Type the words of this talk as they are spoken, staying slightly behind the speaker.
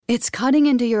It's cutting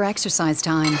into your exercise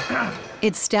time.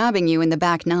 It's stabbing you in the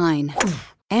back nine.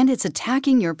 And it's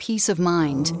attacking your peace of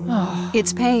mind.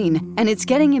 It's pain, and it's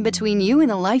getting in between you and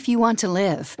the life you want to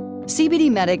live.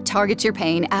 CBD Medic targets your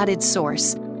pain at its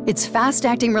source. It's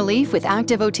fast-acting relief with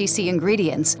active OTC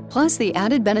ingredients, plus the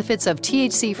added benefits of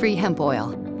THC-free hemp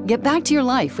oil. Get back to your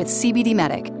life with CBD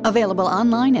Medic, available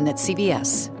online and at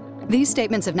CVS. These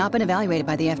statements have not been evaluated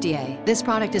by the FDA. This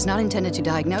product is not intended to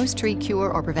diagnose, treat,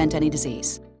 cure, or prevent any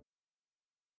disease.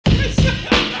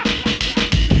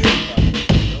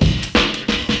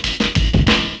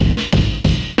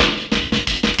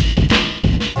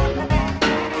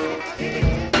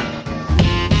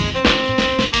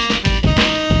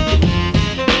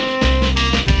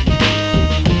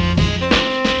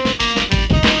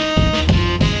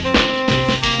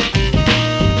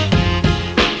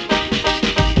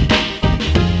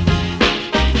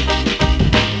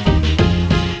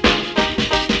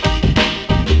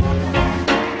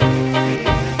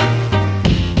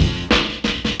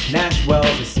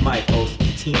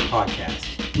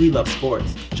 We love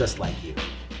sports just like you.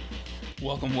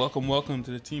 Welcome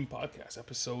to the Team Podcast,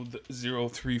 episode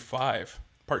 035,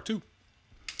 part 2.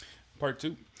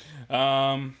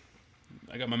 I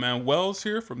got my man Wells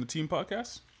here from the Team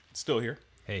Podcast. Still here.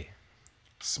 Hey.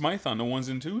 Smythe on the ones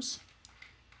and twos.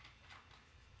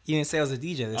 You didn't say I was a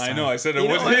DJ this time. I know, I said it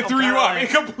wasn't. It threw you off.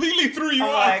 It completely threw you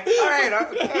off. Like, all right,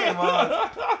 okay, well.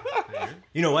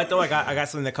 You know what, though? I got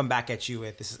something to come back at you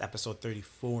with. This is episode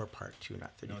 34, part 2,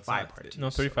 not 35, part 2. No,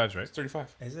 35's right. It's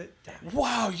 35. Is it? Damn.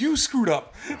 Wow, you screwed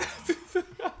up.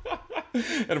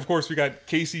 And, of course, we got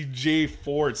Casey J.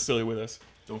 Ford still with us.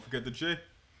 Don't forget the J.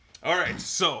 All right,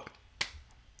 so,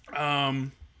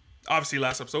 obviously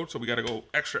last episode, so we got to go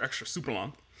extra super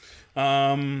long.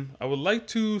 I would like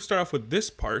to start off with this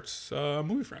part,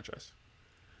 movie franchise.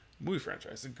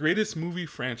 The greatest movie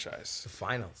franchise. The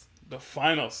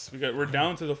finals. We're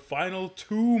down to the final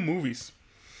 2 movies.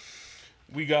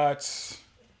 We got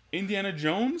Indiana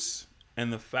Jones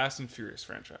and the Fast and Furious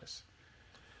franchise.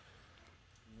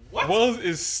 What? Wells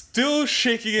is still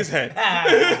shaking his head.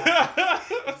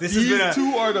 This has been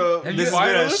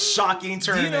a shocking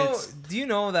tournament. Do you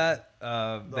know that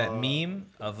that meme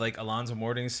of like Alonzo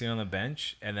Mourning sitting on the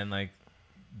bench and then like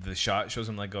the shot shows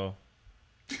him like go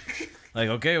like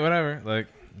okay whatever, like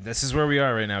this is where we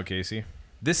are right now, Casey.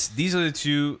 These are the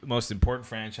 2 most important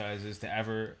franchises to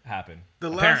ever happen.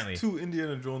 Last 2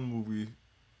 Indiana Jones movies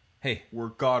were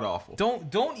god awful.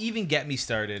 Don't even get me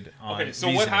started on okay, so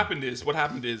reasoning. what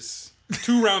happened is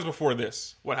 2 rounds before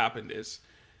this, what happened is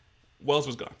Wells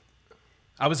was gone.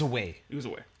 I was away. He was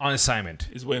away. On assignment.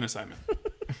 He was away on assignment.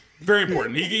 Very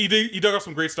important. He dug up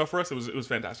some great stuff for us. It was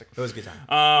fantastic. It was a good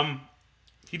time.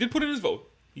 He did put in his vote.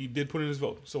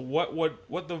 So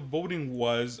what the voting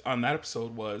was on that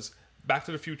episode was Back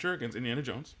to the Future against Indiana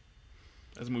Jones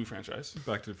as a movie franchise.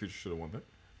 Back to the Future should have won that.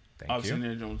 Obviously,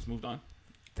 Indiana Jones moved on.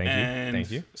 Thank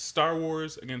you. Star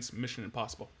Wars against Mission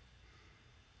Impossible.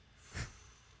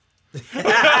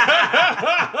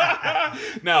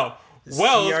 Now,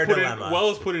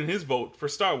 Wells put in his vote for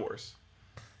Star Wars.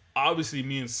 Obviously,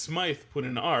 me and Smythe put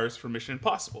in ours for Mission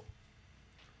Impossible.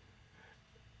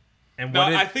 And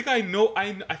I think I know.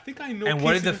 And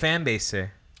what did the fan base say?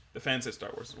 The fans said Star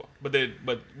Wars as well,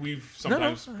 but we've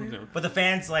sometimes proved them. But the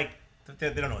fans they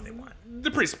don't know what they want.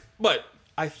 But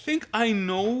I think I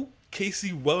know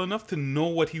Casey well enough to know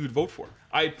what he would vote for.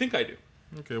 I think I do.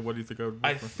 Okay, what do you think I would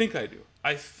vote for? think I do.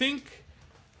 I think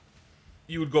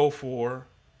you would go for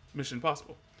Mission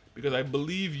Impossible because I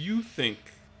believe you think.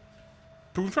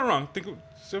 Prove if I'm wrong.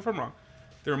 Say if I'm wrong.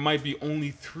 There might be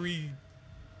only 3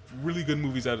 really good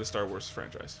movies out of the Star Wars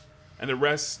franchise. And the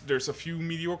rest, there's a few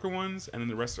mediocre ones, and then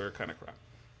the rest are kind of crap.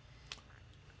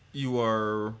 You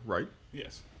are right.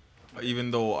 Yes. Even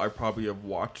though I probably have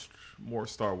watched more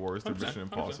Star Wars than 100%, Mission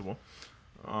Impossible.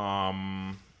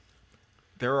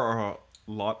 There are a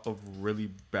lot of really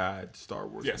bad Star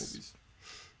Wars movies.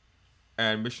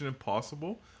 And Mission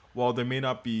Impossible, while there may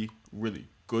not be really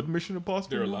good Mission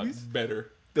Impossible they're movies, a lot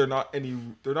better. They're not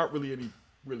really any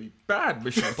really bad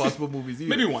Mission Impossible movies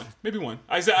either. Maybe one.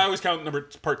 I always count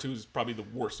part 2 is probably the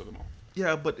worst of them all.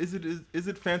 Yeah, but is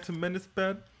it Phantom Menace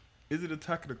bad? Is it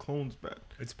Attack of the Clones bad?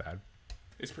 It's bad.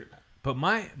 It's pretty bad. But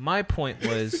my point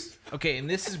was okay, and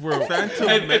this is where Phantom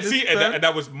Menace and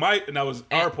that was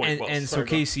our point. And so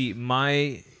Casey,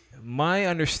 my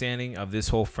understanding of this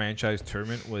whole franchise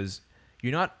tournament was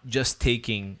you're not just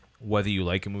taking whether you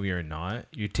like a movie or not,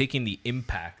 you're taking the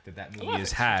impact that movie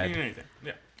has had.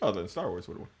 Yeah. Oh, then Star Wars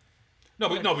would have won.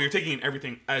 No, but you're taking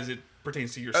everything as it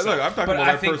pertains to yourself. Look, I'm talking but about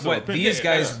I my think personal what opinion. these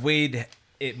guys weighed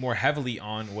it more heavily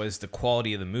on was the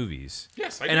quality of the movies.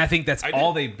 Yes, I think that's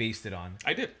all they based it on.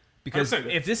 I did. Because 100%.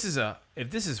 if this is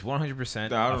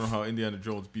 100%, I don't know how Indiana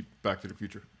Jones beat Back to the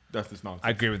Future. That's just nonsense.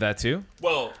 I agree with that too.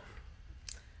 Well,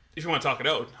 if you want to talk it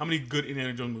out, how many good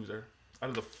Indiana Jones movies are out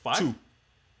of the 5? 2.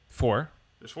 4,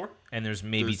 There's 4. and there's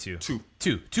maybe There's 2.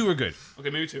 2. 2 are good. Okay,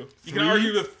 maybe 2. You 3 can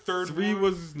argue the third 3 one.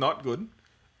 was not good.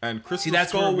 And Crystal See, that's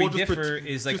Skull where we will just differ.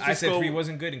 Is like Crystal I said, Skull- 3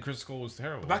 wasn't good, and Crystal Skull was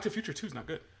terrible. Back to the Future 2 is not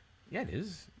good. Yeah, it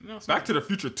is. No, it's Back not to the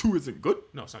Future 2 isn't good.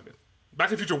 No, it's not good. Back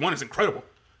to the Future 1 is incredible.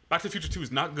 Back to the Future 2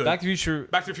 is not good. Back to the Future.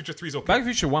 Back to the Future 3 is okay. Back to the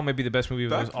Future 1 might be the best movie of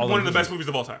Back those, to all One of the movies. best movies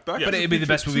of all time. Back Yes. But to it'd be the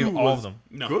best movie of 2 all was of them.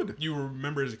 No, good. you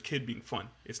remember as a kid being fun.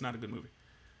 It's not a good movie.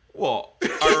 Well, You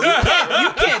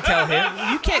can't tell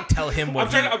him. You can't tell him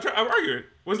what. I'm arguing.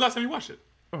 When's the last time you watched it?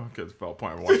 okay, it's about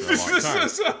point. I watched it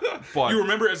a long time. But You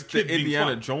remember as a kid the being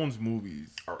Indiana fun. Jones movies,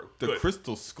 Are the good.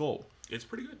 Crystal Skull. It's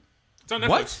pretty good. It's on Netflix.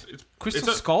 What? It's, Crystal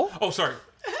it's Skull? Oh, sorry.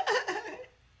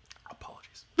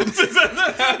 Apologies. I'm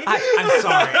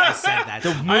sorry I said that.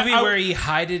 The movie I- where he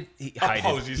hid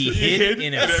Apologies. He hid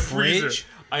in a freezer. fridge.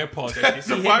 I apologize.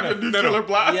 Survived a nuclear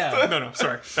blast. Yeah, No,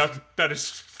 sorry. That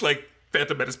is like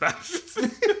Phantom Menace bad.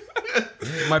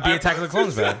 might be Attack of the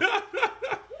Clones bad.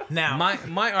 Now, My I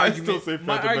still argument. say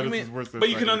My Phantom Menace is argument. worse than But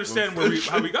you can Attack of the understand Clones.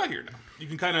 how we got here now. You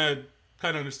can kind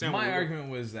of understand. My where we're argument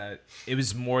was that it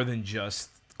was more than just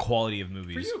quality of going.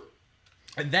 movies. For you.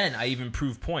 And then I even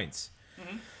proved points. Oh,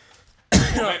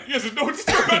 man. Yes, it's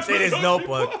it's in his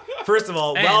notebook. First of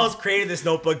all, And- Wells created this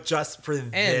notebook just for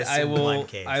And this one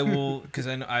case. because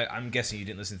I'm guessing you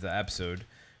didn't listen to the episode,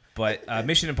 but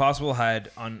Mission Impossible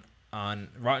had on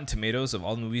Rotten Tomatoes of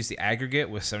all the movies, the aggregate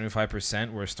was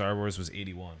 75%, where Star Wars was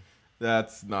 81.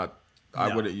 That's not. I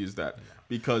No. wouldn't use that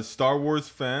because Star Wars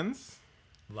fans.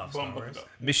 Love Star Bum, Wars.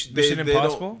 Mission They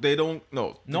Impossible? They don't.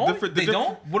 No. No, they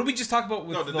don't. What did we just talk about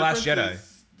with No, the Last Jedi?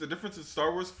 The difference is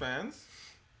Star Wars fans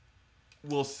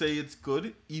will say it's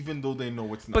good even though they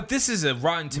know it's not. But this is a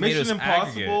Rotten Tomatoes Mission Impossible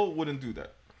aggregate. wouldn't do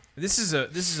that. This is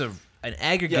an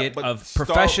aggregate but of Star-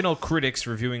 professional critics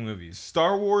reviewing movies.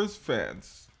 Star Wars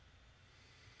fans,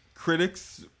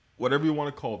 critics, whatever you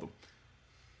want to call them,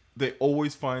 they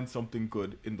always find something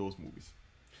good in those movies.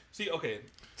 See, okay.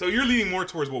 So you're leaning more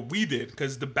towards what we did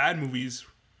because the bad movies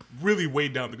really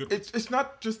weighed down the good ones. It's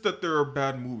not just that there are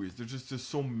bad movies. There's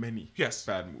so many Yes.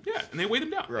 bad movies. Yeah, and they weighed them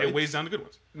down. Right. It weighs down the good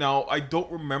ones. Now, I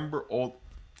don't remember all...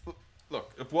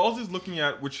 Look, if Wells is looking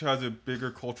at which has a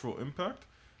bigger cultural impact,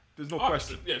 there's no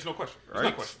Obviously. question. Yeah, there's no question. There's Right?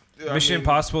 no question. I Mission mean,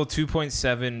 Impossible,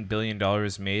 $2.7 billion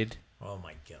made. Oh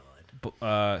my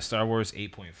god. Star Wars,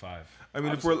 8.5. I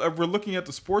mean, if we're looking at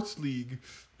the sports league,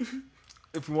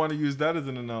 if we want to use that as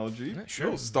an analogy, sure.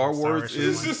 no, Star Wars Wars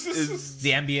is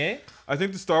The NBA? I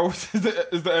think the Star Wars is the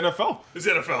NFL. It's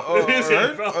NFL. It's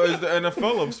Right? NFL. Is the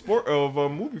NFL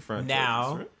of movie franchises.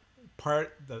 Now, right?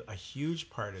 a huge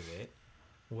part of it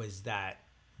was that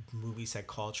movies had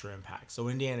cultural impact. So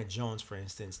Indiana Jones, for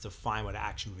instance, defined what an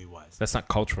action movie was. That's not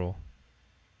cultural.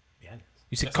 Yeah.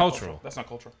 You said That's not cultural. That's not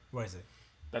cultural. What is it?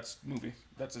 That's movie.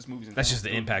 That's just movies. in That's general. just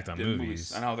the impact on The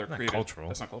movies. and how they're Not created. cultural.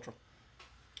 That's not cultural.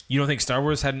 You don't think Star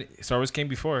Wars came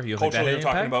before? You don't think that Cultural, had you're talking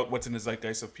impact? about what's in the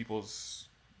zeitgeist of people's,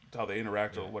 how they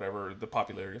interact or whatever, the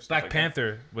popularity of stuff Black like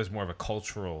Panther was more of a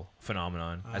cultural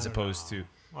phenomenon as opposed to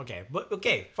Okay, but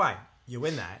okay, fine. You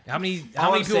win that. how many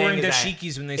All I'm people were saying in is that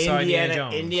dashikis when they saw Indiana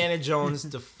Jones? Indiana Jones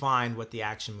defined what the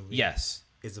action movie Yes.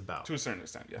 is about. that. To a certain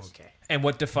extent, yes. Okay. And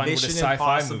what defined what a Mission sci-fi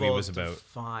Impossible movie was about?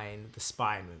 defined the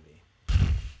spy movie.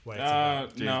 What it's about.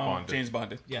 James No, Bond did. James Bond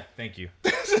did. Yeah, thank you.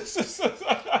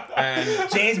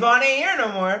 And James Bond ain't here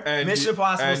no more. Mission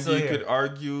Impossible and still you here. could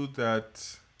argue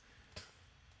that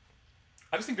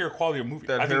I just think they're a quality of movie.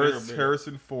 I think they're-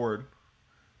 Harrison Ford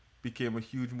became a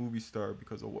huge movie star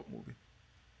because of what movie?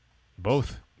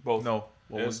 Both. both. No,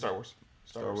 what Yeah, was Star Wars.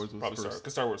 Star Wars was probably Star first.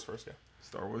 because Star Wars first. Yeah.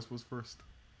 Star Wars was first,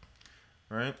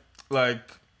 right?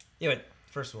 Like, Yeah, but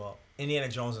first of all, Indiana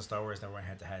Jones and Star Wars never went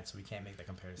head to head, so we can't make that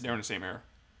comparison. They're in the same era.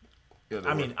 yeah, they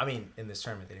I were. mean, in this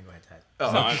tournament they didn't go head to head.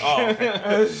 Oh, okay.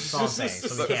 That's all I'm saying.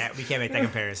 So we can't make that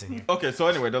comparison here. Okay, so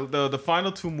anyway, the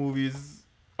final two movies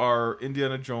are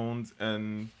Indiana Jones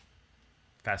and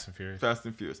Fast and Furious. Fast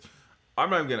and Furious. I'm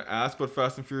not even gonna ask what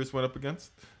Fast and Furious went up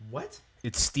against. What?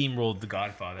 It steamrolled The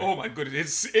Godfather. Oh my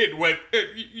goodness! It went. Are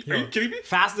you kidding me?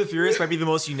 Fast and Furious might be the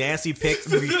most unanimously picked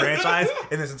movie franchise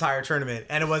in this entire tournament,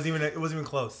 and it wasn't even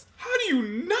close. How do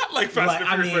you not like Fast Like, and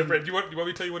I Furious, my mean- friend? Do you want me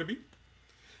to tell you what it beat?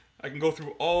 I can go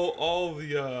through all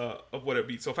the of what it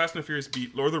beat. So Fast and Furious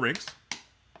beat Lord of the Rings.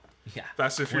 Yeah.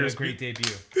 Fast and What a Furious great beat.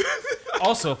 debut.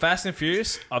 Also, Fast and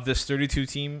Furious of this 32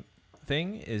 team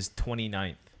thing is 29th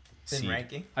In seed.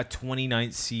 ranking? A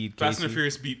 29th seed. Fast Casey. and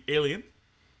Furious beat Alien.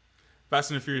 Fast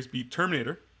and the Furious beat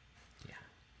Terminator. Yeah.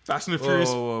 Fast and the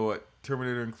Furious. What?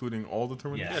 Terminator including all the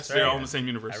Terminators? Yes, they're all in the same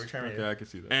universe. Every Terminator. Okay, I can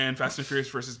see that. And Fast and Furious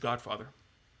versus Godfather.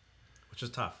 Which was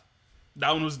tough.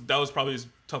 That was probably his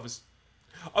toughest.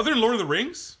 Other than Lord of the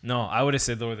Rings, No, I would have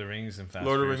said Lord of the Rings and Fast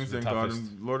Lord of Furious Rings were and the toughest.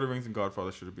 Lord of Rings and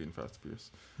Godfather should have been Fast and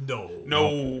Furious.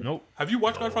 no. Nope. Have you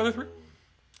watched Godfather 3?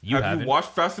 You Have you watched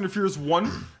Fast and the Furious 1?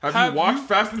 Have Have you watched you?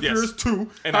 Fast and the Yes. Furious 2?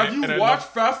 And Have I you love- watched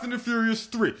Fast and the Furious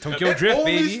 3? Tokyo It Drift,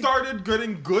 only baby. started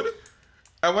getting good.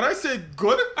 And when I say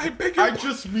good, I beg your I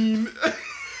just mean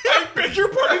I beg your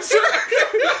pardon, sir.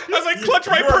 As I clutch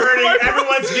my You're hurting my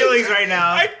everyone's feelings right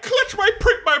now. I clutch my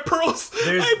pearls.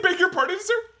 I beg your pardon,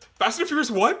 sir. Fast and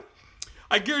Furious 1?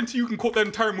 I guarantee you can quote that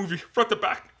entire movie front to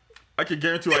back. I can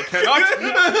guarantee you I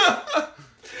cannot.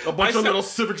 A bunch of sat- little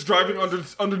Civics driving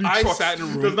underneath I trucks sat in a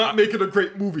room- does not make it a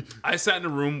great movie. I sat in a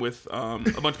room with a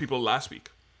bunch of people last week.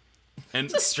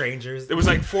 And Strangers. it was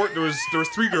like four. There was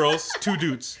 3 girls, 2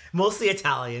 dudes. Mostly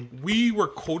Italian. We were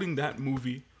quoting that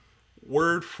movie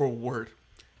word for word.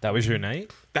 That was your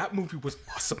night? That movie was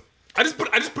awesome. I just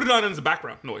put it on as a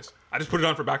background noise. I just put it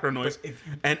on for background noise,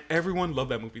 and everyone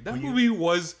loved that movie. That movie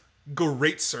was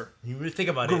great, sir. You really think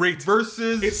about it. Great.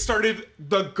 Versus It started.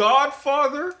 The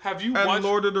Godfather Have you and watched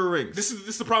Lord of the Rings. This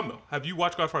is the problem though. Have you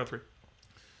watched Godfather 3?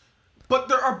 But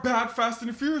there are bad Fast and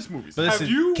the Furious movies. But listen, Have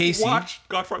you Casey, watched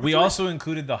Godfather 3? we also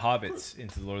included the Hobbits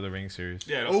into the Lord of the Rings series.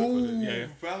 Yeah. That's yeah.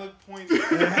 Valid point.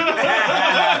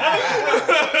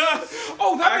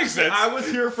 Oh, that makes sense. I was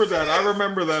here for that. I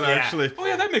remember that actually. Oh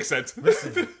yeah, that makes sense.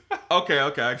 Listen, Okay, I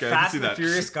can Fast see and the that.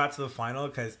 Furious got to the final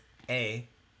because A,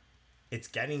 it's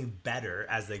getting better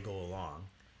as they go along,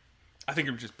 I think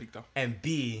it was just peaked though. and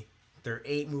B, they're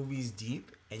 8 movies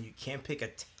deep, and you can't pick a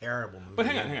terrible movie. But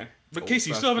hang on. But Oh, Casey,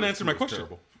 you Fast still haven't and answered my Furious question.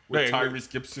 terrible. With Yeah, Tyrese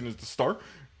Gibson as the star.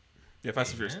 Yeah,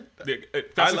 Fast and Furious. man.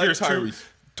 Fast and like Furious 2. Tyrese.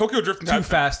 Tokyo Drift. Too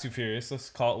Fast, Too Furious. Let's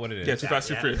call it what it is. Yeah, Too Fast,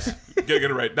 Too Yeah. Furious. Get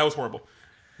it right. That was horrible.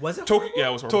 Was it? Tokyo. Yeah,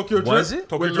 it was horrible. Tokyo Drift. Was it?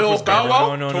 Tokyo With Drift Lil was Bow terrible.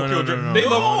 Wow? No, no, no, Tokyo no, no, Drift. no, They no,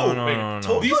 love- no, no, no, no.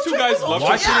 Tokyo These two Drift guys was love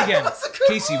okay. Watch Yeah, it again. that was a good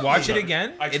Casey, movie. watch it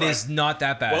again. I It tried. is not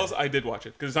that bad. Well, I did watch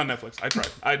it because it's on Netflix. I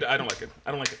tried. I don't like it.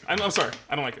 I don't like it. I'm sorry.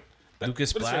 I don't like it.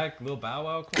 Lucas but it's Black, Lil Bow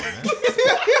Wow. Come on, man.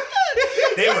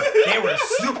 They were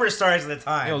superstars at the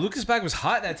time. Yo, Lucas Black was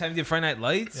hot that time. He did Friday Night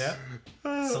Lights.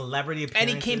 Yeah. Celebrity And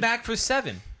appearances. he came back for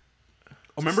 7. Oh,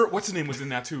 remember what's his name was in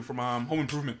that too from Home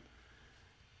Improvement.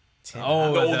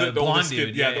 Oh, the The blonde oldest dude.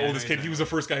 kid. Yeah, the yeah, oldest kid. He was the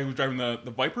first guy who was driving the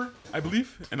Viper, I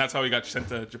believe, and that's how he got sent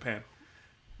to Japan.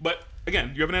 But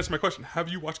again, you haven't answered my question. Have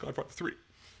you watched Godfather 3?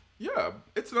 Yeah,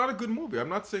 it's not a good movie. I'm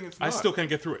not saying it's not. I still can't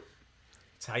get through it.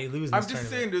 It's how you lose in I'm this just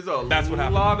tournament. saying there's a That's what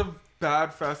happened. lot of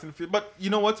bad Fast and Furious. But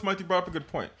you know what, Smitey brought up a good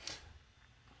point.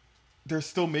 They're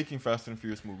still making Fast and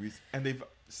Furious movies, and they've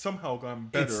somehow gotten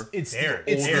better. It's They're-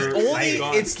 the, it's they're- the only my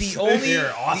God. it's the only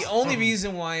They're awesome. the only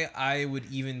reason why I would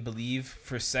even believe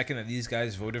for a second that these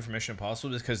guys voted for Mission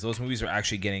Impossible is because those movies are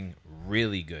actually getting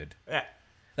really good. Yeah.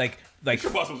 Like Mission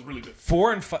Impossible was really good.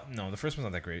 4 and 5. No, the first one's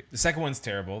not that great. The second one's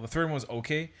terrible. The third one's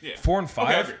okay. Yeah. 4 and 5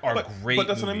 Okay, I agree. are great. But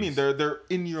that's what I mean. movies. They're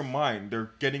in your mind.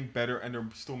 They're getting better, and they're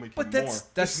still making But more. that's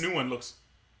This new one looks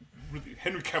really.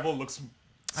 Henry Cavill looks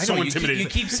I so know, you keep- intimidating. you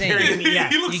keep saying Very- it. Yeah.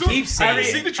 he looks You so, keep saying Have you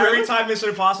it. seen the trailer? Every time Mission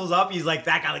Impossible's up, he's like,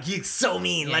 that guy, like, he's so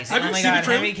mean. Yeah, Like, Have you oh my seen the God,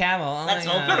 trailer? Henry Cavill. Oh That's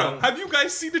my no- God. No. Have you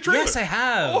guys seen the trailer? Yes, I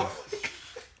have. Oh.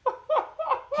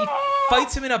 He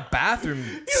fights him in a bathroom.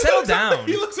 Settle down.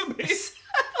 He looks amazing.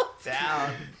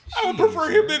 down. I would prefer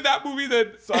him in that movie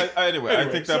than. So anyway, I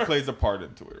Anyway, think that sorry. plays a part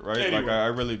into it, right? Anyway. Like I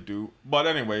really do. But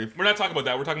anyway, We're not talking about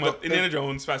that. We're talking about Indiana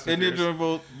Jones, Fast and Indiana Furious.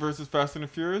 Jones versus Fast and the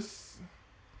Furious.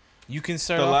 You can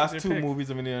start The off last with two your pick. movies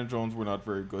of Indiana Jones were not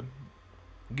very good.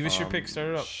 Give us your pick. Start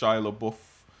it up. Shia LaBeouf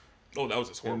Oh, that was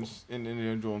just horrible. in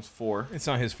Indiana Jones 4. It's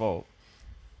not his fault.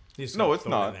 No, it's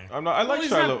not. I'm not. I like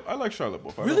he's Shia. not. I like Shia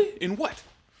LaBeouf. Really? In what?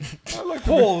 I like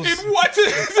Holes. In what?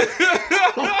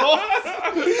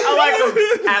 I like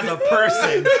him as a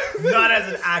person, not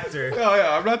as an actor. Oh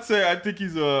yeah, I'm not saying I think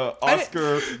he's a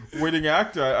Oscar-winning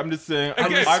actor. I'm just saying I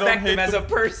don't Respect hate him as the, a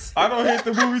person. I don't hate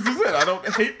the movies he's in. I don't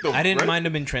hate them. I didn't right? mind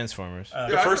him in Transformers. The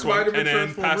Yeah, I first didn't mind one, him in and then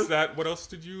Transformers. past that, what else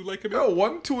did you like him in? No,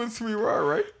 1, 2, and 3 were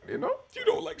alright. You know, You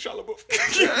don't like Shia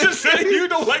LaBeouf. You just said you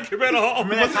don't like him at all.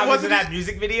 Remember that time he was in wasn't that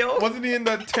music video? wasn't he in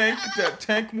that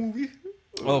tank movie?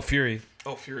 Oh, Fury.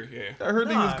 Oh, Fury, yeah. I heard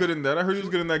he was Nah. good in that. I heard he was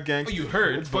good in that gangster. Oh, you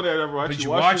heard, It's funny I never But actually you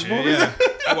watched watch his it, movies.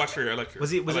 yeah. I watched Fury. I like Fury. Was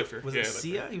he? Was I like it? Fury. Was Yeah, it I like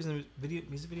Fury. Sia? He was in the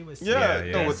music video with Sia. Yeah,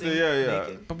 Yeah, no, yeah. with the, yeah.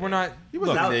 Naked. But we're not. He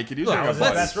wasn't That was- naked. He was Look, wearing that a was his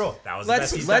body. best role. That was the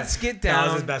best he's Let's done. get down. That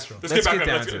was his best role. Let's Let's get get back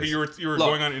down on. to Let's, this. you were Look,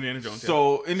 going on Indiana Jones. Yeah.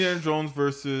 So Indiana Jones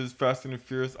versus Fast and the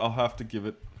Furious, I'll have to give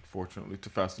it, unfortunately, to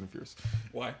Fast and the Furious.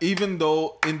 Why? Even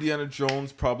though Indiana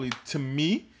Jones probably, to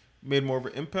me, made more of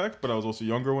an impact, but I was also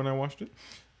younger when I watched it.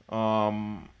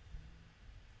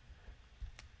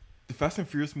 The Fast and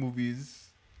Furious movies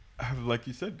have, like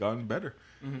you said, gotten better,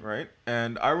 right?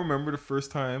 And I remember the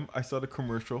first time I saw the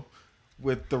commercial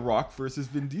with The Rock versus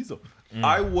Vin Diesel.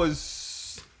 I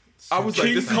was like,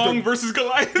 King this Kong is versus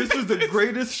Goliath. this is the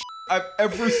greatest I've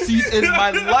ever seen in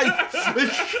my life,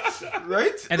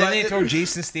 right? And then they Like, throw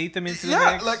Jason Statham into the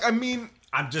yeah, mix. like I mean,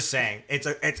 I'm just saying, it's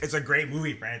a great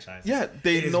movie franchise. yeah, It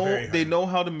they is know very hard. they know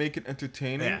how to make it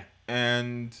entertaining, Yeah.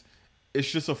 and it's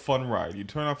just a fun ride. You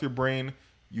turn off your brain,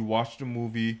 you watch the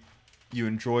movie, you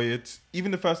enjoy it.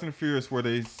 Even the Fast and the Furious, where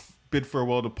they bid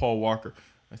farewell to Paul Walker,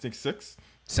 I think Seven.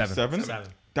 Seven.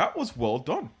 That was well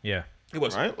done, Yeah. It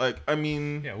was. right? Like I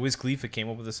mean, Yeah, Wiz Khalifa came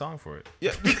up with a song for it.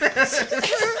 yeah.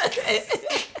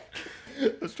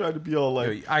 Let's try to be all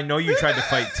like, I know you tried to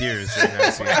fight tears during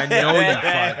that scene. I know you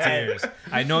fought tears.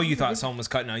 I know you thought someone was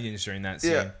cutting onions during that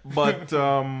scene. yeah, but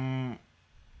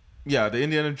yeah, the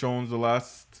Indiana Jones,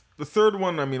 the third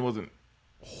one, I mean, wasn't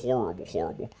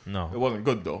horrible. No. It wasn't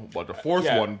good though, but the fourth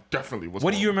Yeah. one definitely was.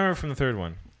 What do you horrible. remember from the third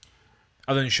one?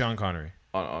 Other than Sean Connery.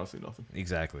 Honestly, nothing.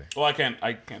 Exactly. Well, I can't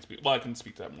speak. Well, I can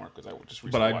speak to that more because I would just.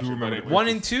 But I recently do watched it, remember anyway. 1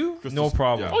 and 2, Crystal- no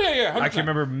problem. yeah. Oh yeah, 100%. I can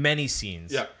remember many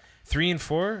scenes. Yeah. 3 and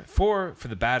 4? 4 for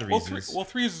the bad Well, reasons.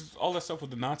 three is all that stuff with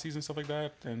the Nazis and stuff like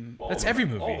that, and That's every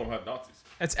movie. All of them had Nazis.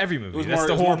 That's every it movie. was That's more,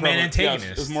 the it was whole more man prevalent- yeah,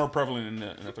 antagonist. it was more prevalent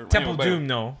in the third. Temple anyway, Doom,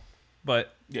 no.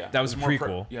 But Yeah, that was it a more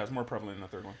prequel. yeah, it was more prevalent in the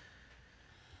third one.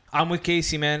 I'm with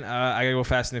Casey, man. I gotta go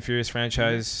Fast and the Furious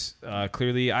franchise.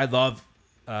 Clearly, I love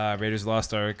Raiders of the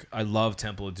Lost Ark. I love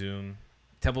Temple of Doom.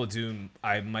 Temple of Doom,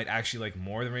 I might actually like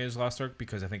more than Raiders of the Lost Ark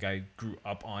because I think I grew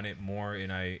up on it more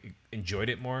and I enjoyed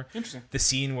it more. Interesting. The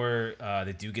scene where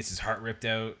the dude gets his heart ripped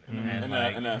out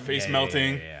And face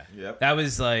melting. Yeah. Yep. That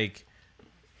was like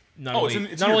not Oh, it's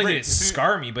only in not your only brain. did it It's in-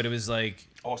 scar me, but it was like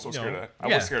Oh, so you scared know, of that. I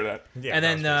yeah. was scared of that. Yeah, And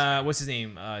that was then what's his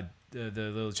name? The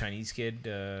little Chinese kid.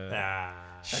 I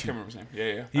can't remember his name.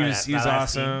 Yeah. He was that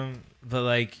last awesome, but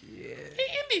like Hey,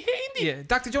 Andy. yeah,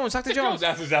 Dr. Jones. That's Jones.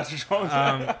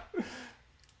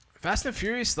 Fast and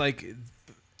Furious, like,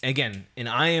 again, and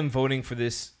I am voting for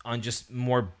this on just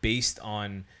more based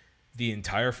on the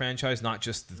entire franchise, not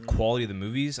just the quality of the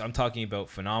movies. I'm talking about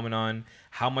phenomenon,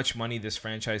 how much money this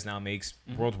franchise now makes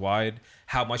worldwide,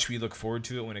 how much we look forward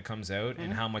to it when it comes out,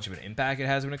 and how much of an impact it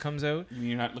has when it comes out. You mean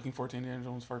you're not looking forward to Indiana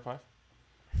Jones Part 5?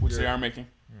 Which they are making.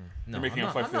 No, They're making I'm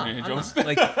a fight not, for I'm Indiana not, Jones. I'm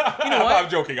not. Like, you know what? I'm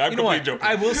joking. I'm You know completely what? joking.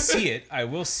 I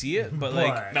will see it, but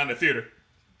like, Not in the theater.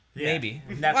 maybe.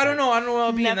 Netflix. I don't know.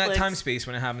 I'll be in that Netflix. time space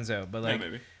when it happens out, but Yeah, like.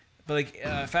 maybe. But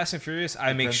like Fast and Furious,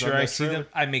 I make Depends sure on I that see trailer.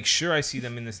 them. I make sure I see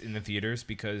them in the theaters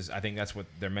because I think that's what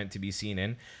they're meant to be seen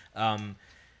in.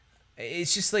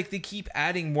 It's just like they keep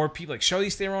adding more people. Like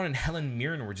Charlize Theron and Helen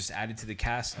Mirren were just added to the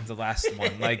cast of the last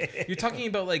one. Like you're talking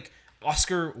about like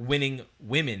Oscar-winning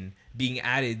women being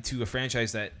added to a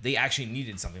franchise that they actually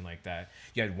needed something like that.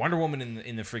 You had Wonder Woman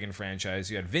in the friggin' franchise.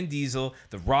 You had Vin Diesel,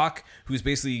 The Rock, who's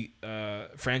basically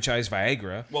franchise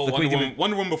Viagra. Well, Look what he did with-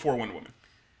 Wonder Woman before Wonder Woman.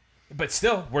 but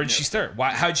still, where did she start?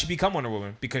 Why? How did she become Wonder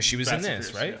Woman? Because she was Fast in and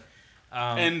this, Furious, right?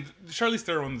 yeah. And Charlize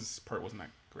Theron's part wasn't that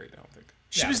great, I don't think.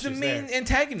 She Yeah, was the she's main there.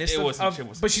 antagonist It of, wasn't- it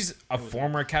wasn't. but she's a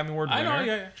former Academy Award winner. I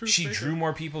know, yeah, true, She very drew true.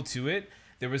 more people to it.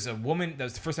 There was a woman. That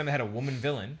was the first time they had a woman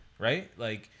villain, right?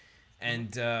 Like,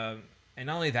 and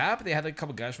not only that, but they had like a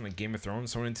couple guys from like Game of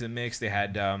Thrones thrown into the mix. They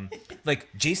had like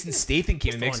Jason Statham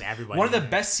came in the mix. Throwing everybody One of the in.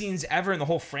 best scenes ever in the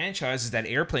whole franchise is that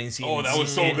airplane scene. Oh, in that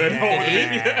was so season- good.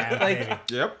 Yeah, Like,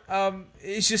 Yep.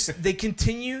 it's just they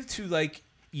continue to like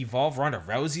evolve. Ronda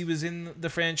Rousey was in the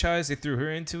franchise. They threw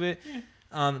her into it.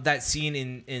 That scene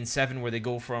in 7 where they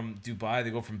go from Dubai,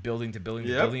 they go from building to building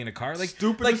to Yep. building in a car. Like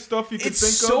Stupidest like, stuff you could it's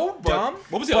think so of, but- dumb.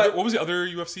 What was the other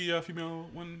UFC female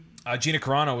one? Gina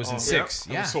Carano was in 6.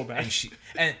 that Yeah, was so bad.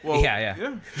 And Well, yeah. yeah. Do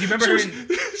you remember She her? was, In,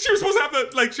 she was supposed to have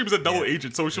the like she was a double Yeah.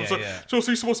 agent, so she was Yeah, yeah. so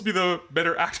she's supposed to be the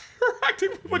better actor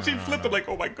acting. When she flipped, I'm like,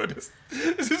 oh my goodness,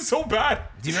 this is so bad.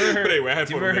 do you remember her? But anyway, I had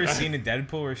do you fun with remember her it. scene in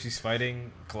Deadpool where she's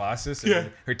fighting Colossus and Yeah.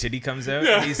 her titty comes out?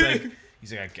 Yeah. And he's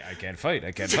like, I can't fight.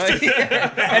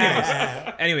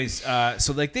 Anyways,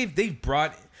 so like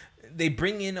they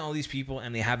bring in all these people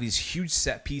and they have these huge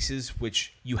set pieces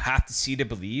which you have to see to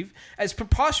believe. As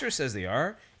preposterous as they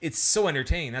are, it's so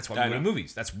entertaining. That's why we I go to know.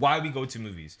 movies. That's why we go to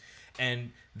movies.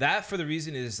 And that for the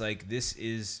reason is like this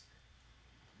is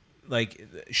like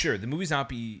sure the movies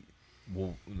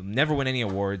will never win any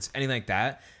awards, anything like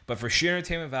that. But for sheer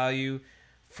entertainment value,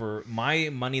 for my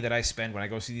money that I spend when I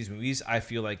go see these movies, I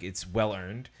feel like it's well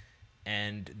earned.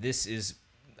 And this is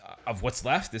of what's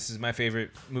left. This is my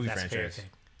favorite movie That's franchise. fair.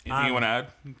 Anything you want to add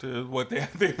to what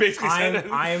they basically said?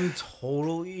 I'm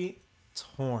totally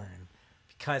torn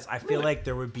because I feel like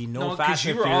there would be no, No, 'cause Fast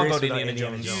you and were all Furious about without Indiana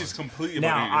Indiana Jones. Jones. He's completely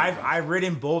Now, about Indiana Jones. I've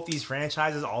ridden both these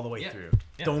franchises all the way through.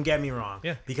 Yeah. Don't get me wrong.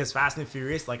 Yeah. Because Fast and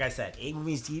Furious, like I said, 8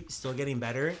 movies deep, still getting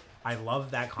better. I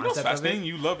love that You know, it's concept of fascinating. it.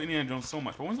 You love Indiana Jones so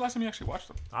much, but when's the last time you actually watched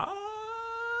them?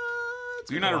 It's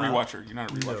You're been not a while. rewatcher. You're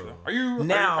not a rewatcher. No. Are you?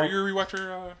 Now- Are you a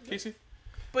rewatcher, Casey?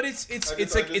 But it's I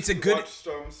it's a good.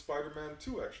 watched, Spider-Man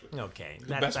 2 actually. Okay. The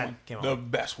That best one. came out. The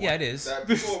best one. Yeah, it is. That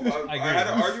people, I agree. had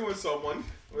an argument with someone.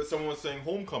 Where someone was saying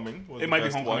Homecoming was It the might be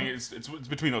best Homecoming. one. It's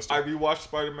between those two. I rewatched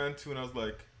Spider-Man 2 and I was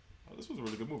like, oh, this was a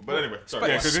really good movie. But anyway, sorry.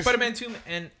 Yeah, 'cause this- Spider-Man 2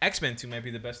 and X-Men 2 might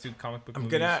be the best 2 comic book I'm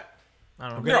movies. gonna I don't I'm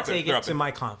know. gonna They're up there, take they're it up to there.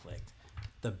 my conflict.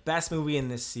 The best movie in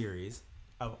this series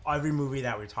of every movie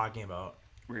that we're talking about.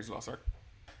 Raiders of the Lost Ark.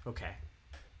 Okay.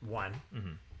 1.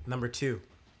 Number 2.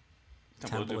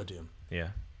 Temple of Doom. Yeah.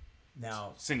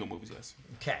 Now, Single movies, yes.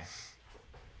 okay.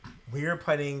 We're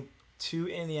putting 2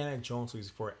 Indiana Jones movies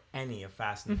for any of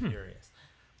Fast and Furious.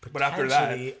 But after that-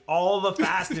 Potentially, all the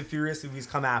Fast and Furious movies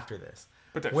come after this,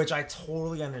 Potentially. which I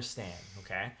totally understand.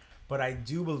 Okay, but I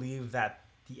do believe that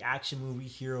the action movie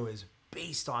hero is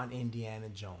based on Indiana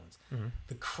Jones.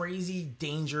 The crazy,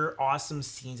 danger, awesome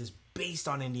scenes is based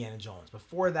on Indiana Jones.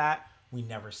 Before that, we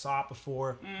never saw it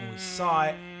before. When we saw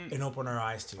it, it opened our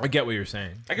eyes to I it. get what you're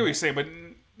saying. I get what you're saying, but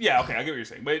yeah, okay, I get what you're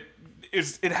saying. But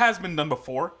it has been done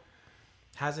before.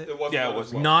 Has it? It wasn't Yeah, it that was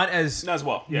as well. Not as Not as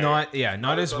well. Yeah, not yeah.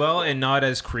 not as well, and not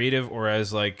as creative or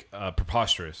as like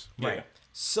preposterous. Right. Yeah.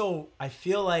 So I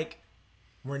feel like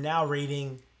we're now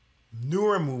rating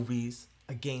newer movies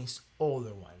against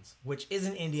older ones, which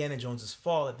isn't Indiana Jones's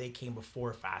fault that they came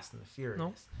before Fast and the Furious.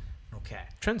 No. Okay.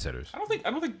 Trendsetters. I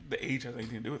don't think the age has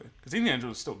anything to do with it because Indiana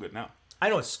Jones is still good now. I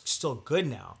know it's still good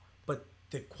now, but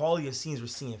the quality of scenes we're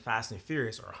seeing in Fast and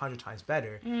Furious are 100 times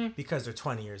better because they're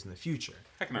 20 years in the future.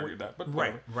 I can argue that, but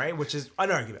Right, whatever. right, which is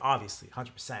an argument, obviously,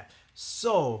 100%.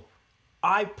 So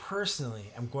I personally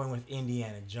am going with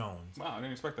Indiana Jones. Wow, I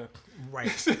didn't expect that. Right.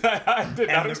 I did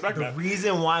not And expect the that.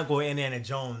 reason why I go with Indiana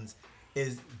Jones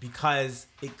is because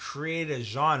it created a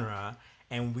genre,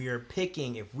 and we are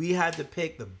picking. If we had to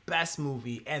pick the best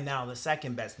movie and now the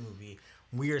second best movie,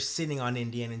 we are sitting on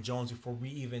Indiana Jones before we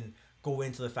even go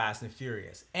into the Fast and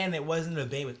Furious. And it wasn't a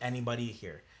debate with anybody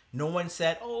here. No one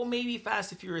said, "Oh, maybe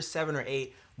Fast and Furious 7 or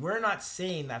 8." We're not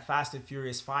saying that Fast and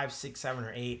Furious 5, 6, 7,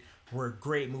 or 8 were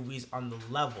great movies on the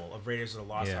level of Raiders of the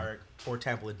Lost Yeah. Ark or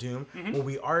Temple of Doom. What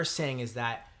we are saying is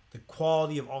that the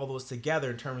quality of all those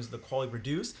together in terms of the quality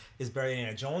produced is better than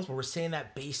Indiana Jones, but we're saying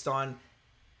that based on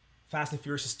Fast and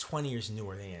Furious is 20 years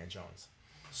newer than Indiana Jones.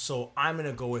 So I'm going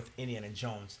to go with Indiana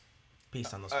Jones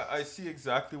based on those. I see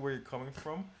exactly where you're coming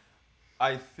from.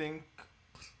 I think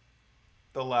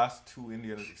the last 2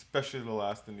 Indiana, especially the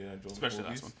last Indiana Jones Especially the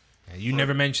movies, last one. Yeah, you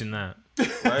never mentioned that.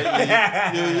 right?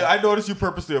 I noticed you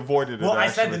purposely avoided it. Well, I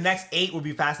said actually. the next 8 would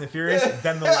be Fast and Furious,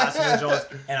 then the last Indiana Jones,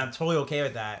 and I'm totally okay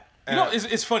with that. You know,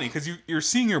 it's funny because you're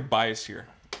seeing your bias here,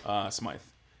 Smythe,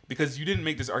 because you didn't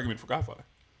make this argument for Godfather.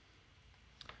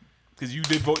 Because you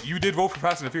did vote for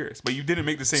Fast and the Furious, but you didn't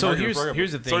make the same So argument for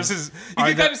here's Godfather. the So thing. this is Are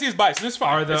you can the- kind of see his bias, and it's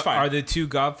fine. It's fine. Are the 2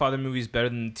 Godfather movies better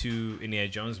than the 2 Indiana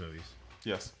Jones movies?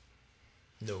 Yes.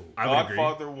 No. I would agree.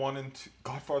 Godfather 1 and 2.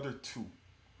 Godfather 2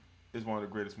 is one of the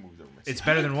greatest movies ever made. It's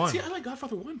better than 1. See, I like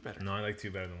Godfather 1 better. No, I like 2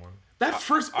 better than 1. That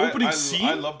first opening scene.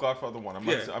 I love Godfather 1. I'm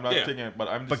not Yeah. taking it, but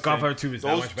I'm just But Godfather saying, 2 is that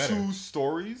those much better. 2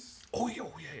 stories. Oh yeah.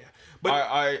 But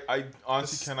I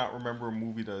honestly cannot remember a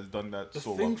movie that has done that the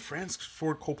so thing well. Francis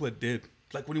Ford Coppola did,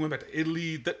 like when he went back to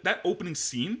Italy, that opening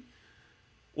scene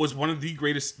was one of the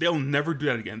greatest. They'll never do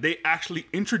that again. They actually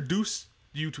introduced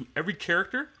you to every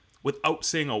character without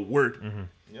saying a word.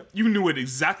 Yep. You knew it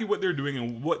exactly what they're doing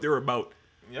and what they're about,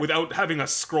 without having a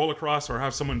scroll across or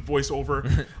have someone voice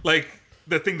over, like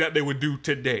the thing that they would do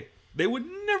today. They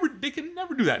can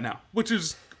never do that now, which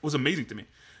was amazing to me.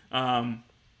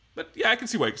 But yeah, I can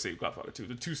see why you could say Godfather 2.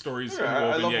 The 2 stories. Yeah,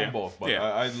 I involved, love them both, but yeah.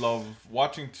 I love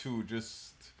watching 2,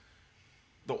 just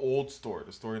the old story,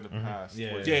 the story in the past.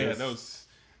 Yeah, where yeah, it's yeah, just- that was-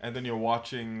 And then you're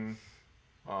watching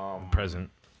Present.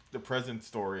 the present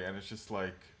story, and it's just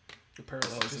like, The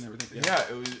parallels and everything. yeah,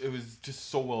 it was just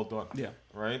so well done. Yeah.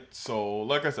 Right. So,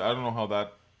 like I said, I don't know how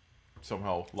that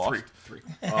somehow lost. Three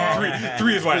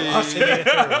is why I lost.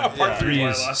 Part 3 3 is why I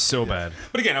is lost. so bad.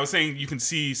 But again, I was saying you can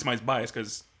see Smythe's bias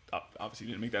because obviously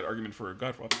you didn't make that argument for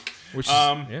Godfather. Which is,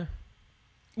 yeah.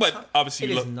 But obviously It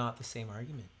you is love. not the same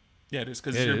argument. Yeah, it is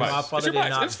because It you're is. biased. Godfather It's your did bias.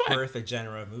 not It's fine. birth a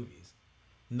genre of movies.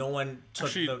 No one took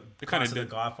Actually, the it kinda concept of did.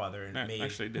 the Godfather and Yeah, made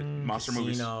actually did monster Casino.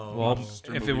 movies. Well,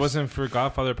 Monster if it movies. wasn't for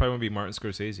Godfather, it probably wouldn't be Martin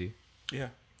Scorsese Yeah.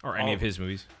 or any of his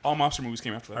movies. All monster movies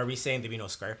came after that. Are we saying there'd be no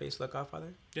Scarface like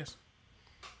Godfather? Yes.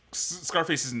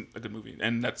 Scarface isn't a good movie,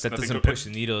 and that's That nothing doesn't to- push the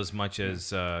needle as much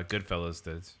as Goodfellas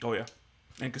did. Oh yeah,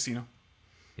 and Casino.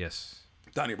 Yes,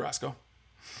 Donnie Brasco.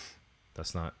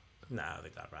 that's not. Nah, they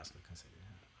got Rascal considered.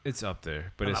 It's up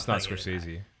there, but I'm it's not not putting it in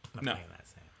Scorsese. I'm not No. playing that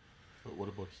same. But what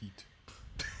about Heat?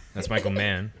 That's Michael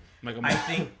Mann. Michael I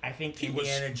Mann. think He was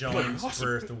Indiana bloody Jones awesome.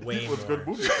 birthed way Heat was a good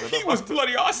more. movie. He was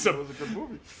bloody It awesome. was a good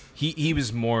movie. He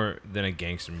was more than a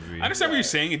gangster movie. I understand what you're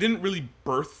saying. It didn't really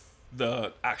birth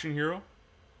the action hero.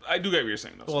 I do get what you're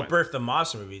saying, though. Well, It's it fine. birthed the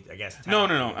monster movie, I guess. No.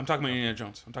 I'm talking about Indiana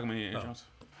Jones. I'm talking about Indiana Jones.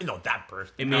 No, that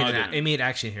birthed. It No, made it didn't. it made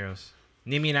action heroes.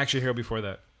 Name me an action hero before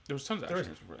that. There was tons of There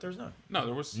action was, heroes before that. there's none. No,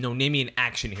 there was. No, name me an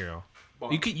action hero.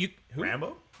 Bond. You could who?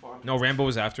 Rambo? No, Rambo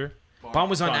was after. Bond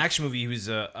was on Bond. action movie. He was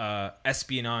a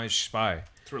espionage spy.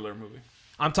 Thriller movie.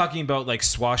 I'm talking about like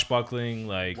swashbuckling,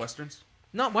 like Westerns.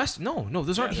 not West. No,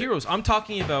 those aren't they- heroes. I'm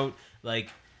talking about like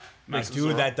Mask of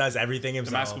Dude Zorro. that does everything The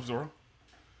Mask himself. of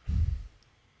Zorro.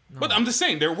 But I'm just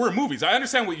saying there were movies. I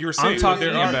understand what you're saying. talking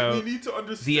There We- are- about we need to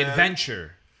understand the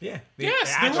adventure. Yeah.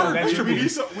 Yes, the there actual were. adventure We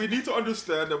movies. we need to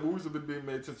understand that movies have been being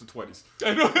made since the 20s.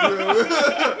 I know.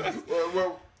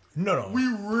 Well, No. we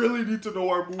really need to know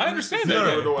our movies. I understand to that, see yeah.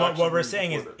 how to know But action what we're movies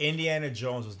saying is before that. Indiana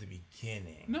Jones was the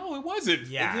beginning. No, it wasn't.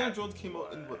 Yeah. Indiana Jones came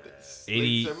out in what? The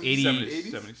 80 late 70s, 80 70s.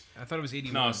 80s? 70s. I thought it was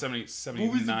 81. No, 70, 79.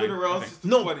 Movies have been I around think. since the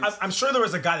No, 20s. I'm sure there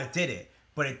was a guy that did it,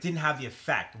 but it didn't have the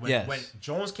effect. Yes. When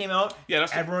Jones came out, Yeah,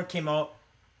 that's- everyone came out.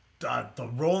 The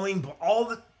rolling, all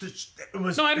the it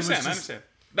was. No, I it was understand. I just- understand.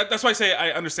 That's why I say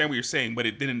I understand what you're saying, but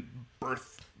it didn't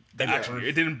birth the Yeah. action hero.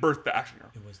 It didn't birth the action hero.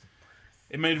 It was.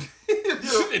 It made.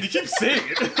 and you keep saying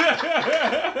it.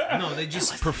 No, they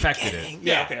just perfected it.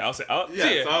 Yeah. Okay. I'll say.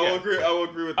 Yes, I will yeah. agree. I will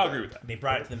agree with that. I'll agree with that. They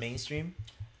brought it to the mainstream.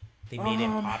 They made it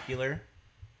popular.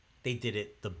 They did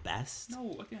it the best.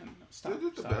 No, again, no, They stop.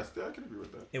 did the stop. best. Yeah, I can agree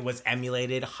with that. It was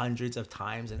emulated hundreds of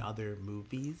times in other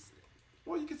movies.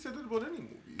 Well, you can say that about any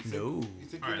movie. You No.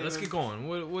 think All right, let's get going.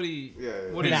 What do you? Yeah,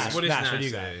 yeah, What yeah. is Nash, what is Nash, Nash what do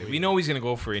you say? got? We know he's gonna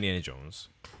go for Indiana Jones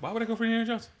Why would I go for Indiana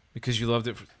Jones? because you loved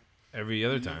it every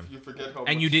other time, You forget how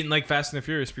and you much- didn't like Fast and the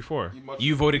Furious before. You much-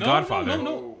 You voted No, Godfather.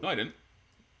 No, I didn't.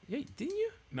 Yeah, didn't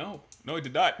you? No, I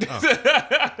did not.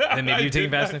 Then maybe I you're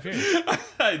taking did Fast and the Furious.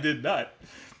 I did not.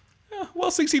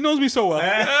 Wells thinks he knows me so well.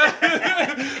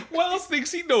 Wells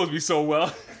thinks he knows me so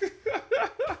well.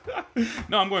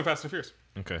 No, I'm going Fast and Furious.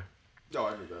 Okay. No,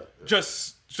 I knew that. Yeah.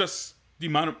 Just the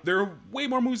amount of there are way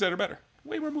more movies that are better.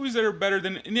 Way more movies that are better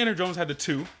than Indiana Jones had the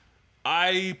 2.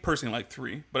 I personally like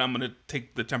 3, but I'm gonna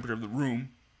take the temperature of the room.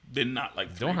 Did not like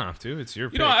 3. Don't have to. It's your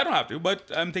pick. You know, I don't have to,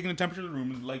 but I'm taking the temperature of the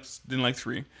room and didn't like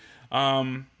 3.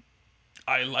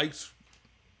 I liked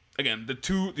again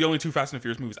the only 2 Fast and the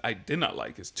Furious movies I did not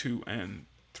like is 2 and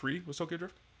 3 was Tokyo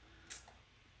Drift.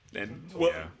 And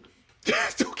well,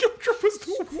 Tokyo Drift was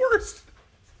the worst.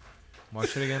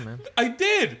 Watch it again, man. I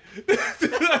did.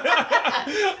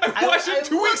 I watched it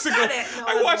 2 weeks ago.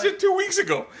 I watched it 2 weeks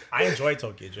ago. I enjoyed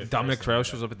Tokyo Drift. Dominic personally. Krause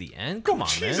shows up at the end. Come on,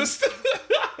 Jesus. man.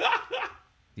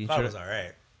 The That intro- was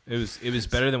alright. it was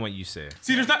better than what you say.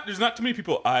 See, there's not too many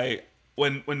people.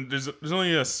 When there's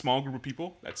only a small group of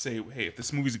people that say, hey, if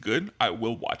this movie's good, I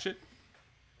will watch it.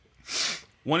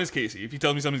 One is Casey. If he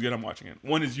tells me something's good, I'm watching it.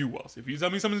 One is you, Wells. If you tell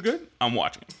me something's good, I'm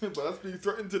watching it. But that's being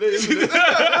threatened today, isn't it?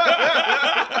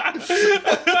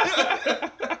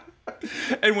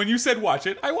 And when you said watch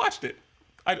it, I watched it.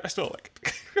 I still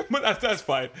like it, but that's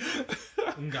fine.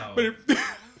 No. But,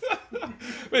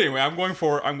 but anyway, I'm going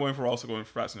for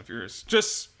Fast and the Furious.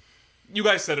 Just you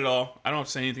guys said it all. I don't have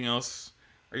to say anything else.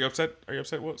 Are you upset?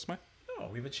 What, Smith? No,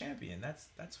 we have a champion. That's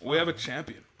fine. We have a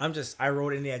champion. I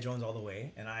wrote Indiana Jones all the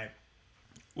way, and I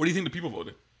What do you think the people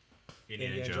voted?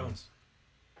 Indiana Jones.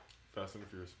 Fast and the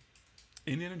Furious.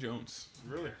 Indiana Jones.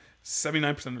 Really?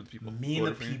 79% of the people. Me and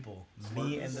the voted for people.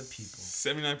 Me and the people.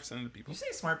 79% of the people. You say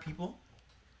smart people?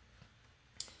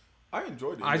 I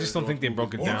enjoyed it. I just don't think they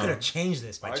broke it You down. could have changed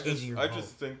this by I changing just, your I vote.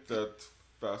 just think that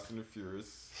Fast and the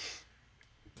Furious,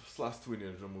 those last 2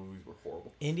 Indiana Jones movies were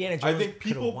horrible. Indiana Jones I think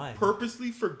could have people won.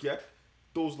 purposely forget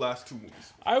those last 2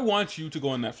 movies. I want you to go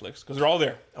on Netflix because they're all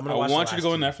there. I'm gonna I watch the want you to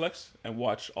go on last Netflix and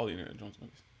watch all the Indiana Jones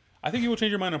movies. I think you will change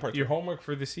your mind on part 3. Your homework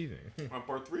for this evening. On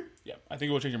part 3? Yeah, I think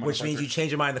you will change your mind. Which on part means 3. you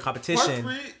change your mind in the Part competition.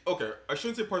 3, okay, I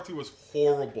shouldn't say part 3 was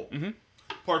horrible.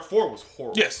 Part 4 was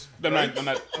horrible. Yes, I'm Right?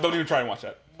 not, don't even try and watch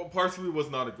that. But part 3 was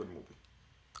not a good movie.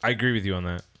 I agree with you on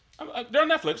that. They're on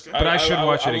Netflix. But I should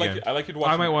watch it again. I like you to watch.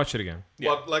 I might them. watch it again. Yeah.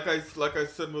 But like I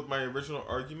said with my original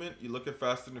argument, you look at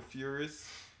Fast and the Furious,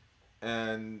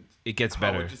 and It gets how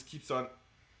better. it just keeps on.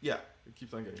 Yeah, it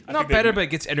keeps on getting. I Not think they- better, but it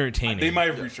gets entertaining. They might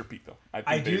have reached your peak though.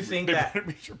 I do think that might have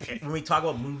reached your peak. when we talk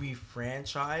about movie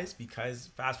franchise, because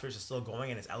Fast and Furious is still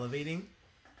going and it's elevating,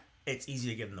 it's easy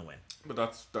to give them the win. But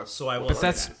that's So I will. But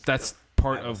say that. that's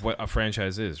part of what a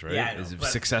franchise is, right? Yeah, I know, is but-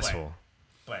 successful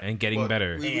But and getting But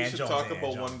better. We And should Jones, talk and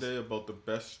about Jones. one day about the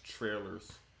best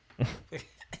trailers.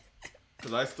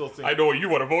 Because I still think I know what you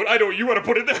want to vote. I know what you want to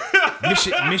put in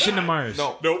there. Mission to Mars.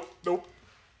 no, Nope.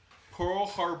 Pearl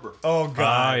Harbor oh Oh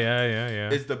god. yeah.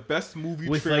 is the best movie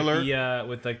With trailer.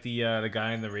 like the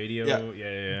guy in the radio. Yeah.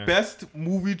 Yeah. Best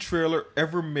movie trailer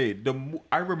ever made.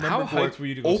 I remember How going hyped were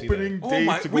you to go see that? opening Oh day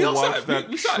my- to we go all saw watch it. that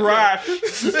We saw it, trash.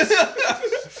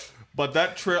 But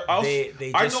that trailer, They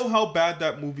I just- know how bad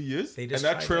that movie is, They and just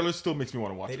that tried trailer it. still makes me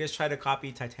want to watch They it. just tried to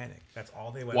copy Titanic. That's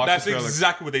all they went. Watch That's the trailer.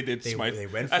 exactly what they did, They- Smythe. they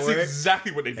went That's for it.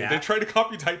 exactly what they did. Yeah. They tried to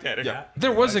copy Titanic. Yeah.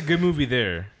 There was a good movie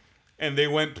there. And they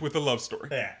went with a love story.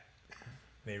 Yeah.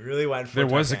 They really went for There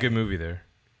was a good Titanic. movie there.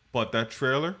 But that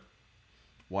trailer,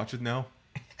 watch it now.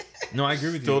 No, I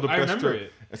agree with Still you. the I best remember trailer.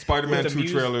 it. And Spider-Man With the 2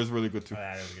 music. trailer is really good too. Oh,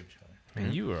 that was a good trailer.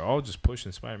 And you are all just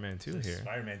pushing Spider-Man 2 here.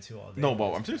 Spider-Man 2 all day. No,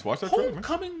 but I'm serious. Watch that trailer, man.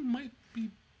 Homecoming might be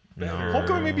better. No.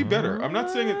 Homecoming may be better. I'm not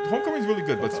saying it. Homecoming's really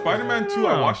good, but Spider-Man 2,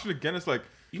 I watched it again. It's like,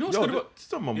 You know what's yo, good about- there's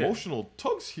some emotional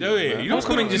tugs here. Yeah, yeah. man. You know what's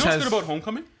good, Homecoming you know just what's good has- about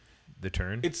Homecoming? The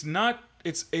Turn.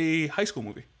 It's a high school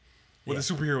movie with a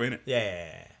superhero in it.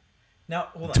 Yeah. Now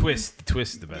hold on. Twist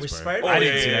is the best Which part. Spider- Oh, I yeah,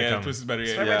 didn't yeah, see yeah, that coming. Twist is better.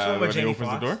 Yeah, Spider-Man yeah. two Yeah, with when he Jamie opens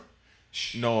the Foxx?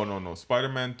 door. No.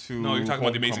 Spider-Man 2. No, you're talking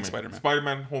about the Amazing Homecoming. Spider-Man.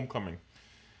 Spider-Man Homecoming.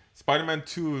 Spider-Man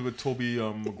 2 with Tobey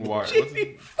Maguire. What's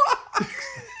his-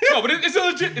 No, but it's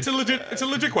a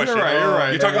legit question. You're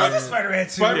right. You're talking about Spider-Man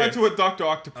 2. Spider-Man 2 with Doctor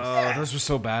Octopus. Oh, those were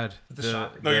so bad.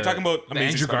 shock. No, you're talking about the Amazing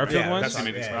Andrew Spider-Man. Garfield Yeah, ones. That's the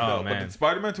Amazing Yeah. Spider-Man. Oh No, but man, the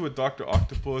Spider-Man 2 with Doctor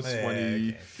Octopus when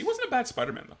okay. He wasn't a bad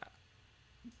Spider-Man though.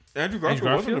 Andrew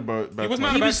Garfield wasn't about He was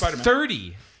not he a bad was Spider-Man.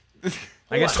 30.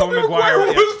 I guess Tobey Tobey Maguire.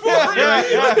 Maguire was born. You're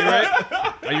right.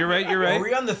 You're right. You're Are right.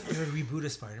 we on the third reboot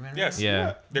of Spider-Man? Yes.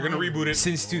 Yeah. They're gonna reboot it.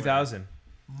 Since 2000.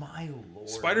 My lord.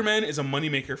 Spider-Man is a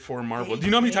moneymaker for Marvel. Do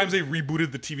you know how many times they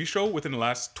rebooted the TV show within the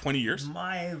last 20 years?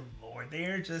 My lord.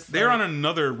 They're just. They're like, on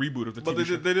another reboot of the But TV they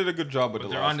show. did a good job with the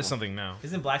They're last onto one. something now.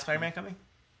 Isn't Black Spider-Man coming?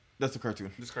 That's a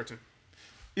cartoon. This cartoon.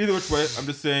 Either which way, I'm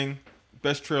just saying,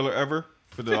 best trailer ever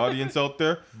for the audience out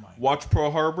there. Watch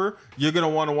Pearl Harbor. You're gonna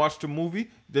want to watch the movie.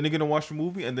 Then you're gonna watch the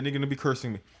movie, and then you're gonna be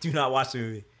cursing me. Do not watch the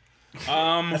movie.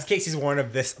 That's Casey's warning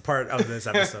of this part of this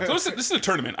episode. So this is a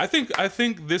tournament. I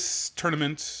think this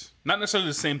tournament, not necessarily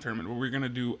the same tournament, but we're gonna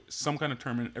do some kind of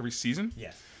tournament every season.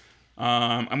 Yes.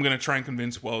 I'm gonna try and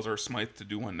convince Wells or Smythe to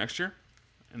do one next year,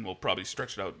 and we'll probably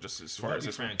stretch it out just as far as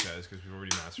this one. franchise because we've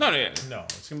already mastered. No, yeah. No,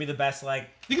 it's gonna be the best like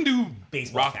You can do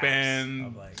baseball rock caps band,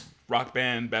 of, like,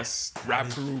 best rap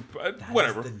group, that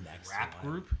whatever. is the next Rap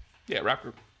one. group. Yeah, rap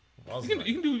group. Wells You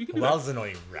can do Wells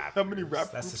annoying rap. How many groups.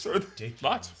 rap That's groups just are there? ridiculous.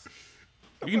 Lots.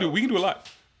 We can do a lot.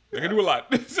 I can do a lot.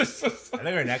 I think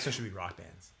our next one should be rock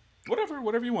bands.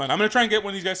 whatever you want. I'm gonna try and get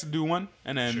one of these guys to do one,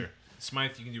 and then Sure.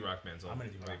 Smythe, you can do rock bands. I'm gonna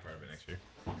do I'll be rock part of it next year.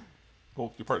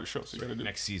 well, you're part of the show, so you gotta do it.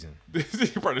 Next season. You're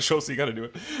part of the show, so you gotta do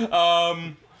it. You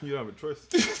don't have a choice.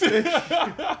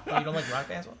 Oh, you don't like rock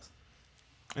bands ones?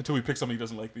 Until we pick something he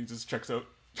doesn't like, he just checks out.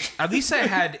 At least I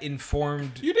had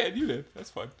informed. You did. That's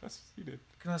fine. You did. You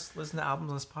can just listen to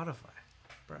albums on Spotify,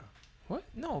 bro. What?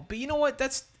 No, but you know what?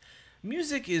 That's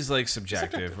music is like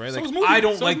subjective, Subjective. right? So Like is movie. I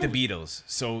don't So is like the movie. Beatles,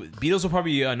 so Beatles will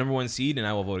probably be a number one seed, and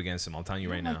I will vote against them. I'll tell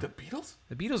you right now. Like the Beatles?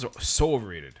 The Beatles are so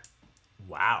overrated.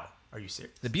 Wow. Are you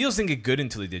serious? The Beatles didn't get good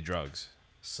until they did drugs.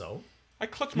 So? I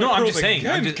clutched my No, I'm pearls just saying.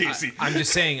 again, I'm Casey.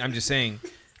 just saying.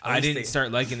 I least didn't they-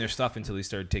 start liking their stuff until they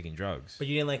started taking drugs. But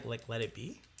you didn't like Let It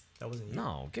Be? That wasn't you?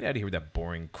 No, get out of here with that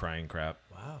boring crying crap.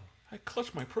 Wow. I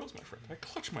clutched my pearls, my friend. I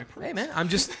clutched my pearls. Hey man,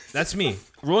 that's me.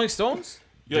 Rolling Stones,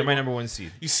 Yeah, they're my well- number one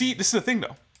seed. You see, this is the thing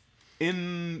though.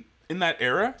 In that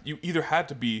era, you either had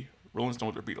to be Rolling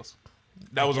Stones or Beatles.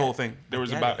 That was the whole thing. There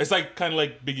was get about. it. It's like kind of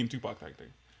like Biggie and Tupac type thing.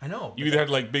 I know. You either had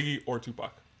like Biggie or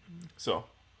Tupac. So,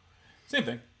 same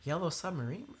thing. Yellow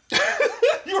Submarine?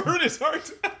 You hurt his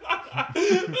heart.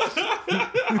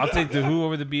 I'll take the Who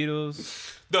over the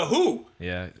Beatles. The Who.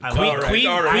 Yeah, I love- Queen's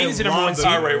I the number love one the- seed.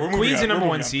 All right, we're moving Queen's on. the number We're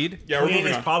one moving on. seed. Yeah, we're Queen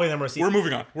moving is on. probably number one. We're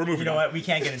moving on. We're moving You know on. what? We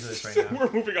can't get into this right now.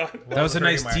 We're moving on. That was a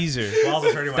nice teaser. Wells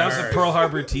is hurting my That was a heart. Pearl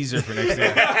Harbor teaser for next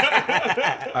year.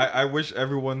 I wish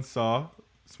everyone saw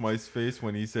Smythe's face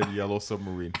when he said Yellow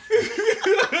Submarine.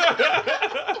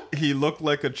 He looked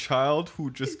like a child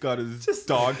who just got his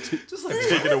dog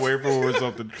taken away from him or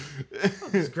something.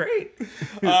 It's great.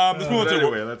 Let's move on to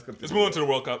Anyway, the, let's continue. let's move on to the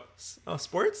World Cup. Oh,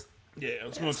 sports? Yeah,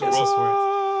 let's move on to the World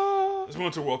Cup. Let's move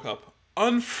on to the World Cup.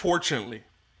 Unfortunately,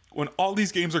 when all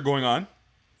these games are going on,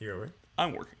 You're over.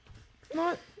 I'm working.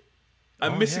 What?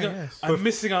 I'm missing out. yes. I'm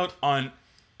missing out on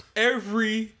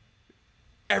everything.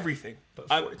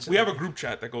 We have a group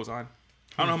chat that goes on.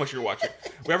 I don't know how much you're watching.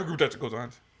 We have a group chat that goes on.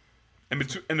 And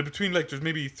in between, like, there's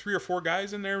maybe 3 or 4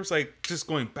 guys in there. It's like just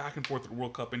going back and forth at the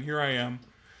World Cup, and here I am,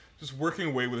 just working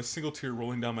away with a single tear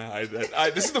rolling down my eye.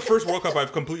 This is the first World Cup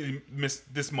I've completely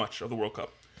missed this much of the World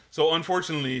Cup. So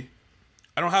unfortunately,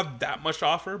 I don't have that much to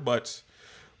offer. But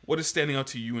what is standing out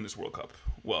to you in this World Cup,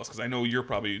 Wells? Because I know you're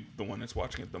probably the one that's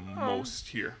watching it the most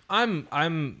here.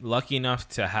 I'm lucky enough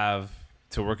to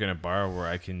work in a bar where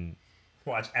I can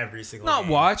Watch every single not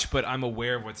game. watch, but I'm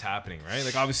aware of what's happening, right?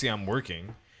 Like obviously I'm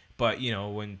working, but you know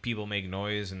when people make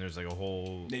noise and there's like a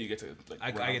whole, Then you get to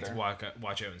like I get to watch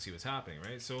out and see what's happening,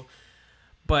 right? So,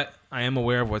 but I am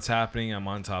aware of what's happening. I'm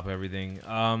on top of everything.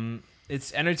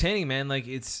 It's entertaining, man. Like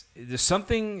there's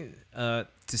something to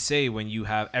say when you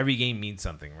have every game means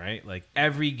something, right? Like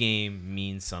every game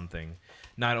means something.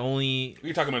 Not only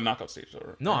You're talking about a knockout stage, though.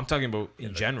 Right? no, I'm talking about in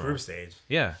The general. group stage.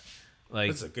 Yeah, like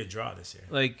It's a good draw this year.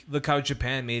 like look how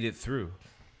Japan made it through.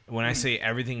 When I say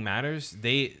everything matters,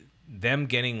 them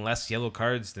getting less yellow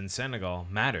cards than Senegal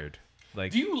mattered.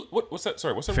 Like Do you what's that?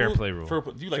 Sorry, what's that Fair rule? play rule.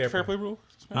 Do you like the fair play rule?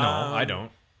 no, I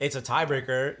don't. It's a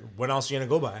tiebreaker. What else are you gonna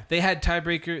go by? They had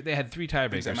tiebreaker. They had 3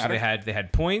 tiebreakers. So matter? they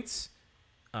had points,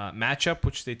 matchup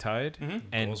which they tied,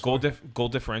 and goal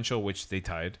differential which they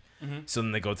tied. So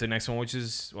then they go to the next one, which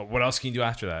is what else can you do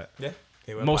after that? Yeah.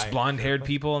 They went Most by- blonde-haired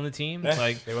people on the team, Yeah,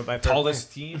 like they went by fair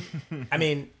tallest team. I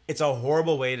mean, it's a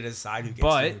horrible way to decide who gets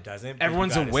But and who doesn't. but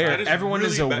everyone's you gotta aware. decide. That is Everyone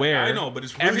is really bad. aware. I know, but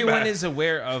it's really everyone bad. is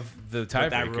aware of the What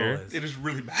that rule tiebreaker. is. It is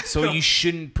really bad. So you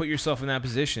shouldn't put yourself in that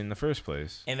position in the first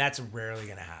place. And that's rarely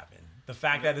going to happen. The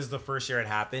fact that this is the first year it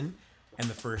happened and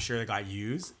the first year it got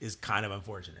used is kind of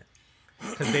unfortunate.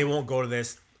 Because they won't go to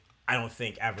this, I don't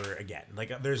think, ever again.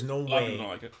 Like, there's no of them way don't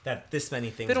like it. that this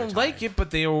many things They don't like it, but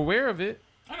they are aware of it.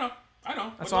 I know. That's But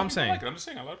a all lot I'm of people saying. Like it. I'm just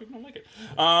saying, a lot of people don't like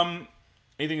it.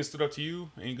 Anything that stood out to you?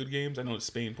 Any good games? I know the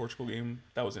Spain-Portugal game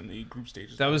that was in the group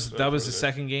stages. That was really the good.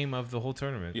 second game of the whole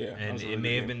tournament. Yeah, that and was a it really may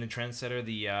good have been the trendsetter.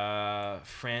 The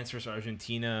France versus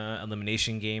Argentina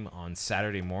elimination game on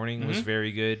Saturday morning was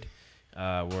very good,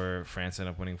 where France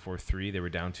ended up winning 4-3. They were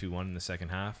down 2-1 in the second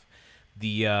half.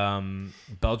 The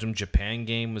Belgium-Japan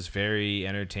game was very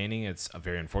entertaining. It's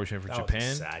very unfortunate for That was a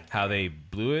Japan sad how game. they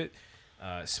blew it.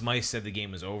 Smythe said the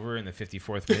game was over in the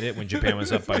 54th minute when Japan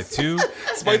was up by 2.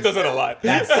 Smythe does that a lot.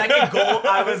 That second goal,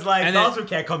 I was like, And then- Belgium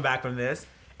can't come back from this.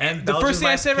 And The first thing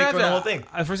I said pick after to win the whole thing.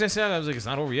 the first thing I said, I was like, "It's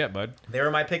not over yet, bud." They were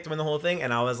my pick to win the whole thing,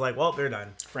 and I was like, well, they're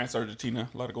done. France, Argentina,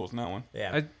 a lot of goals in that one.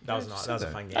 Yeah, that was just that was a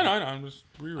said fun game. I know. I'm just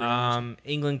rereading.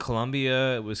 England,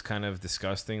 Colombia was kind of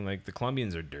disgusting. Like the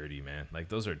Colombians are dirty, man. Like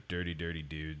those are dirty Now,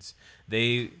 dudes.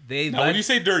 when led, you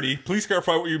say dirty, please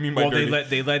clarify what you mean by well, dirty.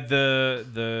 they led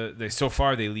they so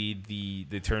far they lead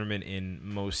the tournament in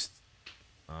most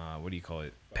what do you call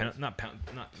it?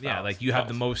 Like you have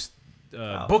the most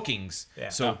bookings. Yeah.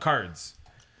 So cards,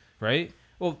 right?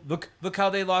 Well, look how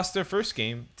they lost their first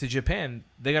game to Japan.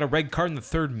 They got a red card in the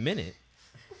 3rd minute.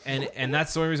 And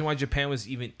that's the only reason why Japan was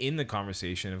even in the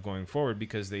conversation of going forward,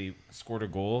 because they scored a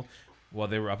goal while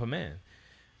they were up a man.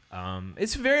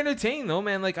 It's very entertaining though,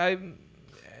 man. Like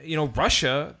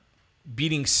Russia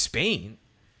beating Spain,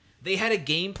 they had a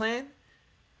game plan.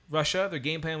 Russia, their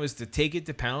game plan was to take it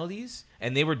to penalties,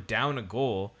 and they were down a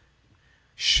goal.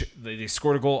 They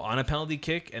scored a goal on a penalty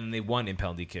kick, and they won in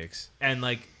penalty kicks. And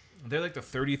like they're like the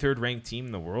 33rd ranked team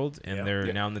in the world, and Yep. they're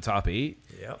Yep. now in the top 8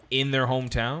 Yep. in their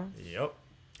hometown. Yep.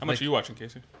 How much are you watching,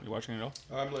 Casey? Are you watching it all?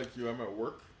 I'm like you. I'm at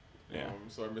work. Yeah.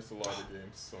 So I missed a lot of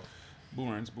games. So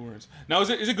Boomerangs. Now, is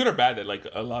it good or bad that like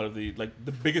a lot of the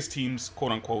biggest teams,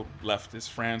 quote unquote, left is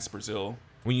France, Brazil?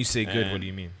 When you say good, what And do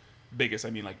you mean? Biggest, I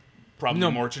mean like probably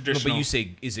more traditional. No, but you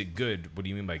say, is it good? What do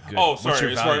you mean by good? Oh, What's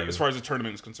your sorry. value? As far as the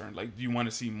tournament is concerned, like, do you want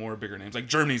to see more bigger names? Like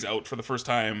Germany's out for the first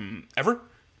time ever.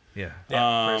 Yeah.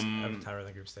 Yeah. First time in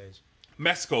the group stage.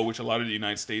 Mexico, which a lot of the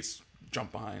United States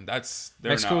jump behind, they're now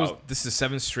Mexico, out. this is the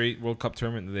 7th straight World Cup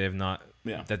tournament that they have not,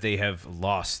 Yeah. that they have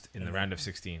lost in the round of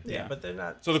 16. Yeah, but they're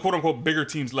not. So the quote unquote bigger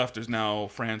teams left is now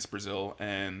France, Brazil,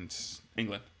 and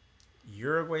England.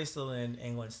 Uruguay's still in.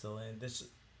 England's still in.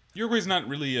 Uruguay's not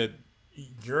really a.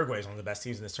 Uruguay's one of the best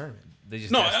teams in this tournament. They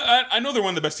just No, I know they're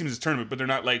one of the best teams in this tournament, but they're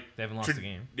not like. They haven't lost a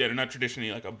game. Yeah, they're not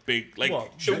traditionally like a big like. Well,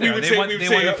 we they would They say won- we would they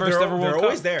say. won the first They're ever World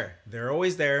always Cup. there. They're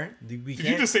always there. We Did can't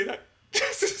you just say that?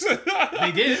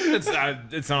 They did. It's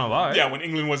not a lie. Yeah, when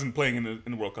England wasn't playing in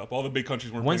the World Cup, all the big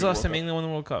countries weren't. When's the playing last in time England won the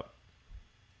World Cup?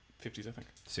 50s, I think.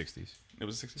 60s. It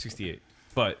was 60s. 68.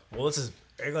 But Well, this is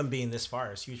England being this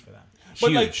far is huge for them.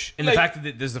 But, huge. like- and like- the fact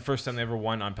that this is the first time they ever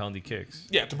won on penalty kicks.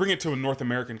 Yeah, to bring it to a North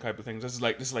American type of thing. This is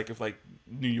like if like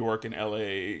New York and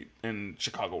LA and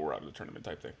Chicago were out of the tournament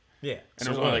type thing. Yeah. And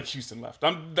there's only like Houston left.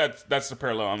 That's the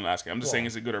parallel I'm asking. I'm just saying,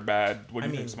 is it good or bad? What do I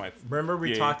you mean, think, Smythe? remember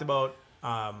we Yeah. talked about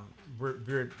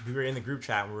we were in the group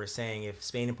chat and we were saying if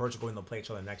Spain and Portugal win, they'll play each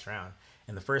other in the next round.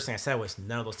 And the first thing I said was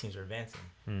none of those teams are advancing.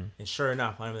 And sure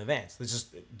enough, none of them advanced. It's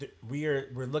just we're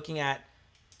looking at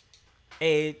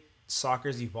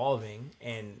soccer's evolving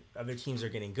and other teams are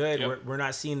getting good. Yep. We're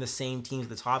not seeing the same teams at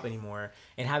the top anymore.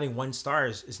 And having one star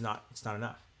is not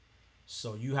enough.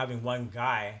 So you having one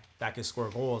guy that can score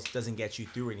goals doesn't get you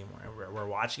through anymore. And we're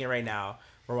watching it right now.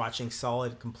 We're watching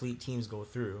solid, complete teams go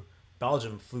through.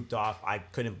 Belgium fluked off. I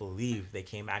couldn't believe they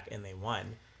came back and they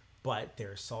won. But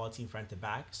they're a solid team front to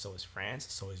back. So is France.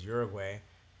 So is Uruguay.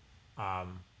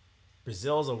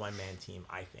 Brazil's a one-man team,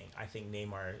 I think. I think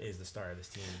Neymar is the star of this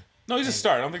team. No, he's a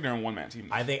star. I don't think they're a one-man team.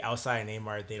 I think outside of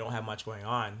Neymar, they don't have much going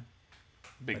on.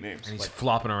 Big names. And he's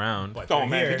flopping around. But Oh, they're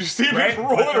man, here, did you see him right?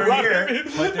 rolling But they're around? here.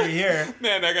 But they're here.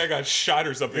 Man, that guy got shot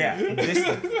or something.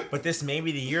 Yeah, but this may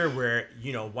be the year where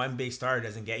one big star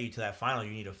doesn't get you to that final.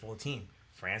 You need a full team.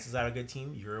 France has got a good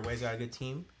team. Uruguay's got a good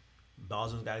team.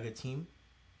 Belgium's got a good team.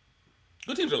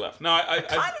 Good teams are left. No, I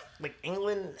Kind of like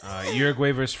England.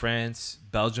 Uruguay versus France,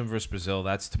 Belgium versus Brazil.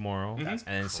 That's tomorrow. Mm-hmm. And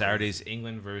then Saturday's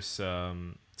England versus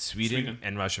Sweden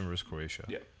and Russia versus Croatia.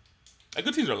 yeah,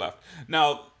 good teams are left.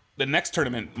 Now, the next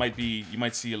tournament might be, you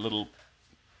might see a little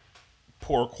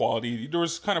poor quality. There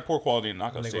was kind of poor quality in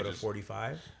knockout When they go to stages.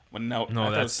 45. When now, No, I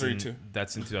thought it was that's 32.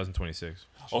 that's in 2026.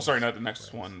 Oh, sorry, not the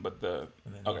next one, but the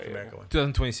And then North okay, America one.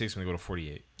 2026 when they go to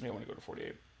 48. yeah, when they go to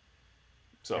 48.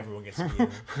 So Everyone gets to be in.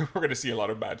 we're gonna see a lot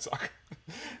of bad soccer.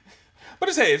 But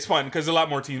it's fun because a lot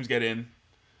more teams get in,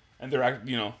 and they're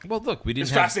Well, look, we didn't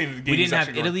It's have fascinating the game we is didn't have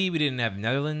actually going. Italy, we didn't have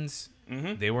Netherlands.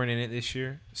 They weren't in it this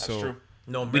year. That's So true.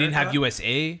 No we didn't have America?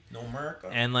 USA, No America.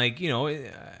 and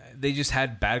they just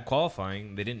had bad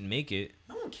qualifying. They didn't make it.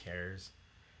 No one cares.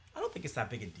 I don't think it's that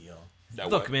big a deal.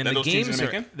 Look, man, the those teams games are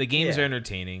are making? are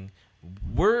entertaining.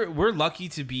 We're lucky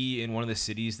to be in one of the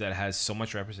cities that has so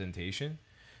much representation.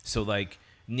 So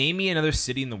name me another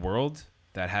city in the world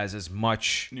that has as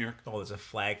much. New York. Oh, there's a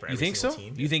flag for You every think so? single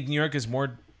team. You think New York is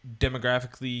more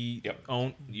demographically Yep.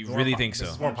 owned? You More really po- think so?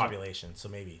 There's more population, so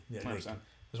maybe. Yeah, 100%.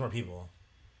 there's more people.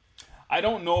 I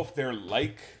don't know if they're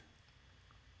like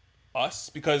us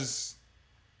because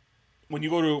when you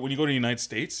go to the United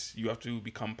States, you have to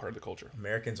become part of the culture.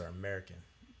 Americans are American.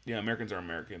 Yeah, Americans are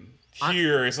American.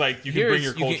 Here, it's like you can bring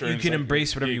your culture. You and can it's like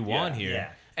embrace whatever you yeah. want here.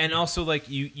 Yeah. And also,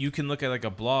 you can look at a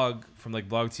blog from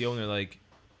BlogTO, and they're like,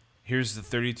 "Here's the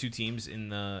 32 teams in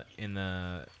the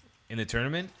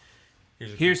tournament.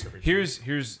 Here's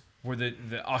where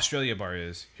the Australia bar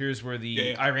is. Here's where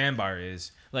the Iran bar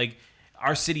is.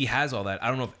 Our city has all that. I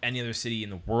don't know if any other city in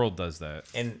the world does that.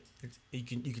 And you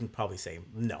can probably say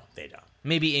no, they don't.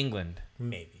 Maybe England.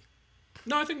 Maybe.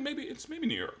 No, I think maybe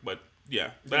New York, but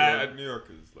yeah. But New York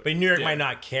is like. But New York Yeah. might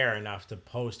not care enough to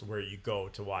post where you go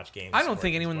to watch games. I don't or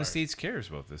think these anyone in the bars. States cares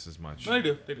about this as much. no, they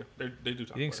do. They do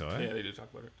talk. You think about so, it. eh? Yeah, they do talk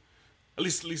about it. At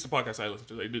least the podcast I listen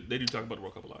to, they do talk about the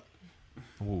World Cup a lot.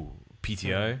 Ooh,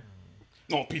 PTI.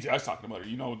 No, PTI's talking about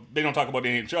it. They don't talk about the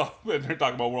NHL. They're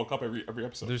talking about World Cup every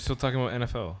episode. They're still talking about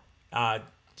NFL.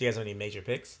 Do you guys have any major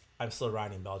picks? I'm still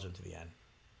riding Belgium to the end.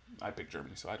 I picked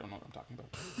Germany, so I don't know what I'm talking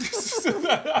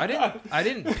about. I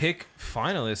didn't pick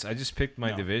finalists. I just picked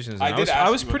my No. divisions. I And did I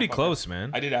ask was you on pretty the podcast. close,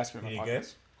 man. I did ask you on the You podcast. good?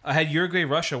 I had Uruguay,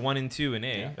 Russia 1 and 2 in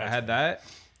A. Yeah, I that's had that.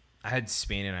 I had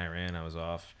Spain and Iran. I was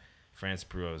off. France,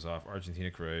 Peru. I was off.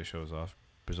 Argentina, Croatia. I was off.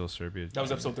 Brazil, Serbia. That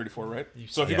was episode 34, right?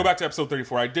 So if you Yeah. go back to episode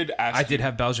 34, I did ask. I did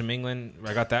have Belgium, England.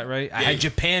 I got that right. I had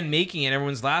Japan making it.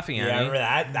 Everyone's laughing at Yeah, I me. remember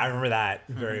that. I remember that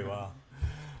very well.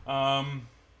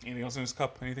 Anything else in this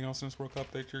cup? Anything else in this World Cup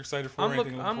that you're excited for?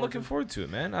 I'm looking forward to it,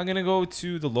 man. I'm gonna go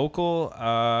to the local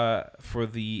for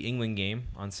the England game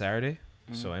on Saturday.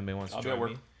 So anybody wants to I'll be at join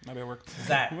work. me? I'll be at work. Is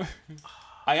that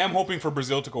I am hoping for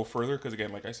Brazil to go further because,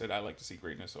 again, like I said, I like to see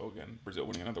greatness. So again, Brazil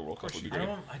winning another World Cup would be great.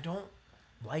 I don't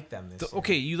like them this year.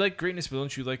 Okay, you like greatness, but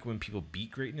don't you like when people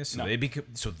beat greatness so No.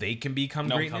 they can become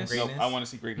No, greatness? no, I want to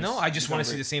see greatness. No, I just become want to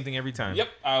see great. the same thing every time. Yep,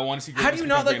 I want to see. How Greatness do you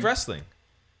not become like great. wrestling?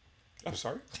 I'm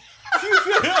sorry.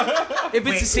 If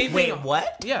it's the same wait, thing,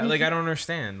 what? Yeah, I don't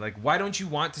understand. Why don't you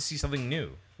want to see something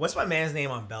new? What's my man's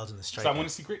name on Belgium? The So striker. I want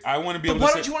to see great. I want to be But able why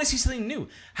to. don't you want to see something new?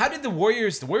 How did the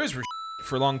Warriors were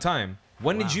for a long time?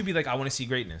 When did you be like, I want to see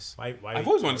greatness? Why I've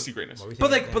always wanted to see greatness.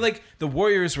 But the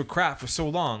Warriors were crap for so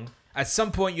long. At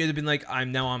some point, you'd have been like,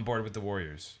 I'm now on board with the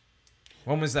Warriors.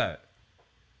 When was that?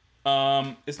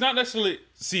 It's not necessarily.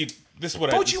 See, this is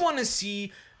what Don't you want to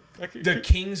see the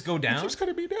Kings go He down? keeps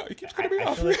cutting me down. He keeps cutting me I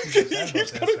off. feel like he's upset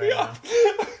about this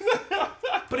right now.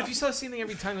 But if you saw the same thing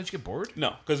every time, don't you get bored?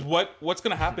 No, because what's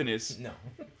gonna happen is No.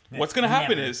 what's gonna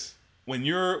happen Never. is when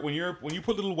you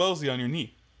put little Wellesley on your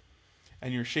knee,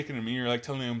 and you're shaking him and you're like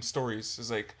telling him stories. It's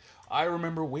like I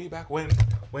remember way back when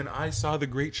I saw the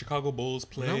great Chicago Bulls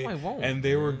play. No, I won't. And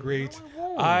they were great. No, I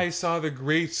won't. I saw the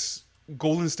great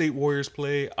Golden State Warriors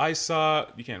play. I saw,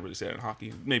 you can't really say that in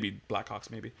hockey. Maybe Blackhawks,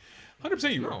 maybe.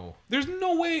 100% you were. No. There's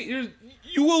no way.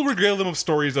 You will regale them of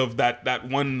stories of that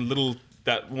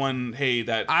one, hey,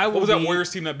 that, I what will was that be- Warriors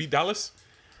team that beat Dallas?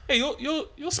 Hey,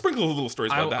 you'll sprinkle little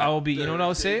stories about that. I'll be, you know what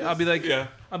I'll say? I'll be like, Yeah.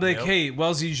 hey,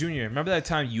 Wellesley Jr., remember that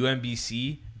time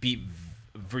UMBC beat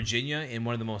Virginia in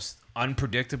one of the most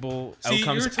unpredictable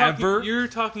outcomes ever? You're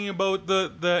talking about the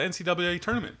NCAA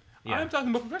tournament. Yeah. I'm talking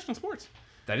about professional sports.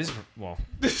 That is, well,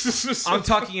 This is just I'm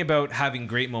talking about having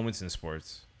great moments in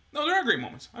sports. No, there are great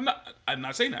moments. I'm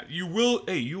not saying that. You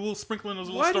will sprinkle in those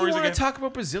little Why do you stories want again. to talk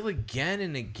about Brazil again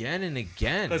and again and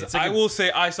again? It's like I will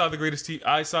say I saw the greatest team.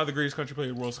 I saw the greatest country play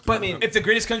in World Cup. but if the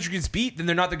greatest country gets beat, then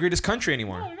they're not the greatest country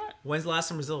anymore. No, they're not. When's the last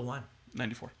time Brazil won?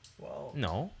 94. Well,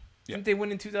 No. Yeah. Didn't they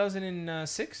win in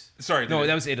 2006? Sorry. No, they-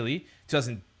 that was Italy.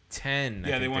 2010.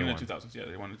 Yeah, I they think won in the 2000s. Yeah,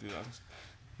 they won in the 2000s.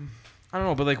 I don't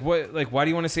know, but why do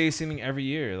you want to say the same thing every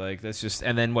year? Like, that's just,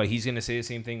 and then what? He's gonna say the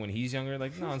same thing when he's younger?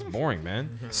 Like, no, it's boring,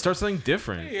 man. Start something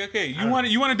different. Hey, okay. You want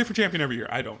a different champion every year.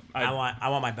 I don't. I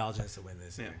want my Belgians to win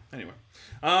this. Yeah. year. Anyway,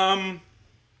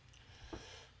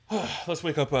 let's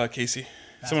wake up Casey.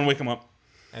 Someone wake him up.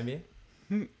 NBA.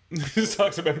 Let's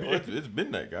talk some NBA. It's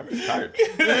midnight. I'm just tired.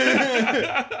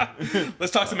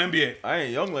 Let's talk some NBA. I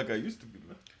ain't young like I used to be,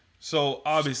 man. So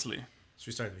obviously, Should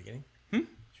we start at the beginning? Should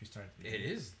we start at the beginning?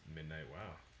 It is midnight.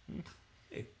 Wow.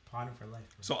 Hey, potting for life.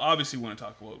 So obviously, we want to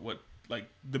talk about what like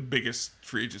the biggest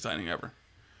free agent signing ever.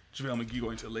 JaVale McGee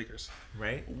going to the Lakers.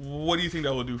 Right? What do you think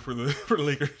that will do for the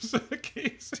Lakers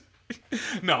case?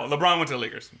 No, LeBron went to the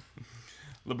Lakers.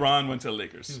 LeBron went to the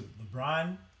Lakers. Dude,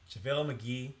 LeBron, JaVale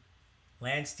McGee,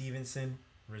 Lance Stevenson,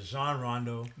 Rajon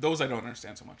Rondo, Those I don't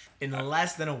understand so much. in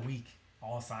less than a week,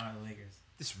 all signed on the Lakers.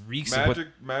 This reeks of what.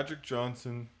 Magic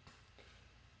Johnson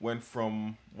went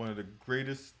from one of the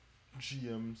greatest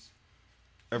GMs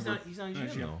ever. He's not GM.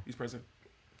 GM. He's president.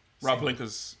 Rob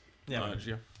Pelinka's Yeah.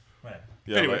 GM. Whatever.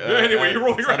 Yeah, Anyway, but, anyway, you're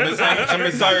rolling your eyes. I'm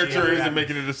Messiah Jury isn't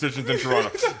making the decisions in Toronto.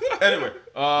 Anyway,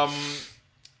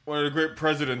 one of the great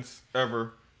presidents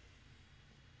ever,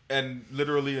 and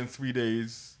literally in 3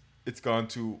 days, it's gone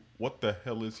to what the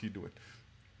hell is he doing?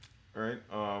 All right.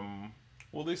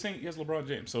 Well, they're saying he has LeBron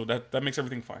James, so that makes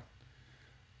everything fine.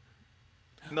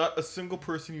 Not a single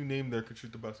person you name there could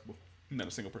shoot the basketball. Not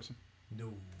a single person.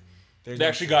 No. They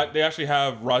actually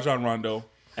have Rajon Rondo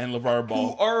and LeVar Who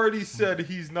Ball. already said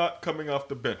he's not coming off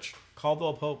the bench?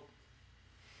 Caldwell Pope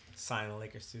signed the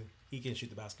Lakers too. He can shoot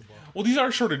the basketball. Well, these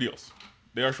are shorter deals.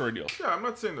 They are shorter deals. Yeah, I'm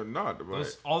not saying they're not,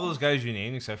 but All those guys you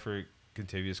named, except for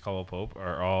Contavious Caldwell Pope,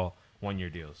 are all 1 year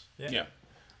deals. Yeah.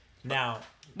 Now,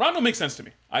 Rondo makes sense to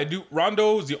me.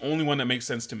 Rondo is the only one that makes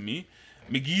sense to me.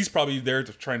 McGee's probably there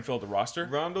to try and fill the roster.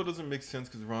 Rondo doesn't make sense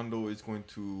because Rondo is going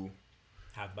to.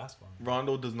 have the basketball.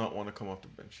 Rondo does not want to come off the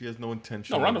bench. He has no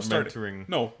intention No, Rondo's of starting. mentoring.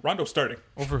 No, Rondo's starting.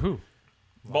 Over who?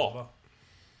 Ball.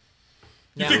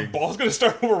 You Now, think Ball's going to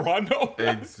start over Rondo?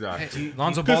 Exactly.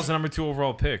 Lonzo Ball's the number 2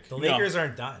 overall pick. the Lakers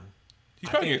aren't done. He's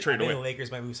probably going to trade I think away. the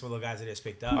Lakers might move some of the guys that they just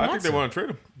picked up. I think they want to trade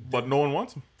him, but no one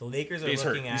wants him. The Lakers are He's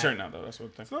hurt. looking He's at. hurt now, though. That's what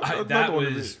I'm Not- I, not that the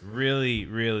one was really,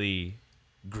 really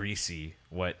greasy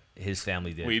what his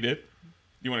family did. What he did?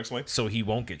 You want to explain? So he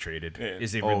won't get traded. Yeah.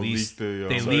 Is they Oh, released? leaked the,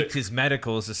 they so leaked his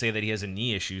medicals to say that he has a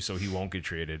knee issue, so he won't get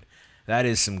traded. That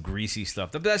is some greasy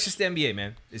stuff. But that's just the NBA,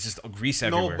 man. It's just grease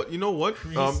everywhere. No, but you know what?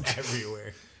 Grease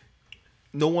everywhere.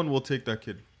 No one will take that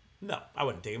kid. No, I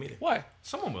wouldn't take him either. Why?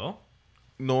 Someone will.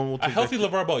 No one will A take healthy that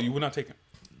kid. LeVar Ball, you would not take him.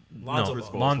 Lonzo No,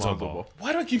 Ball. Lonzo Ball.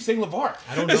 Why do I keep saying LeVar?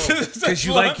 I don't know. Because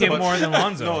you like him more than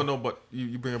Lonzo. No, but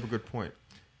you bring up a good point.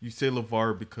 You say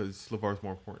LeVar because LeVar's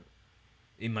more important.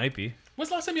 It might be. When's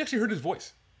the last time you actually heard his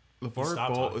voice? LeVar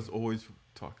stopped Ball talking. is always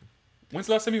talking. When's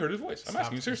the last time you heard his voice? I'm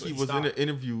asking you Stop. seriously. He was stopped. in an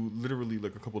interview literally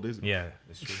like a couple days ago. Yeah,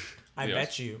 that's true. I Yes.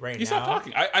 bet you right He now. stopped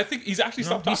talking. I think he's actually No,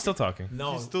 stopped talking. he's still talking.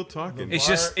 No, He's still talking.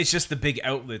 It's just the big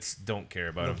outlets don't care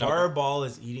about him. LeVar Ball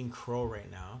is eating crow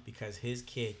right now because his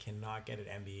kid cannot get an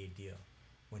NBA deal.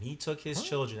 When he took his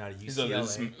children out of He's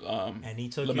UCLA a- and he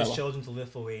took LaMelo. his children to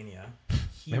Lithuania,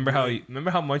 Remember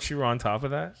how much you were on top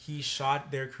of that? he shot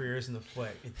their careers in the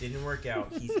foot. It didn't work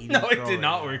out. He's eating No, crow it right did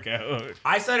not now. work out.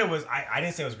 I said it was. I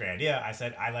didn't say it was a great idea. I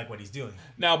said I like what he's doing.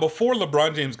 Now, before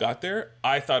LeBron James got there,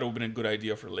 I thought it would have been a good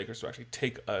idea for the Lakers to actually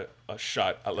take a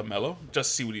shot at LaMelo,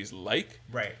 just see what he's like.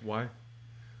 Right. Why?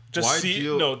 Just Why see.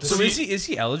 deal- No, to So see. is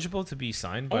he eligible to be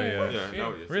signed by? Oh, Yeah,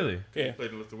 now he is. Really? Yeah. He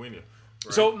played in Lithuania.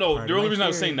 Right? So no, Pardon the only my reason I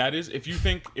was theory. saying that is if you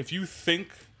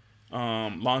think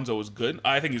Lonzo is good,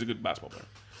 I think he's a good basketball player.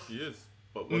 he is.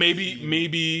 But what Maybe team-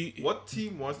 maybe What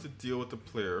team wants to deal with a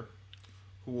player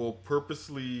who will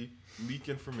purposely leak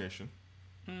information,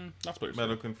 That's players.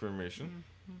 medical information.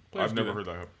 Players I've do never that. heard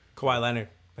that happen. Kawhi Leonard.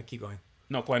 But keep going.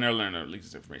 No, Kawhi Leonard leaks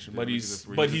his information, but leaks he's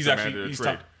his- but he he's just actually demanded a he's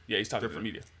trade. talking. Yeah, he's talking to the Different.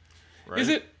 media. Right? Is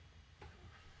it?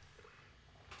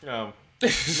 Maybe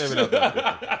not that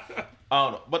different. I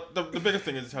don't know. But the biggest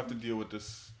thing is you have to deal with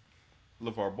this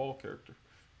LeVar Ball character.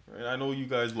 Right? I know you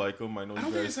guys like him. I know I you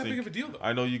don't think guys it's that big of a deal, though.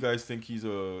 I know you guys think he's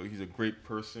a great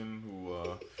person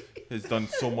who has done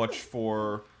so much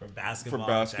for basketball.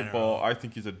 basketball. I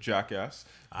think he's a jackass.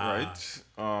 Right?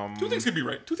 Two things could be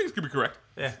right. Two things could be correct.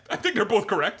 Yeah. I think they're both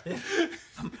correct.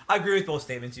 I agree with both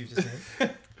statements you just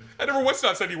made. I never once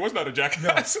said he was not a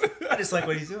jackass. I just like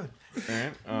what he's doing.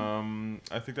 And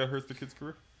I think that hurts the kid's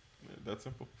career. That's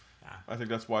simple. Nah. I think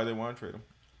that's why they want to trade him.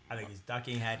 I think he's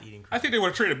ducking head, eating I crap. think they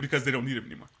want to trade him because they don't need him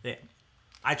anymore. Yeah.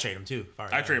 I trade him too.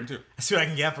 I trade him too I see what I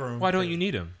can get for him. Why don't you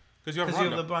need him? because you have Because you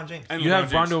Rondo. have LeBron James. And You LeBron have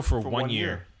James. Rondo for For 1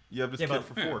 year. You have this Yeah, kid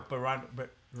but, for 4. but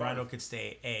Rondo could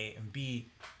stay A, and B,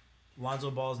 Lonzo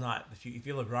Ball's not. If you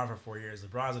have LeBron for 4 years,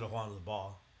 LeBron's gonna hold on to the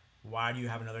ball. Why do you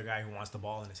have another guy who wants the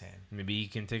ball in his hand? Maybe he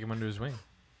can take him under his wing.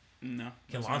 No.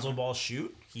 Can Lonzo Ball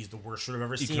shoot? He's the worst shooter I've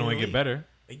ever He seen. can only in the get league. better.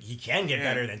 He can get Yeah.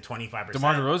 better than 25%.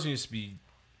 DeMar DeRozan used to be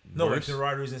No, but worse.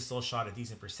 DeMar DeRozan still shot a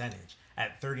decent percentage.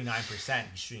 At 39%,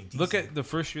 he's shooting decent. Look at the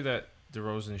first year that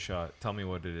DeRozan shot. Tell me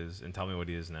what it is, and tell me what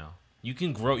he is now. You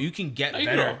can grow. You can get No, you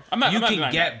better. can grow. I'm not can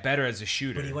denying get that. better as a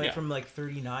shooter. But he went Yeah. from like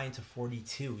 39 to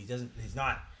 42. He's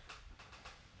not.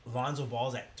 Lonzo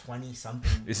Ball's at 20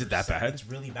 something. Is it that bad? It's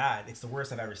really bad. It's the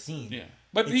worst I've ever seen. Yeah.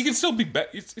 But he It's- can still be better.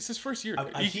 It's his first year.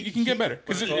 He can get better.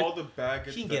 'Cause With it- all the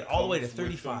baggage he can that get all the way to comes with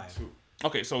him, 35. too,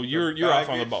 okay, so you're off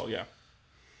on the baggage- ball. Yeah.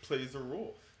 plays a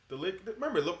role.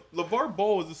 Remember, LeVar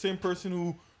Ball is the same person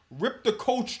who ripped the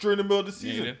coach during the middle of the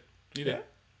Yeah, season. he did.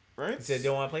 Right? He said they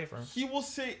don't want to play for him. He will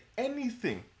say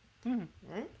anything.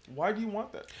 Right? Why do you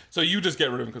want that? So you just get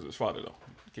rid of him because of his father, though,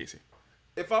 Casey.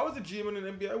 If I was a GM in an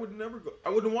NBA, I would never go. I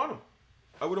wouldn't want him.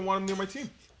 I wouldn't want him near my team.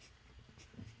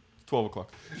 12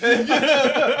 o'clock.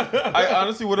 I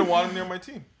honestly wouldn't want him near my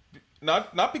team.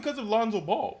 Not because of Lonzo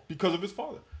Ball, because of his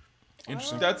father.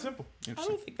 Interesting. That's simple. I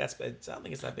don't think that's bad. I don't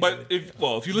think it's that big. But of a if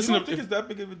deal. you You listen don't to think it's that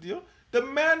big of a deal? The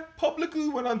man publicly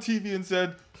went on TV and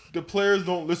said the players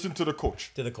don't listen to the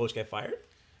coach. Did the coach get fired?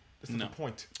 That's not No. the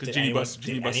point. because Did Genie anyone, Bus,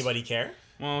 Genie did Bus. anybody care?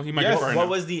 Well, he might Yes. get fired What now.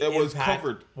 was the It was impact?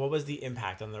 covered. What was the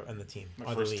impact on the team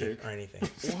or the first league take. or anything?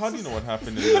 Well, how do you know what happened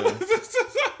in the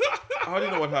How do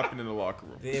you know what happened in the locker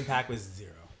room? The impact was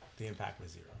zero. The impact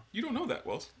was zero. You don't know that,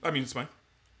 Wells. I mean, it's fine.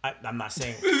 I'm not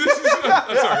saying.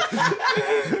 I'm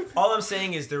sorry. All I'm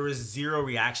saying is there was zero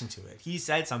reaction to it. He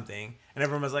said something, and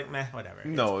everyone was like, "Meh, whatever."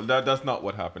 No, that's not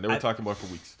what happened. They were talking about it for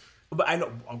weeks. But I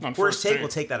know On first first take take. will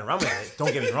take that and run with it.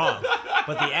 Don't get me wrong.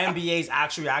 But the NBA's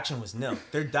actual reaction was nil.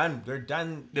 They're done. They're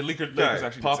done. The Lakers Yeah, actually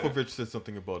did say it. Popovich said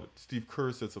something about it. Steve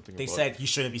Kerr said something They about said it. you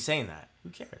shouldn't be saying that. Who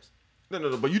cares?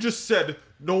 No. But you just said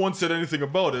no one said anything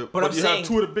about it. But I'm you saying, have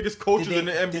two of the biggest coaches in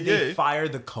the Did they NBA. fire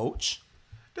the coach?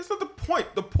 That's not the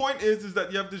point. The point is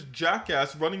that you have this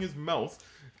jackass running his mouth,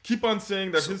 keep on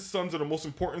saying that his sons are the most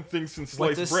important thing since What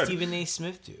sliced does bread. Stephen A.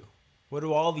 Smith do? What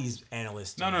do all these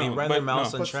analysts do? No, They no, run but their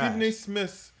mouths no. on But trash. Stephen A.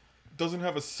 Smith doesn't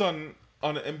have a son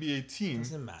on an NBA team.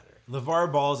 Doesn't matter.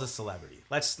 LeVar Ball is a celebrity.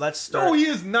 Let's start. No, he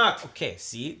is not. Okay,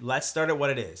 see, let's start at what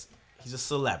it is. He's a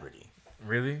celebrity.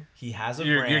 Really? He has a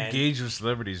Your brand. gauge with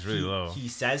celebrity is really he, low. he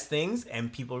says things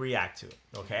and people react to it.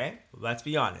 Okay, let's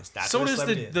be honest. That's So what a does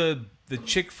celebrity is. the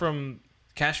chick from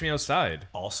Cash Me Outside.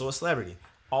 Also a celebrity.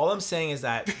 All I'm saying is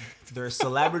that they're a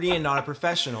celebrity and not a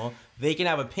professional. They can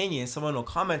have opinions. Someone will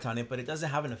comment on it, but it doesn't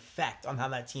have an effect on how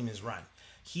that team is run.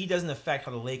 He doesn't affect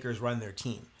how the Lakers run their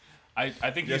team. I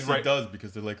think Yes, he's right. it does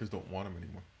because the Lakers don't want him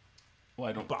anymore. Well,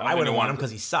 I don't. But don't I think wouldn't they want him to-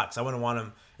 because he sucks. I wouldn't want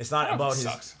him. It's not I don't about think his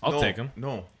he sucks. I'll No, take him.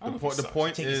 No, I don't the think it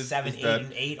point taking is 7, is 8, that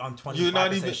and 8 on 25% you're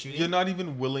not even shooting. you're not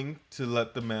even willing to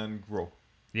let the man grow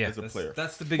Yeah, as a player.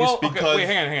 That's the biggest. Well, okay, because wait,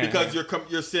 hang on.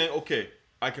 because you're saying okay,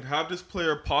 I could have this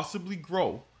player possibly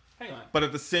grow, Hang on. but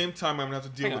at the same time I'm gonna have to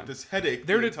deal Hang with on. this headache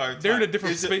They're the in entire a, time. they're in a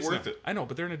different Is it space now. worth it? I know,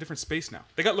 but they're in a different space now.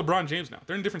 They got LeBron James now.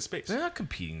 They're in a different space. They're not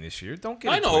competing this year. Don't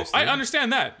get. I it know. twisted. I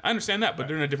understand that. But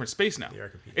they're in a different space now. are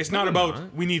competing. It's not they're about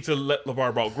not. we need to let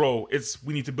LeVar Ball grow. It's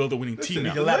we need to build a winning team Listen,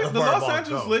 now. can let the LeVar Los Ball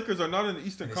Angeles go. Lakers are not in the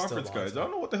Eastern And it's still Conference, guys. Lonzo. I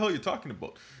don't know what the hell you're talking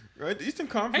about. Right? The Eastern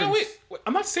Conference. Hang on, wait.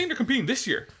 I'm not saying they're competing this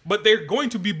year, but they're going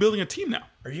to be building a team now.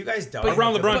 Are you guys doubting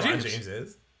around what LeBron LeBron James.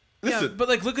 is? Yeah, Listen, but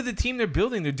like, look at the team they're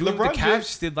building. They're doing LeBron what the Cavs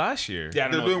James- did last year. Yeah, I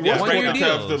they're don't doing know. worse one than year what the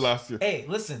Cavs deals. did last year. Hey,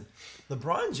 listen.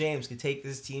 LeBron James could take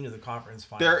this team to the conference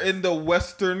finals. They're in the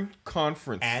Western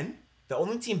Conference. And The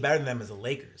only team better than them is the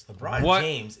Lakers. LeBron What?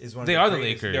 James is one of They the are the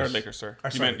greatest- Lakers. They are Lakers, sir. Or,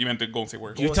 You sorry. meant the Golden State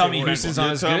Warriors. You Golden tell State me Warriors. Houston's You're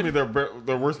not as telling me good.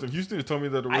 they're worse than Houston? You're telling me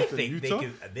that they're I worse than think they Utah?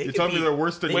 could. They You're could telling me beat- they're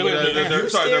worse than Wait, wait, wait, hang on.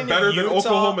 they're better than Utah,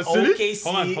 Oklahoma City? OKC,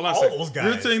 Hold on a all second. those guys.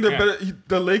 You're saying they're Yeah. better.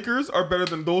 The Lakers are better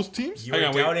than those teams? You're Hang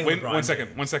on, doubting wait, LeBron one second,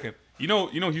 James. 1 second. You know,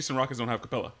 Houston Rockets don't have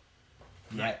Capella.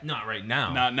 Not right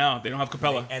now. Not now. They don't have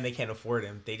Capella. And they can't afford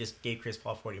him. They just gave Chris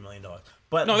Paul $40 million.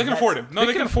 But No, they can let's- afford him. No,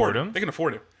 they can afford him. him. They can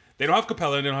afford him. They don't have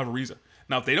Capella and they don't have Ariza.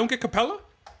 Now, if they don't get Capella,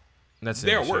 That's an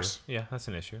They are issue. worse. Yeah, that's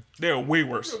an issue. they're way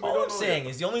worse. All I'm saying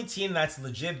is the only team that's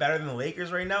legit better than the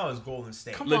Lakers right now is Golden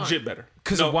State. Legit better.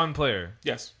 Because No, of one player.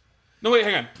 Yes. No, wait,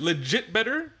 hang on. Legit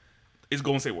better is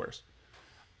Golden State worse.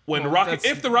 When the Well, Rockets,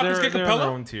 that's- if the Rockets get they're on their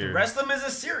Capella, own tier. The rest of them is a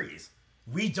series.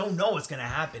 We don't know what's gonna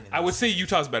happen. In I would this say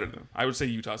Utah's better than them. I would say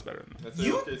Utah's better than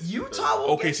them. Utah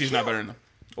will OKC get is not killed. better than them.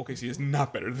 OKC is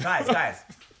not better than them. Guys,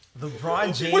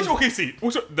 LeBron James. Which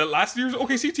OKC? The last year's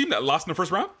OKC team that lost in the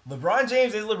first round? LeBron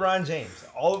James is LeBron James.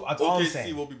 That's all I'm OKC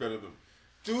saying. will be better than them.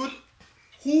 Dude,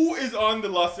 who is on the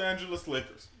Los Angeles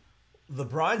Lakers?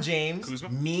 LeBron James, Kuzma?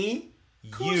 me,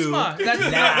 Kuzma. you,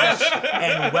 Nash,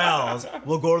 and Wells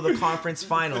will go to the conference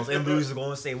finals and lose the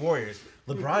Golden State Warriors.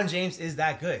 LeBron James is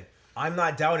that good. I'm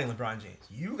not doubting LeBron James.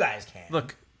 You guys can.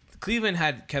 Look, Cleveland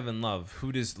had Kevin Love.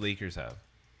 Who does Lakers have?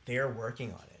 They're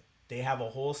working on it. They have a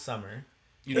whole summer.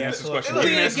 You didn't answer this question. Look, You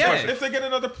didn't answer this again. question. If they get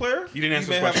another player, You didn't answer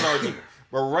may this have an question. argument.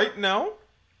 But right now,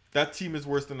 that team is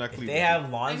worse than that Cleveland They have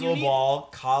team. Lonzo Ball,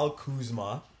 Kyle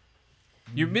Kuzma.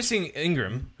 You're missing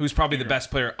Ingram, who's probably the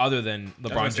best player other than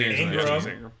LeBron James. on their Ingram.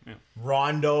 team. Yeah.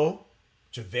 Rondo,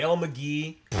 JaVale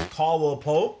McGee, Caldwell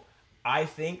Pope. I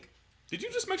think Did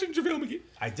you just mention JaVale McGee,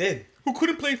 I did. who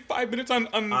couldn't play 5 minutes on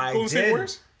I Golden State did.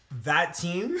 Warriors? That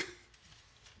team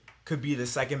could be the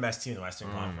second best team in the Western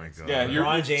Oh my Conference. god. Yeah,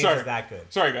 LeBron James sorry. is that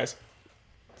good. Sorry, guys.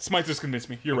 Smite just convinced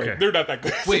me. You're right. Okay. They're not that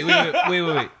good. Wait.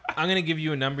 I'm gonna give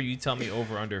you a number. You tell me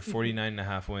over under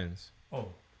 49.5 wins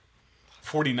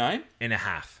 49. and a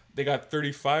half. They got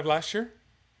 35 last year.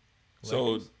 So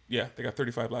Lakers? yeah, they got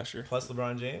 35 last year. Plus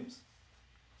LeBron James.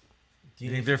 Do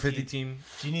You think they're 50 team?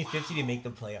 Do you need 50 to make the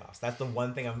playoffs? That's the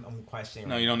one thing I'm questioning.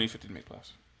 No, right you don't now. need 50 to make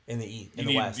playoffs. In the East, You in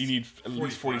the need West. you need at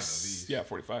least 40. 45 at least. Yeah,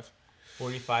 45.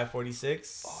 45,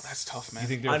 46. Oh, that's tough, man. You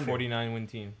think they're a Under. 49 win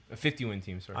team? A 50 win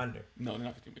team, sorry. Under. No, they're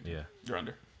not 50. Yeah. You're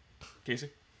under. Casey.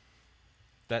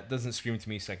 That doesn't scream to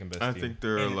me second best I team. think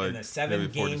they're In, like in a maybe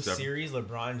 7-game 47. series,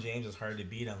 LeBron James is hard to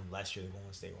beat unless you're the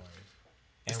Golden State Warriors.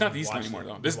 It's And not the we East watched anymore, it.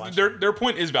 though. We This, watched their it. their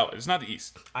point is valid. It's not the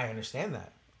East. I understand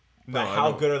that. No, But I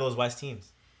how know. good are those West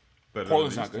teams? Better than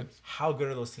Portland's these not good. teams. How good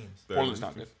are those teams? Better than Portland's these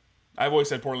not teams. good. I've always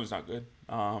said Portland's not good.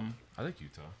 I like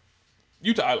Utah.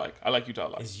 Utah, I like. I like Utah a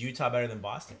lot. Is Utah better than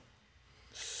Boston?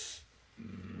 I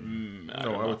No,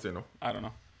 don't I know. would say no. I don't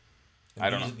know. And I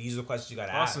don't these, know. These are the questions you got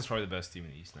to Boston's ask. probably the best team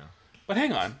in the East now. But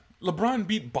hang on. LeBron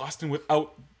beat Boston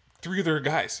without 3 of their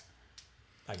guys.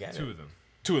 I get Two it. of them.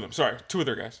 2 of them. Sorry, 2 of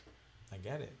their guys. I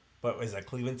get it. But is that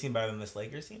Cleveland team better than this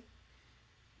Lakers team?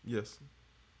 Yes.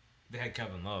 They had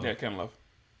Kevin Love. Yeah, Kevin Love.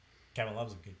 Kevin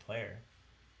Love's a good player.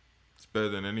 It's better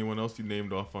than anyone else you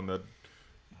named off on that.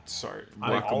 Sorry.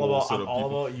 I'm Whack-a-mole all set about of I'm all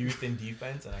people. about youth and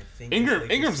defense, and I think this Ingram's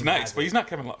Lakers team nice, has but it. he's not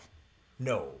Kevin Love.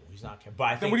 No, he's not. But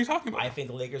I think, what are you talking about? I think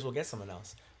the Lakers will get someone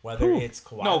else. Whether it's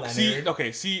Kawhi No,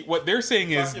 Leonard. see, what they're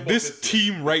saying is Talking about this this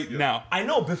team right now. I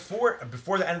know before the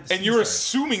end of the And season. you're starts.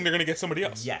 assuming they're going to get somebody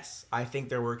else. Yes, I think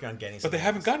they're working on getting. But they someone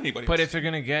haven't else. got anybody But else. if they're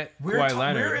gonna get We're Kawhi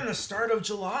Leonard, we're in the start of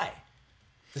July.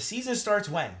 The season starts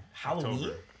when? Halloween.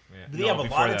 October. Yeah. They No, have a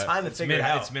before lot of that. time to It's figure it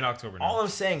out. It's mid-October now. All I'm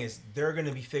saying is they're going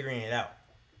to be figuring it out.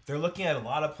 They're looking at a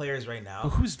lot of players right now. But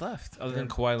who's left other than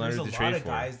Kawhi Leonard There's to a lot trade of for?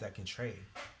 guys that can trade.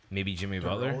 Maybe Jimmy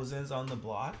Butler. DeRozan's on the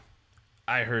block.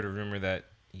 I heard a rumor that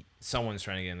someone's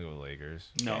trying to get into the Lakers.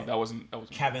 no, that wasn't.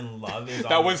 Kevin Love is.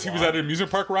 That on was the he was block. at an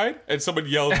amusement park ride and someone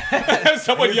yelled. He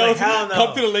someone was yelled, like, "Hell no."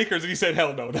 "Come to the Lakers!" And he said,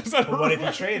 "Hell no." That's not. But what if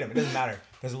you trade him? It doesn't matter.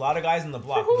 There's a lot of guys on the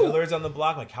block. Lillard's on the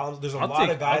block. Like there's a I'll lot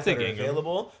take- of guys I'll take that are Ingram.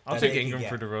 available. I'll that take they can Ingram get.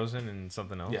 for DeRozan and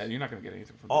something else. Yeah, you're not gonna get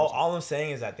anything from. All I'm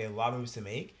saying is that they have a lot of moves to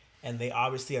make, and they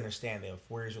obviously understand they have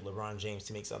 4 years with LeBron James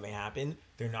to make something happen.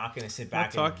 They're not going to sit I'm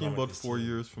back. not talking and run about with this 4 team.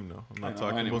 years from now. I'm not know,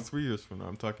 talking anyway. about 3 years from now.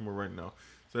 I'm talking about right now.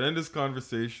 So to end this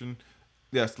conversation,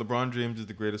 yes, LeBron James is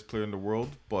the greatest player in the world,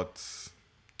 but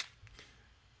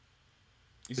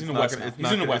He's it's in the not West gonna- now. it's He's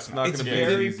not in the gonna- West it's now. not It's gonna be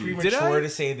very easy. premature to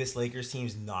say this Lakers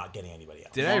team's not getting anybody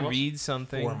else. Did I Almost. read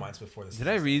something? 4 months before the Did season.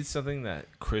 I read something that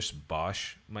Chris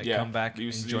Bosh might Yeah, come back he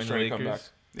was, and he join was the trying to come back. Lakers?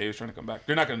 Yeah, he was trying to come back.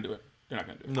 They're not gonna do it. They're not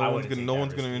gonna do it. I no one's wouldn't gonna take no that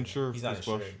one's risk gonna either. insure He's not Chris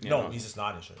Bosh. insured. Yeah, No, no. he's just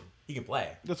not insured. He can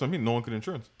play. That's what I mean. No one can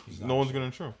insure him. not No one's insured. gonna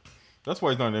insure him. That's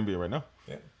why he's not in the NBA right now.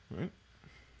 Yeah. Right?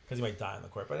 Because he might die on the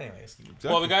court. But anyways,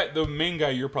 Well, the main guy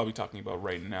you're probably talking about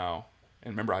right now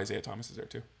And remember, Isaiah Thomas is there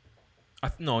too.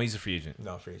 No, he's a free agent.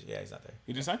 No, free agent. Yeah, he's not there.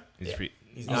 He didn't sign? He's Yeah. free.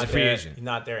 He's He's not a free there. agent. He's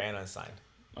not there and unsigned.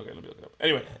 Okay, let me look it up.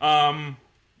 Anyway,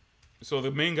 so the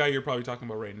main guy you're probably talking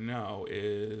about right now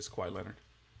is Kawhi Leonard,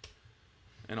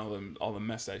 and all the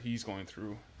mess that he's going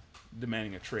through,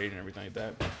 demanding a trade and everything like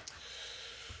that.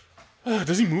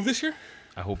 Does he move this year?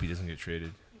 I hope he doesn't get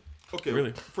traded. Okay,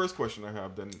 Really? first question I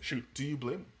have then. Shoot. Do you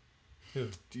blame him? Who?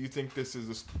 Do you think this is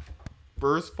the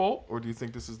Spurs' fault, or do you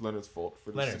think this is Leonard's fault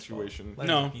for the Leonard's situation fault.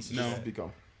 No, Leonard's a piece of no. this has shit.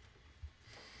 become?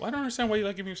 Well, I don't understand why you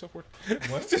like giving yourself work.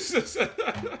 What?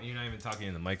 You're not even talking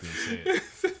in the mic when you say it.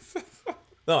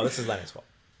 No, this is Leonard's fault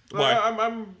Why? Why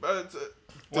is it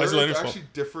there Leonard's actually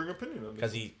differing opinion on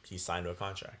because this. he signed to a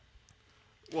contract.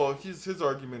 Well, his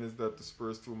argument is that the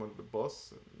Spurs threw him under the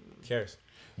bus. Who cares?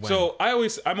 So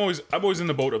I'm always in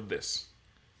the boat of this.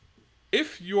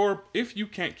 If you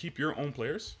can't keep your own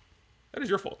players, that is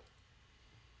your fault.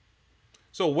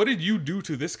 So what did you do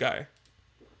to this guy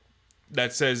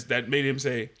that made him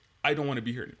say, I don't want to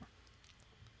be here anymore?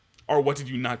 Or what did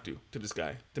you not do to this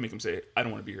guy to make him say, I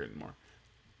don't want to be here anymore?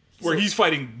 Where he's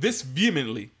fighting this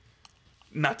vehemently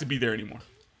not to be there anymore.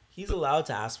 He's allowed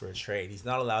to ask for a trade. He's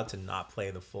not allowed to not play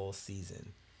the full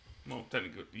season. Well,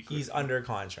 technically, he could. He's under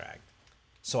contract.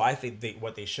 So I think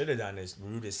what they should have done is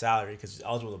root his salary because he's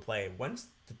eligible to play. Once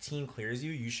the team clears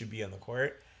you, you should be on the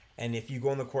court. And if you go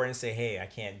on the court and say, hey, I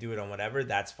can't do it on whatever,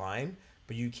 that's fine.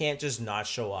 But you can't just not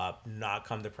show up, not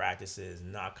come to practices,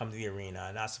 not come to the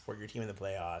arena, not support your team in the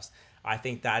playoffs. I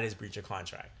think that is breach of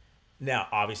contract. Now,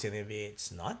 obviously, in the NBA,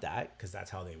 it's not that because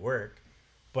that's how they work.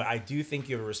 But I do think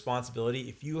you have a responsibility.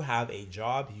 If you have a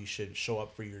job, you should show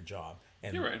up for your job.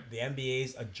 And You're right. The NBA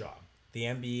is a job. The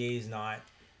NBA is not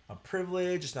a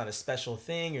privilege. It's not a special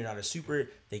thing. You're not a super.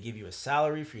 They give you a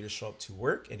salary for you to show up to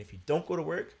work. And if you don't go to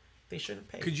work, they shouldn't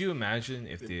pay. Could you imagine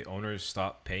if the owners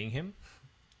stopped paying him?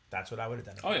 That's what I would have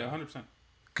done. Oh yeah, 100%.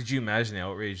 Could you imagine the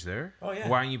outrage there? Oh, yeah.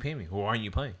 Why aren't you paying me? Why aren't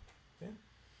you playing?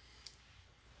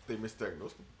 They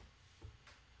misdiagnosed him.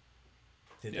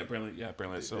 Did Yeah, they?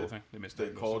 apparently that's the whole thing. They missed They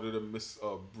it. called it a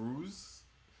bruise,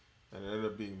 and it ended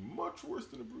up being much worse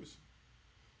than a bruise.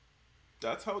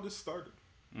 That's how this started.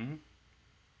 Mm-hmm.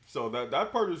 So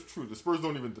that part is true. The Spurs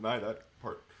don't even deny that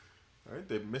part. All right,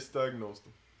 they misdiagnosed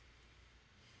him.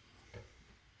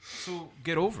 So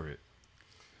get over it.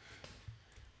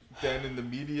 Then in the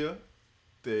media,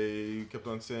 they kept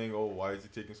on saying, "Oh, why is he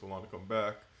taking so long to come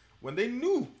back?" When they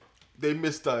knew they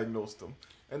misdiagnosed him,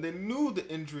 and they knew the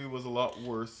injury was a lot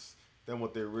worse than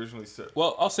what they originally said.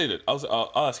 Well, I'll say that.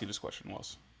 I'll ask you this question,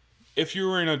 Wells. If you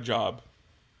were in a job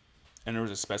and there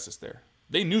was asbestos there,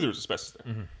 they knew there was asbestos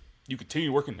there. Mm-hmm. You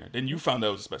continued working there. Then you found out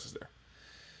there was asbestos there.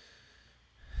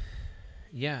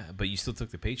 Yeah, but you still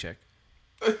took the paycheck.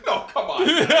 No, come on.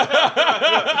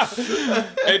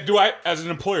 And do I, as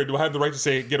an employer, do I have the right to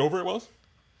say, get over it, Wells?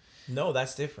 No,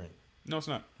 that's different. No, it's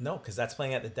not. No, because that's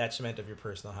playing at the detriment of your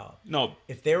personal health. No.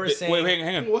 If they were saying, Wait,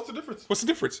 hang on. What's the difference? What's the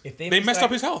difference? if they misdi- messed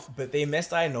up his health. but they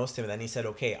misdiagnosed him, and then he said,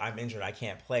 "Okay, I'm injured, I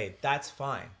can't play." That's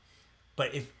fine.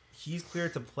 But if he's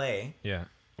cleared to play, Yeah,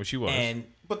 which he was. and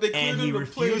But they and cleared he him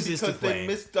to play refuses because to play,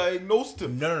 they misdiagnosed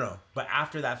him. no. But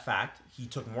after that fact, he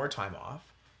took more time off.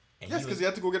 And Yes, he because was- he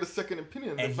had to go get a second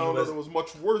opinion. They and he found was- out it was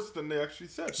much worse than they actually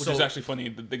said. Which So- is actually funny.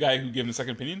 The guy who gave him the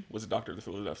second opinion was a doctor of the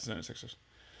Philadelphia 76ers.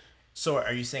 So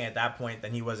are you saying at that point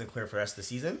then he wasn't clear for the rest of the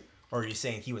season, or are you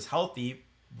saying he was healthy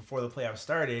before the playoffs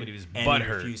started But he was and butthurt.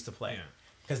 he refused to play? Yeah.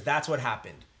 Because that's what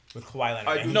happened with Kawhi Leonard.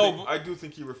 I And do, he- No, I do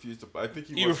think he refused to play. I think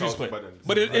He was refused to healthy play. by then.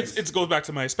 But it goes back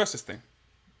to my asbestos thing.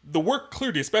 The work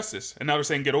cleared the asbestos, and now they're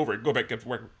saying, get over it, go back, get to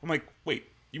work. I'm like,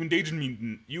 wait,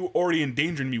 you already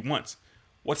endangered me once.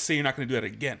 What's to say you're not going to do that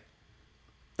again?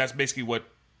 That's basically what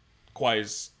Kawhi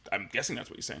is. I'm guessing that's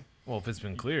what he's saying. well, if it's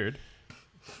been cleared,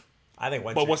 I think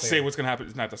once But you're what's to say cleared- what's going to happen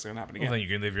is not that's going to happen well, again. then you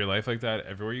can live your life like that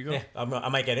everywhere you go. Yeah, I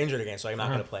might get injured again, so I'm not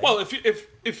going to play. Well,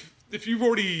 if you've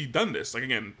already done this, like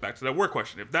again, back to that work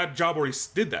question, if that job already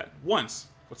did that once,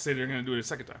 let's say they're going to do it a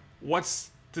second time. What's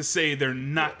to say they're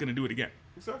not going to do it again?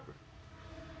 Exactly.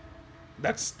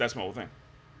 That's my whole thing.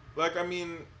 Like, I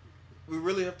mean, we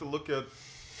really have to look at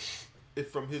it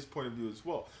from his point of view as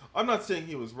well. I'm not saying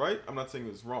he was right. I'm not saying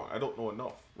he was wrong. I don't know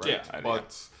enough, right? Yeah,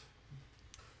 but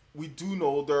we do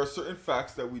know there are certain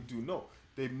facts that we do know.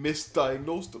 They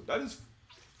misdiagnosed him. That is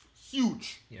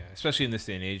huge. Yeah, especially in this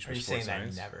day and age Are with you saying sports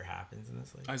that science. never happens in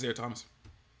this league? Isaiah Thomas.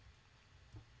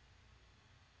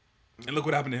 And look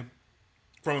what happened to him.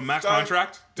 From a max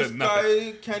contract to This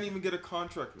nothing. guy can't even get a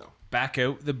contract now. Back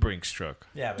out the Brinks truck.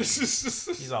 Yeah, but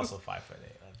he's also 5'8". That's...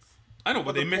 I know,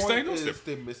 but they the point misdiagnosed him. is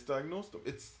They misdiagnosed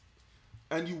him.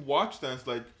 And you watch that, it's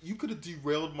like, you could have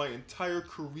derailed my entire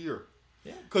career.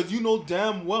 Yeah. Because you know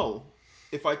damn well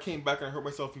if I came back and I hurt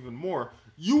myself even more,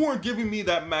 you weren't giving me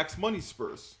that max money,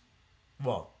 Spurs.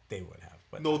 Well, they would have.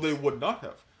 But No, they would not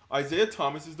have. Isaiah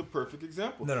Thomas is the perfect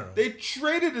example. No. They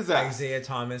traded his ass. Isaiah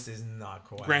Thomas is not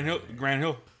Kawhi Grant Leonard.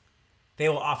 Hill. They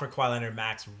will offer Kawhi Leonard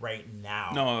max right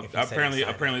now. No, if he said he signed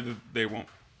apparently they won't.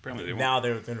 Apparently they won't. Now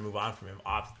they're going to move on from him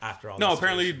after all. No, this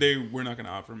apparently situation. we're not going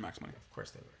to offer him max money. Of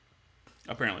course they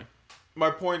were. Apparently,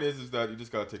 My point is that you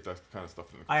just got to take that kind of stuff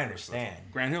into I consideration.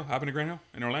 understand. Grant Hill happened to Grant Hill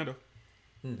in Orlando.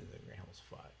 Grant Hill was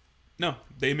fly. No,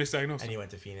 they misdiagnosed. And he him.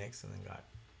 went to Phoenix and then got.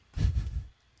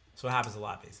 So it happens a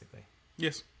lot, basically.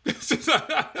 Yes.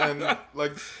 And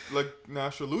like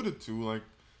Nash alluded to, like,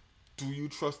 do you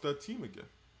trust that team again?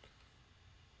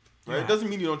 Right? Yeah. It doesn't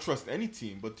mean you don't trust any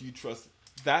team, but do you trust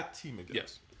that team again?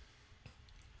 Yes.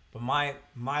 But my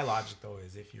logic though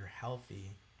is if you're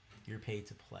healthy, you're paid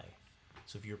to play.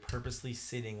 So if you're purposely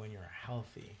sitting when you're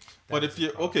healthy, But that if is a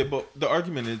you're problem. okay, but the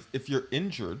argument is if you're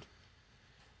injured,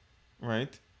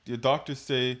 right? Your doctors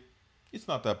say it's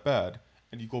not that bad,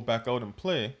 and you go back out and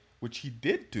play, which he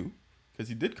did do, because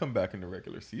he did come back in the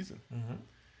regular season,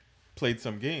 played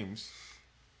some games,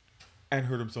 and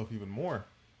hurt himself even more.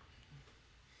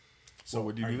 So what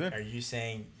would you do then? Are you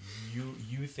saying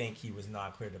you think he was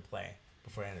not cleared to play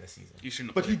before the end of the season? You shouldn't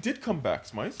have But played. he did come back,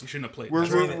 Smice. You shouldn't have played. We're-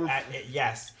 During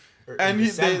yes. Or And in he,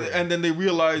 December, then they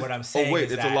realized, What I'm oh saying wait,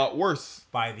 is it's that- a lot worse.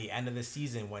 by the end of the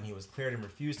season when he was cleared and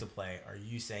refused to play, are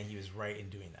you saying he was right in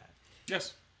doing that?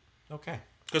 Yes. Okay.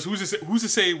 Because who's to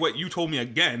say what you told me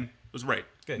again was right?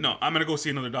 Good. No, I'm gonna go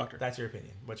see another doctor. That's your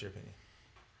opinion. What's your opinion?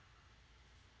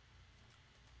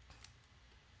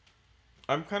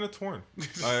 I'm kind of torn.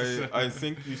 I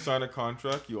think you sign a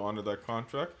contract, you honor that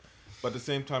contract, but at the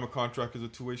same time, a contract is a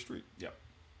two-way street, Yep.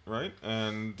 right?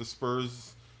 And the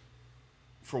Spurs,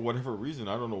 for whatever reason,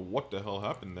 I don't know what the hell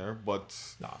happened there, but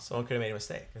No, someone could have made a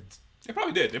mistake. They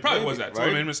probably did. They probably maybe, was that. Someone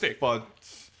right? made a mistake. But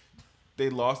they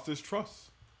lost his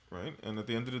trust, right? And at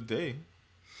the end of the day,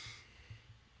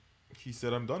 he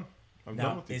said, "I'm done. I'm done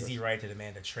Now, with you is guys." he right to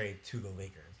demand a trade to the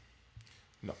Lakers?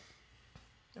 No.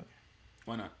 Okay.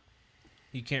 Why not?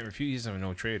 He can't refuse. He doesn't have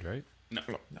no trade, right? No.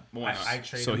 No. Why not? I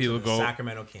trade So him he to will the go-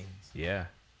 Sacramento Kings. Yeah.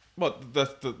 But the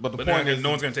but point is,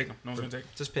 no one's gonna take him. No one's gonna take him.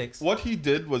 Just picks. what he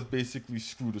did was basically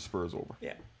screw the Spurs over.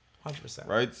 Yeah, 100%.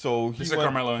 Right, so he Just like went,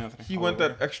 Carmelo Anthony. he all went over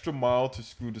that extra mile to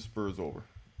screw the Spurs over.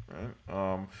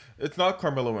 Right, it's not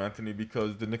Carmelo Anthony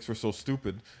because the Knicks were so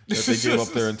stupid that they gave up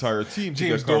their entire team to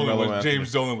James get Carmelo Dolan was- Anthony.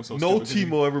 James Dolan was so no stupid, team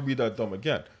will ever be that dumb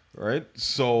again. Right,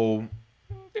 so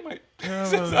They might.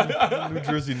 New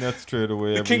Jersey Nets trade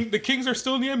away. The Kings are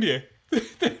still in the NBA.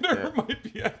 They never might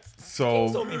be yet. Still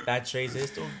So, make bad trades. They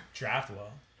still draft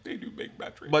well. They do make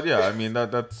bad trades. but yeah, I mean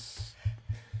that's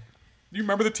Do you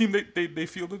remember the team they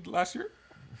fielded last year?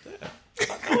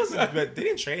 But they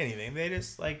didn't trade anything. They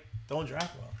just don't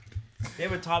draft well. They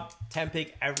have a top 10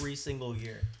 pick every single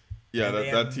year. yeah And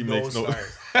they that have team makes no.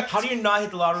 stars. How do you not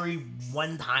hit the lottery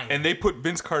one time? And they put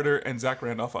Vince Carter and Zach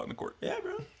Randolph out in the court. yeah,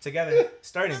 bro. Together,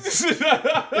 starting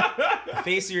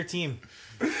face of your team.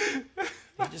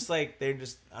 They're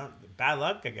just bad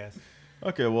luck, I guess.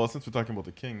 Okay, well, since we're talking about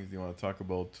the Kings, do you want to talk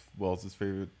about Wells'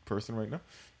 favorite person right now?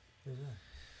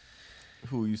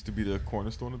 Who used to be the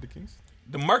cornerstone of the Kings?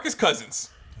 DeMarcus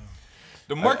Cousins.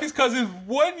 DeMarcus Cousins,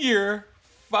 1 year,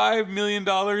 $5 million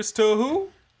to who?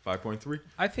 5.3.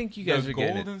 I think you guys The are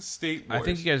getting Golden it. State I Warriors.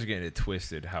 think you guys are getting it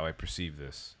twisted how I perceive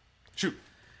this. Shoot.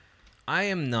 I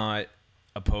am not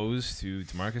opposed to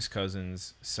DeMarcus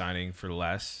Cousins signing for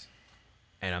less,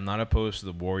 and I'm not opposed to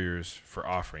the Warriors for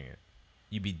offering it.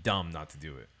 You'd be dumb not to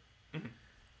do it. Mm-hmm.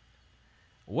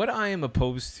 What I am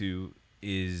opposed to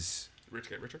is, Rich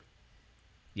get richer.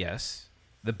 yes,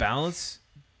 the balance.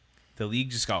 The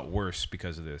league just got worse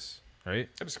because of this, right?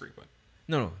 I disagree, but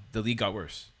No, the league got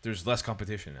worse. There's less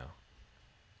competition now.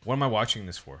 What am I watching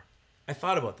this for? I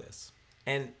thought about this.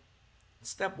 And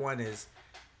step one is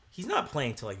he's not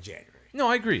playing till January. No,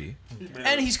 I agree.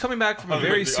 And he's coming back from a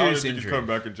very serious He's injury. coming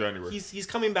back in January. He's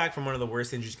coming back from one of the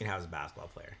worst injuries you can have as a basketball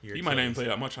player. Your he might not even Achilles. play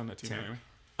that much on that team Ten. anyway.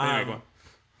 Anyway, go on.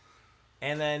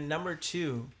 And then number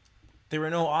two, there were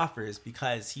no offers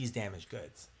because he's damaged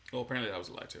goods. Well, apparently that was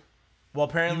a lie too. Well,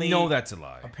 apparently, You know that's a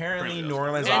lie. apparently Apparently New that's-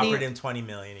 Orleans And he- offered him $20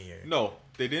 million a year. No,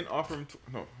 they didn't offer him.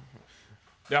 No,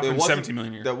 They offered it him wasn't- $17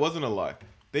 million a year. That wasn't a lie.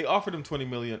 They offered him $20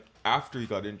 million after he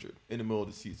got injured in the middle of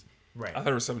the season. Right. I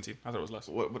thought it was 17. I thought it was less.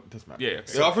 What doesn't matter? Yeah,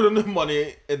 okay. They offered him the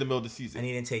money in the middle of the season. And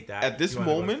he didn't take that. At this He wanted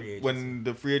to go to moment, free agency. when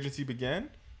the free agency began,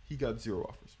 he got 0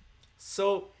 offers.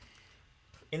 So,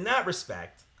 in that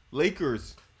respect,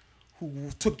 Lakers, who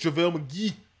took JaVale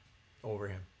McGee, over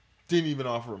him. didn't even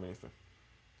offer him anything.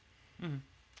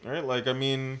 Mm-hmm. All right, like I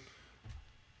mean,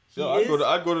 I'd go to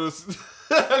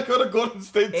I'd go to Golden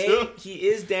State too. He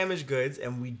is damaged goods,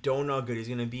 and we don't know how good he's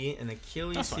gonna be. An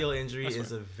Achilles That's fine. heel injury That's is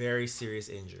fine. a very serious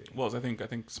injury. Wells, I think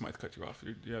Smythe cut you off.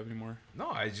 Do you have any more? No,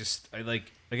 I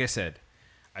like I said,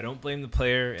 I don't blame the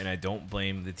player and I don't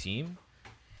blame the team.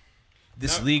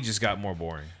 This No. league just got more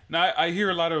boring. Now I hear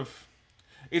a lot of.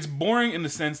 It's boring in the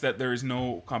sense that there is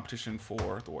no competition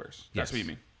for the Warriors. That's Yes. what you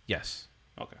mean. Yes.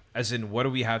 Okay, As in, what do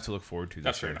we have to look forward to this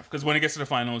that's fair year? enough. Because when it gets to the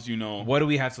finals, What do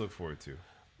we have to look forward to?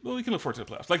 well, we can look forward to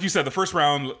the playoffs. Like you said, the first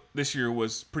round this year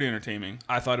was pretty entertaining.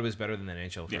 I thought it was better than the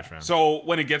NHL first Yeah. round. So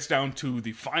when it gets down to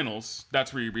the finals,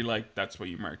 that's where you be like, that's what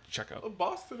you might check out.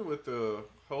 Boston with a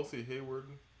healthy Hayward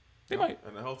They might.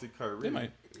 and a healthy Kyrie. They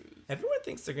might. Everyone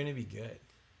thinks they're gonna be good.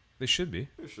 They should be.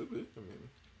 They should be. I mean,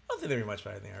 I don't think they're much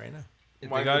better than they are right now.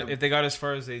 If they got as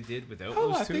far as they did without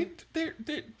Hold those on, two.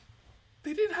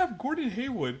 they didn't have Gordon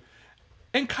Hayward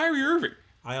and Kyrie Irving.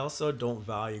 I also don't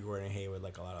value Gordon Hayward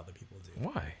like a lot of other people do.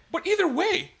 Why? But either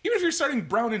way, even if you're starting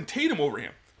Brown and Tatum over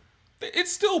him,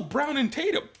 it's still Brown and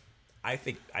Tatum. I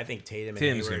think Tatum and Tatum's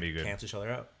gonna Hayward be good. cancel each other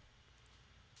out.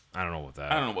 I don't know about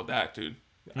that. I don't know about that, dude.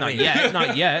 Not yet.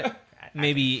 Not yet.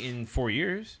 Maybe in 4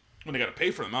 years. When they got to pay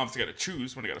for them, obviously got to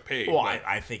choose when they got to pay. Well, but-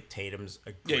 I think Tatum's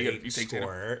a Yeah, great you take Tatum.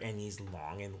 scorer, and he's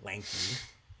long and lanky,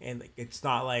 and it's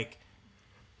not like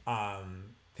I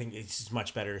think it's just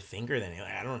much better thinker than him.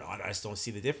 I don't know. I just don't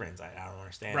see the difference. I don't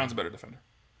understand. Brown's a better defender.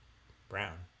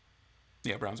 Brown.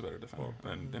 Yeah, Brown's a better defender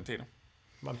than Tatum.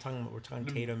 We're talking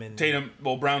Tatum and Tatum,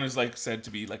 well, Brown is like said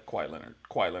to be like Kawhi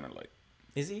Leonard like.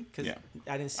 Is he? Because Yeah.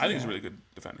 I didn't see. I think he's that. a really good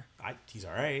defender. He's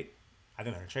all right. I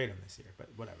think they're gonna trade him this year, but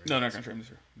whatever. No, they're not going to trade him this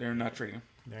year. They're not trading him.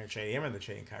 They're gonna trade him or they're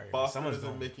trading Kyrie. Boston Someone's isn't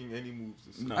going. making any moves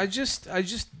this No. I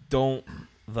just don't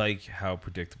like how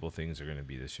predictable things are going to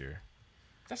be this year.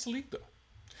 That's the league, though.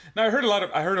 Now I heard a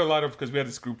lot of because we had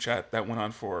this group chat that went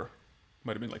on for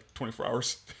might have been like 24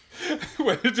 hours,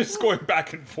 when just going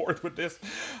back and forth with this.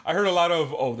 I heard a lot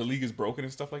of the league is broken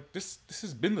and stuff like this. This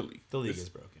has been the league. The league is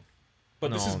broken.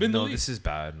 But this has been the league. This is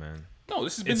bad, man. No,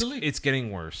 this has been the league. It's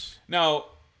getting worse. Now,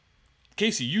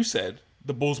 Casey, you said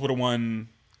the Bulls would have won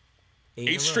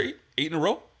 8 in a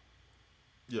row.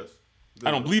 Yes. I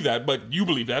don't believe that, but you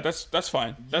believe that. That's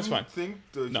fine. That's You fine. think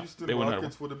the No, Houston they wouldn't have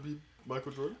Rockets would have beat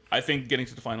Michael Jordan? I think getting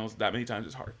to the finals that many times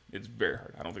is hard. It's very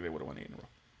hard. I don't think they would have won 8 in a row.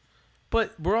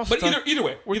 But we're also But either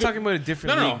way, we're talking about a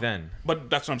different league then. But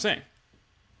that's what I'm saying.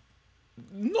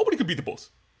 Nobody could beat the Bulls.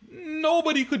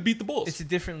 Nobody could beat the Bulls. It's a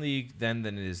different league then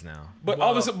than it is now. But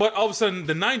all of a sudden,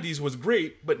 the '90s was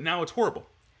great, but now it's horrible.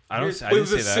 I didn't But it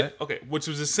say was that. Okay, which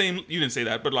was the same. You didn't say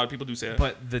that, but a lot of people do say that.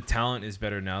 But the talent is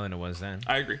better now than it was then.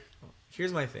 I agree.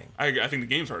 Here's my thing. I think the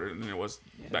game's harder than it was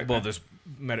back Well, then.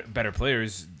 there's better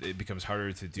players. It becomes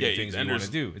harder to do Yeah, things and you want there's-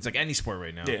 to do. It's like any sport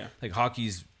right now. Yeah. Like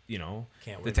hockey's, Can't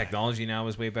the win back. technology now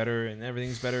is way better and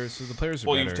everything's better, so the players are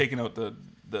Well, better. you've taken out the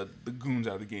goons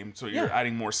out of the game, so you're Yeah.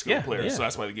 adding more skilled Yeah, players. yeah. So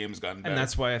that's why the game has gotten better. and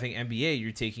that's why I think NBA,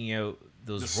 you're taking out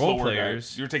those The role slower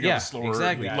players. guys. You're taking out the slower,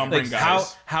 exactly. lumbering like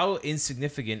guys. How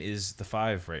insignificant is the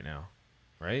 5 right now?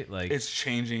 Right? Like It's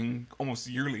changing almost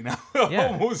yearly now. Yeah.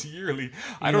 Almost yearly.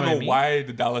 I know don't what I know mean? why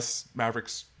the Dallas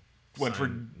Mavericks went for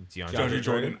DeAndre DeAndre Jordan.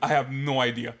 Jordan. I have no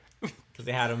idea. Because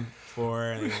they had him before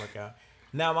and it didn't work out.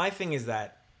 Now, my thing is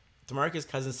that DeMarcus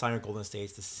Cousins signing with Golden State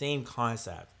is the same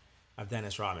concept of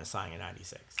Dennis Rodman signing in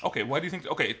 '96. Okay, why do you think?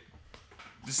 Okay,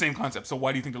 the same concept. So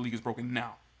why do you think the league is broken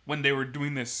now when they were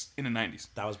doing this in the '90s?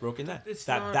 That was broken then. It's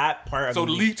that not- that part of So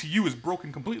the the league to you is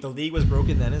broken completely. the league was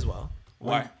broken then as well.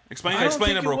 Why? Explain. I don't Explain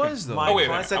think it it broken. was, though. My Oh wait, a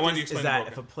minute. I concept want you to is explain that it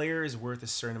if broken. a player is worth a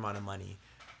certain amount of money,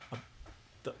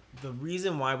 the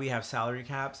reason why we have salary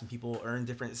caps and people earn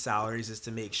different salaries is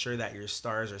to make sure that your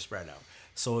stars are spread out.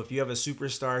 So if you have a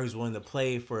superstar who's willing to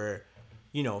play for,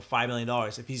 $5 million,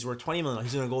 if he's worth $20 million,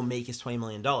 he's going to go make his $20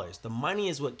 million. The money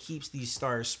is what keeps these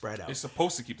stars spread out. It's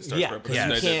supposed to keep the stars Yeah, spread, but,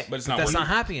 because it's you not- can't- but it's But not. that's working. not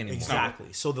happening anymore.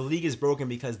 Exactly. So the league is broken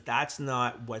because that's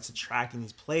not what's attracting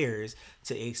these players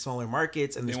to a smaller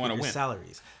markets and They these wanna bigger win.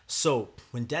 salaries. So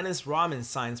when Dennis Rodman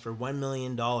signs for $1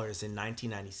 million in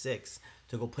 1996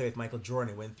 to go play with Michael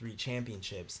Jordan and win 3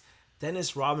 championships,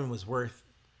 Dennis Rodman was worth,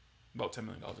 About $10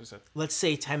 million. I said. let's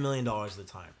say, $10 million at the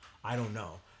time. I don't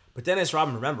know. But Dennis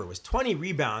Rodman, remember, was 20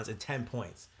 rebounds and 10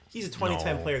 points. He's a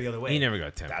 20-10 No. player the other way. He never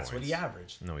got 10 That's what points. he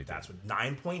averaged. No, he That's didn't. what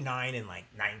 9.9 and like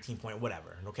 19 point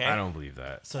whatever. Okay. I don't believe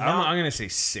that. So So now- I'm going to say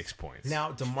 6 points.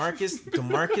 Now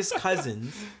DeMarcus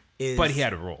Cousins is. but he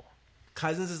had a role.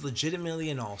 Cousins is legitimately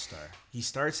an all-star. He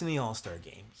starts in the all-star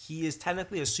game. He is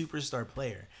technically a superstar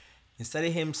player. Instead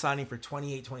of him signing for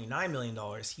 $29 million,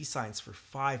 he signs for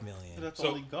 $5 million. That's So-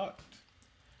 all he got.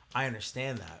 I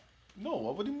understand that. No,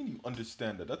 what do you mean you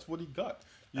understand that? That's what he got.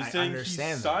 You're I saying he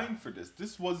understand that. signed for this.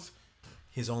 This was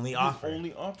His only his offer.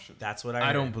 only option. That's what I I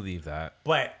heard. don't believe that.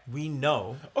 But we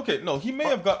know. Okay, no, he may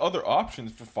have got other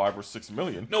options for $5 or $6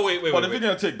 million. No, wait. But if you're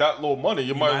gonna take that low money,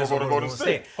 you might as well go to Golden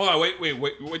State. Hold on,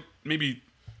 wait. Maybe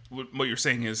what you're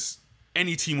saying is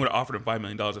any team would have offered him $5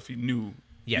 million if he knew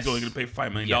Yes. he's only going to pay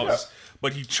 $5 million. Yes.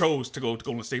 But he chose to go to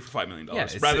Golden State for $5 million Yeah,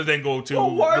 it's rather a- than go to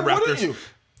Well, why the Raptors. wouldn't you?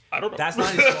 I don't know. That's not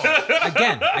his fault.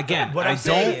 Again, What I I'm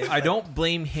saying don't is, I don't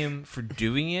blame him for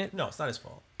doing it. No, it's not his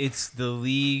fault. It's the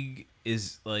league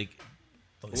is like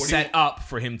league. set up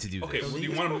for him to do Okay, this. what do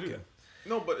you want him to do?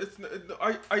 No, but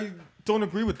I don't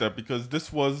agree with that because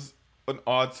this was an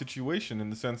odd situation in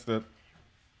the sense that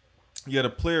you had a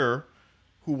player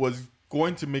who was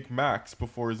going to make max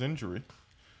before his injury.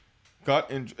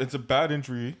 It's a bad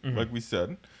injury, like we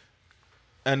said,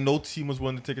 and no team was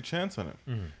willing to take a chance on it.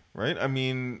 Right? I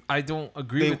mean, I don't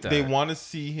agree with that. they want to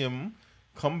see him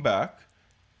come back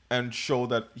and show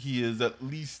that he is at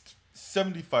least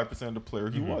 75% of the player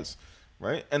he was.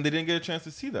 Right? And they didn't get a chance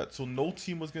to see that. So no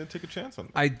team was going to take a chance on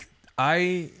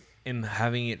that.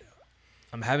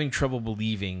 I'm having trouble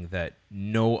believing that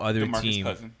no other DeMarcus team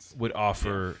Cousins. would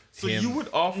offer So him. you would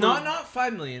offer not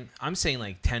 5 million. I'm saying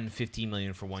like 10, 15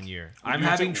 million for 1 year. I'm you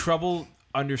having take- trouble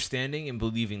understanding and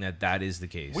believing that is the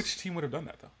case. Which team would have done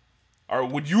that, though? Or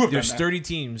would you have There's done that? 30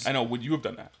 teams. I know. Would you have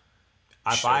done that?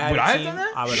 If I had Would a I have team, done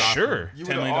that? I would Sure. offer You $10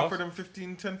 would have million? offered him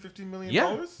 $15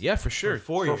 million? Yeah, for sure. for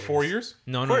 4 For years. 4 years?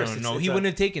 No, course, no. it's He a- wouldn't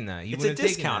have taken that. He It's a wouldn't have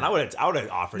taken discount. that. I would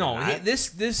have offered No, him that.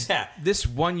 this Yeah.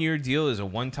 1 year deal is a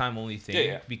one-time only thing Yeah,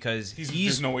 yeah. because There's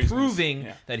he's no way he's gonna- proving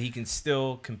yeah. that he can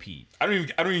still compete. I don't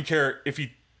even care if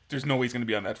he. There's no way he's going to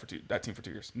be on that team for 2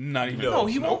 years. Not even. No,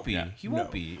 he close. won't be. Yeah. He won't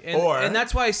No. be. And, Or- and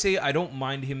that's why I say I don't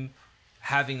mind him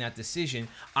having that decision.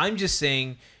 I'm just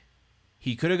saying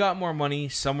he could have got more money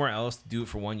somewhere else to do it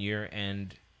for 1 year,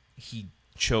 and he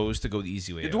chose to go the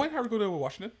easy way. Did out. Dwight Howard go to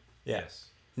Washington? Yes.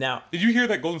 Now Did you hear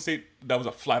that Golden State? That was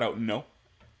a flat out no.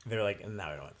 they're like, no, we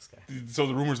don't want this guy. So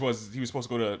the rumors was he was supposed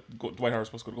to Dwight Howard was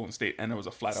supposed to go to Golden State, and it was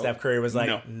a flat out. Steph Curry was like,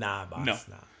 no. nah, boss, No.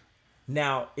 nah.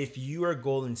 Now, if you are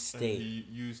Golden And State, he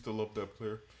used to love that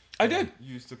player. I did. He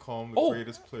used to call him the Oh.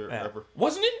 greatest player Yeah. ever.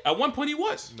 Wasn't he? At one point he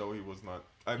was. No, he was not.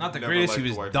 I've Not the never greatest. He liked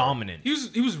was Dwight Howard. dominant.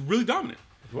 He was really dominant.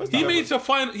 He made to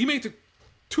final. He made to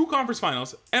 2 conference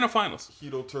finals and a finals.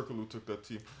 Hito Turkoglu took that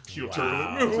team.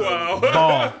 Wow.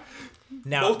 Ball,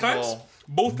 now Both times. Ball.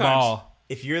 Both times. ball.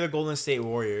 if you're the Golden State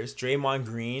Warriors, Draymond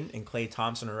Green and Klay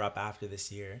Thompson are up after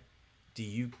this year. Do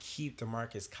you keep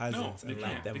DeMarcus No, Cousins they and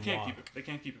let can't. them They can't walk? keep it. They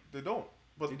can't keep it. They don't.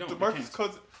 But They don't. They DeMarcus can't.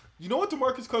 Cousins. You know what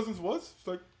DeMarcus Cousins was? It's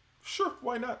like, sure,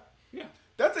 why not? Yeah.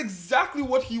 That's exactly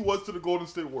what he was to the Golden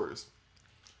State Warriors.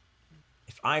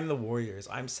 If I'm the Warriors,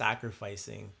 I'm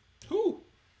sacrificing Who?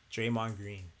 Draymond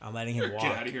Green. I'm letting him walk.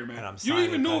 Get out of here, man. And I'm You don't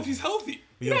even signing know if he's Cousins. healthy.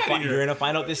 You're Get gonna, outta you're here. gonna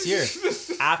find out this year.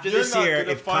 After You're this not year,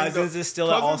 gonna if find Cousins out- is still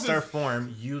at Cousins All-Star is-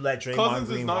 form, you let Draymond Cousins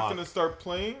Green is not walk. going to start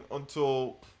playing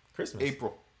until Christmas.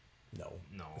 April. No.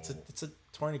 No. It's a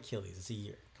torn Achilles. It's a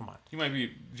year. Come on. He might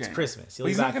be January. Christmas. He'll But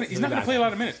be he's back- not gonna. he'll He's be not gonna back play a then.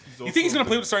 lot of minutes. He's You also think he's gonna a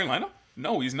play with the starting lineup?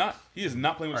 No, he's not. He is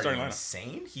not playing with the Are starting you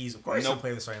lineup. insane? He's of course Nope. he'll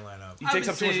play the starting lineup. He takes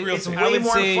up too much real It's estate. way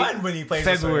more fun when he plays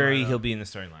the starting February. lineup. He'll be in the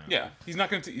starting lineup. Yeah, he's not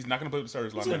gonna. He's not gonna play with the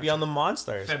starters. He's gonna be on the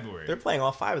Monsters. February. They're playing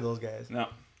all 5 of those guys. No,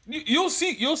 you'll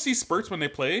see spurts when they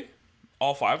play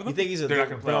all 5 of them. You think he's They're not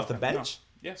gonna play off the all 5. bench?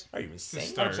 No. Yes, Are you insane?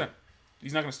 Start. 100%.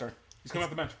 He's not gonna start. He's coming off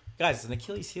the bench. Guys, it's an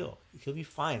Achilles heel. He'll be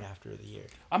fine after the year.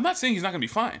 I'm not saying he's not gonna be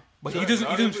fine, but he Not doesn't.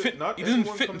 He doesn't every- fit. not He doesn't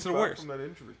everyone fit comes into the back Warriors. from that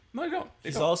injury. No, they don't. They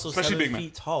He's don't. also especially 7 big men.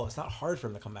 feet tall. It's not hard for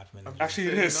him to come back from an injury. Actually,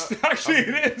 it It's is. not- Actually, it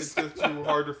It's is. just too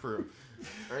harder for him.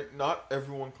 Right? Not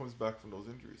everyone comes back from those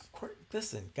injuries.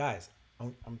 Listen, guys,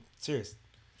 I'm serious.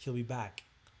 He'll be back.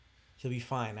 He'll be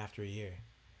fine after a year.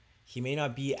 He may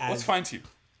not be as. What's fine to you?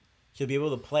 He'll be able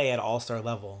to play at All-Star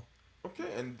level. Okay,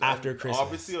 and After Christmas.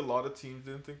 obviously a lot of teams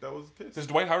didn't think that was the case. Does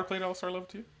Dwight Howard play at All-Star level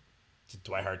to you? Did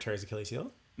Dwight Howard tear his Achilles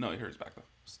heel? No, he hurt his back though.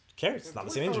 Who cares? It's not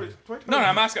the same Dwight injury. Howard- Dwight No, Howard-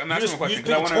 I'm asking. I'm asking a question. You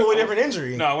 'cause I picked a wanna- totally different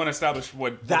injury. No, I want to establish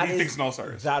what That he is- thinks an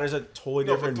All-Star is. That is a totally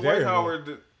No, but different Dwight variable.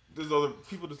 Howard, there's other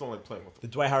people just don't like playing with The him.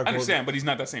 Dwight Howard. I understand, but he's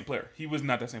not that same player. He was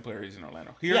not that same player he's in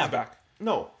Orlando. He hurt Yeah, his but- back.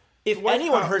 No. If Dwight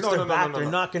anyone How- hurts no, their no, no, back, no, no, they're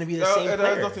no. not going to be the same It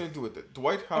player. has nothing to do with it.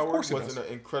 Dwight Howard course it was does. in an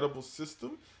incredible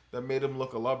system that made him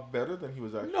look a lot better than he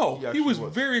was actually. No, he actually was a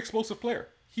very explosive player.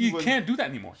 He was- can't do that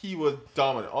anymore. He was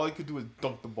dominant. All he could do was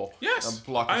dunk the ball. Yes, and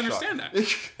block a I understand shot.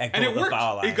 that. And And go it to the worked.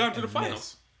 foul line It got to the and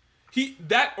finals. miss.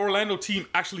 That Orlando team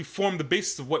actually formed the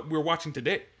basis of what we're watching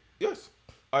today. Yes,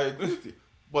 I agree with you.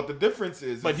 But the difference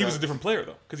is, But he was a that different player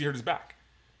though, because he hurt his back.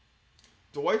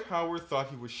 Dwight Howard thought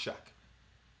he was Shaq.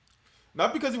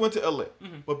 Not because he went to LA,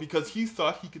 Mm-hmm. but because he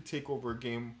thought he could take over a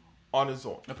game on his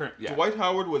own. Yeah. Dwight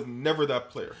Howard was never that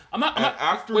player. I'm not-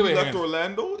 After wait, he left hang on.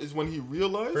 Orlando is when he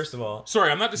realized. First of all,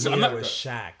 Sorry, I'm not. I'm neither not. was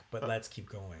Shaq, but let's keep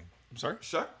going. I'm sorry.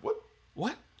 Shaq, what?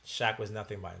 What? Shaq was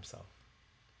nothing by himself.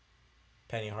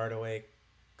 Penny Hardaway,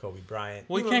 Kobe Bryant.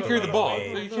 Well, you can't carry the ball.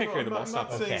 Wade. You can't carry the ball. I'm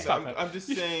Stop not it. saying Okay. that. I'm just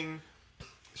saying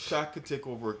Shaq could take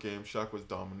over a game. Shaq was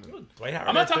dominant. Dwight Howard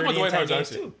I'm not had talking about 30 Dwight and 10 Howard's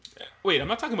games attitude. Wait, I'm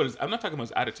not talking about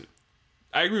his attitude.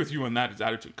 I agree with you on that, his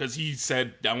attitude, because he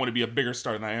said, I want to be a bigger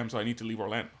star than I am, so I need to leave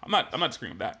Orlando. I'm not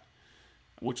disagreeing with that,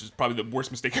 which is probably the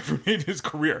worst mistake ever made in his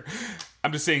career.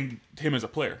 I'm just saying him as a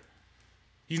player.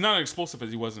 He's not as explosive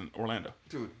as he was in Orlando.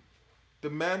 Dude, the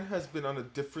man has been on a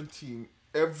different team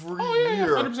every yeah,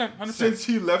 year 100%. since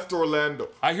he left Orlando.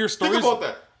 I hear stories. Think about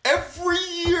that. Every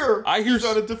year he's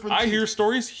on a different team. I hear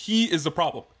stories. He is the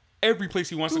problem. Every place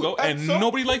he wants to go, and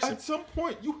nobody likes him. At some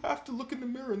point, you have to look in the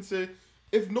mirror and say,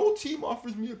 if no team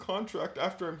offers me a contract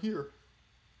after I'm here,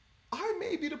 I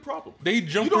may be the problem. They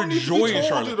jump You for don't need to joy be in told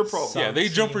Charlotte. you're the problem. Yeah, they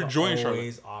jump for joy in Charlotte.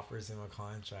 Always offers him a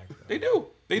contract. Though. They do.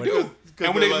 They What do. is-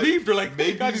 And when they leave, they're like, maybe,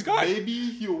 thank God he's gone. maybe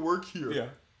he'll work here. Yeah.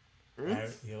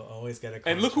 He'll always get a contract.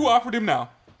 And look who offered him now.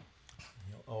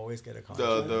 He'll always get a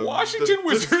contract. The Washington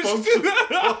Wizards.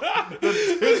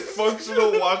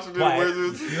 Dysfunctional Washington But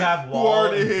Wizards you have who Wall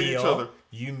already and hate Beal, each other.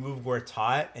 You move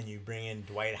Gortat and you bring in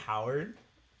Dwight Howard.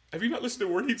 Have you not listened to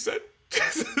a word he said?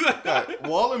 Yeah,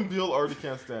 Wall and Beal already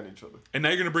can't stand each other. And now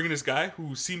you're going to bring in this guy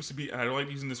who seems to be, and I don't like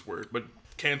using this word, but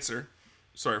cancer.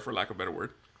 Sorry for lack of a better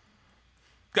word.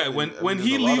 Guy, when there's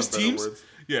he a lot leaves of better teams, words.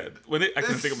 yeah, I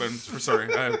couldn't think of it.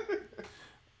 Sorry.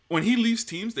 When he leaves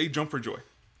teams, they jump for joy.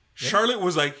 Charlotte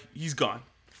was like, he's gone.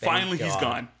 Finally, he's God.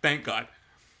 gone. Thank God.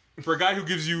 For a guy who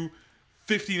gives you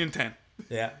 15 and 10.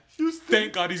 Yeah. Houston,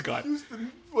 Thank God he's gone.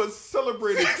 Houston was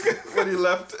celebrating when he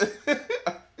left.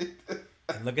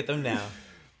 And look at them now.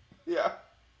 Yeah.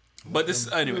 But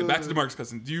this, anyway, back to DeMarcus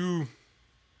Cousins.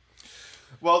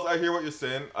 Well, I hear what you're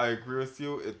saying. I agree with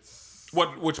you.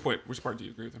 Which part do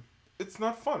you agree with him? It's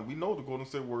not fun. We know the Golden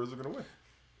State Warriors are going to win.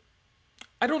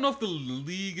 I don't know if the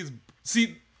league is.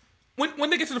 See, when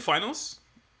they get to the finals,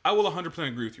 I will 100%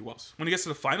 agree with you, Wells. When it gets to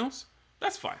the finals,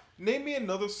 that's fine. Name me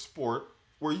another sport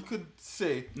where you could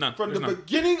say None. from There's the none.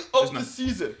 beginning There's of the none.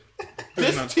 season, There's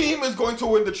this none. team is going to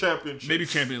win the championship. Maybe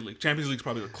Champions League. Champions League's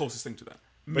probably the closest thing to that.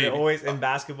 But Maybe. it always in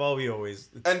basketball, we always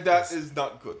And that is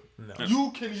not good. No.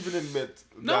 You can even admit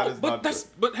that No, is but not that's.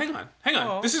 good. But hang on.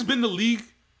 Oh. This has been the league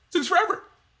since forever.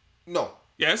 No.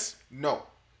 Yes. No.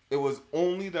 It was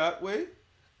only that way.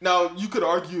 Now, you could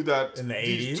argue that In the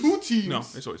these 80s? two teams, No,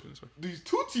 it's always been this way. these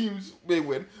two teams may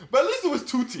win, but at least it was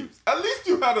two teams. At least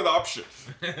you had an option.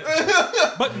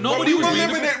 But nobody was being.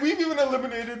 We've even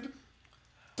eliminated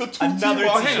the two-team Another team.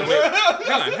 option.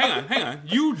 Hang on.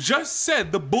 You just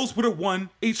said the Bulls would have won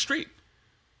 8 straight.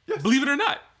 Yes. Believe it or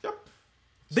not, Yep.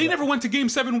 they never went to Game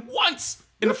 7 once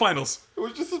in the finals. It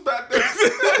was just as bad there.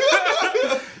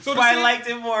 So I liked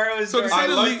it more. It was So to very- say I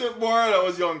the liked league- it more when I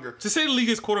was younger. To say the league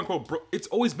is quote unquote broke, it's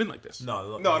always been like this.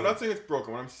 no. No, I'm not saying it's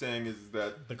broken. What I'm saying is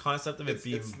that The concept of it It's-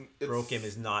 being it's- broken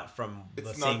is not from the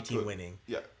it's same not team good. winning.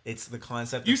 Yeah. It's the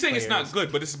concept. You of saying it's not players-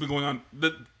 good, but this has been going on.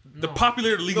 The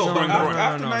popular league is No, going after, on.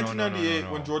 after no, 1998,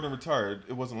 no. when Jordan retired,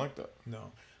 it wasn't like that.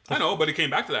 No. I know, but it came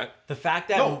back to that. The fact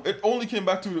that No, it only came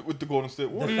back to it with the Golden State the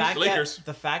Warriors. fact Lakers. that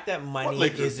the fact that money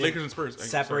Lakers? isn't Lakers and Spurs, I guess,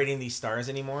 separating these stars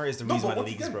anymore is the No, reason but why the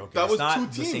once league is again, broken. that It's was not two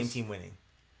the same teams. team winning.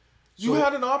 You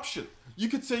had an option. You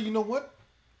could say, you know what?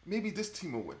 Maybe this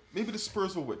team will win. Maybe the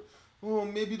Spurs will win. Oh,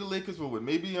 maybe the Lakers will win.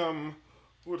 Maybe who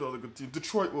are the other good teams?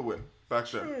 Detroit will win back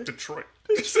then. Detroit.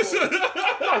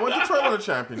 No, when Detroit won a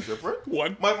championship, right?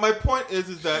 Won. My point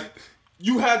is that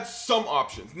you had some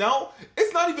options. Now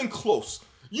it's not even close.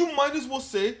 You might as well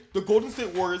say the Golden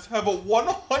State Warriors have a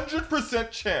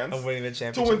 100% chance Of winning the to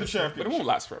championship. win the But it championship. won't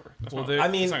last forever. That's Well, not- there- I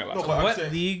mean, it's not gonna last no, forever. but-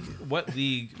 I'm saying- What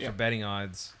league Yeah. for betting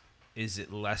odds is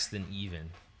it less than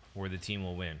even where the team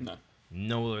will win? None.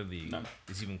 No other league None.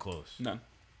 is even close. None.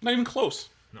 Not even close.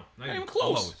 No, Not even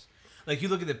close. Like you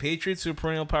look at the Patriots, who are a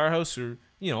perennial powerhouse, who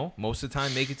most of the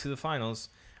time make it to the finals,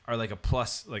 are like a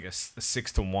plus, like a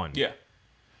 6-1. Yeah.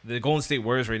 The Golden State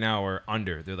Warriors right now are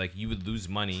under. They're like, you would lose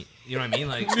money. You know what I mean?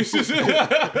 Like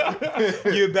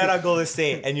You bet on Golden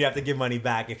State, and you have to give money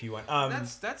back if you want.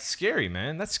 that's scary,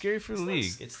 man. That's scary for the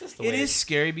league. It's just the It way is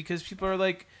scary because people are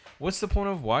like, what's the point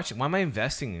of watching? Why am I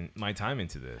investing my time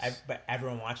into this? But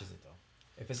everyone watches it though.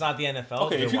 If it's not the NFL,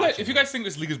 Okay, they're if you watching guys think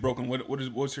this league is broken,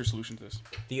 what's your solution to this?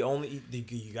 you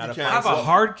gotta can't Have find a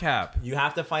hard cap. you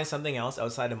have to find something else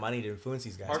outside of money to influence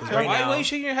these guys. 'Cause Hard cap? right Why now, are you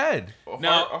shaking your head?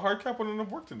 Now- A hard cap wouldn't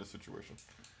have worked in this situation.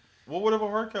 What would have a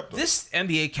hard cap done? This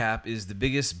NBA cap is the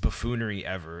biggest buffoonery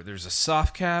ever. There's a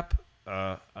soft cap,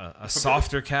 a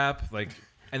softer cap. Like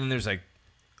And then there's like,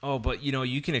 oh, but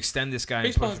you can extend this guy.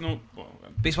 Baseball has no. Well,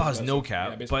 Baseball has no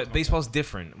cap, yeah, but baseball's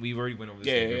different. We already went over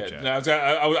this. Yeah.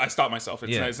 No, I stopped myself.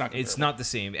 It's not. It's not the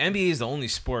same. NBA is the only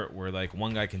sport where like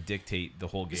one guy can dictate the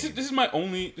whole game. This is my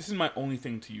only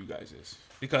thing to you guys is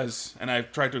because, and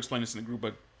I've tried to explain this in the group,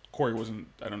 but Corey wasn't.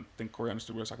 I don't think Corey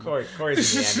understood what I was talking about.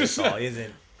 Corey's in the NBA ball,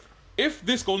 isn't? If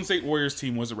this Golden State Warriors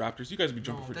team was the Raptors, you guys would be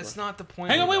jumping for joy. That's not the point.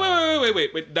 Hang on,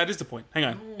 wait. That is the point. Hang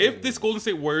on. No. If this Golden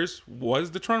State Warriors was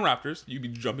the Toronto Raptors, you'd be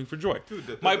jumping for joy. Dude,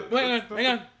 hang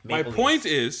on. My point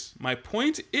is,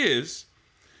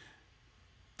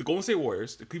 the Golden State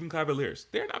Warriors, the Cleveland Cavaliers,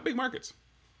 they're not big markets.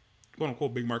 Quote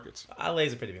unquote big markets.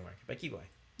 LA's a pretty big market, but keep going.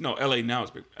 No, LA now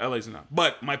is big. LA's not.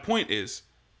 But my point is,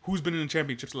 who's been in the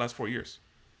championships the last 4 years?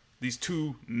 These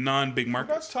two non-big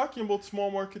markets. We're not talking about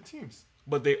small market teams.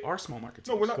 But they are small market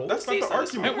teams. No, we're not. That's not the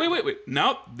argument. Wait.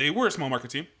 Now, they were a small market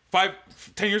team.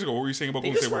 10 years ago, what were you saying about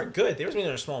Golden State? They just weren't good. They just mean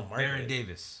they're a small market. Baron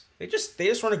Davis. They just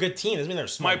run a good team. Doesn't mean they're a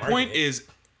small market. My point is,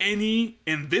 in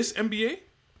this NBA,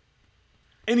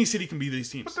 any city can be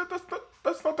these teams. But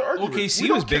that's not the argument.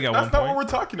 OKC was big at one point. That's not what we're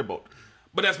talking about.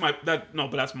 But that's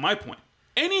my point.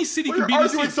 Any city can be You're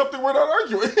this arguing team. something we're not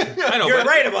arguing. I know, You're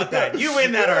right about that. You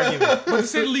win that argument. But to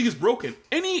say the league is broken,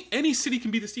 any city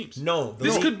can be these teams. No,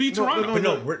 this could be Toronto. But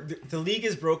no, the league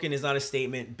is broken is not a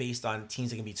statement based on teams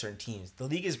that can beat certain teams. The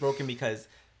league is broken because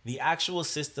the actual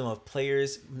system of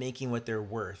players making what they're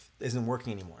worth isn't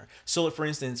working anymore. So, for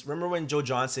instance, remember when Joe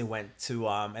Johnson went to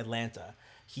Atlanta?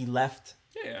 He left.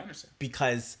 Yeah, I understand.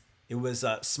 Because it was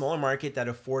a smaller market that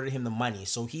afforded him the money.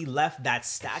 So he left that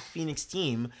stacked Phoenix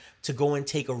team to go and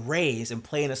take a raise and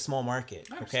play in a small market.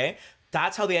 Okay?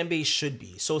 That's how the NBA should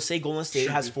be. So say Golden State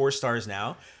has 4 stars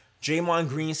now. Draymond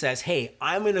Green says, hey,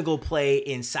 I'm going to go play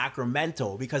in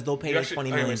Sacramento because they'll pay $20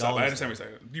 million. I understand what you're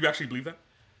saying. Do you actually believe that?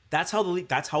 That's how the league.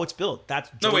 That's how it's built.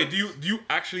 Do you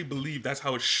actually believe that's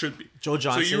how it should be? Joe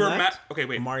Johnson. So you are mad. Okay,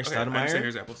 wait. Amari I Stoudemire. understand your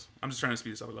examples. I'm just trying to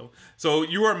speed this up a little. So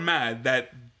you are mad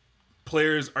that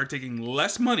players are taking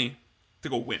less money to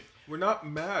go win. We're not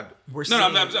mad. I'm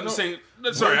just saying.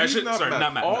 Sorry, I should. Sorry,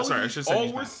 not mad. I should say.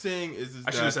 All we're saying is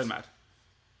I should have said mad.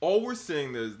 All we're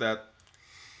saying is that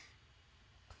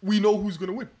we know who's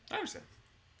gonna win. I understand.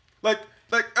 Like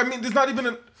I mean, there's not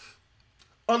even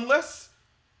unless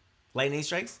lightning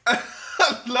strikes.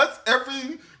 Unless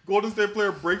every Golden State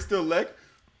player breaks their leg,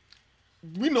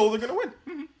 we know they're gonna win.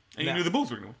 Mm-hmm. And you knew the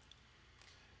Bulls were gonna win.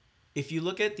 If you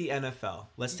look at the NFL,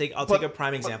 I'll take a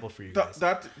prime example for you guys.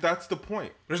 That's the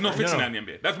point. There's no fixing that in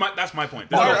the NBA. That's my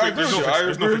point. I agree with you.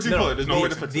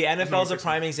 The NFL is a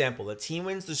prime example. A team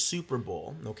wins the Super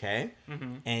Bowl, okay,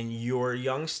 and your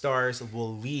young stars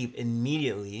will leave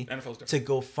immediately to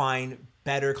go find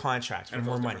better contracts for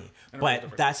more money.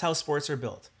 But that's how sports are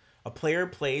built. A player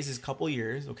plays his couple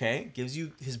years, okay, gives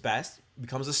you his best,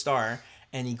 becomes a star,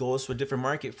 and he goes to a different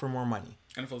market for more money.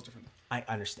 NFL is different. I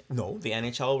understand. No, the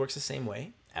NHL works the same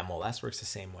way. MLS works the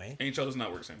same way. NHL does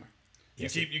not work the same way.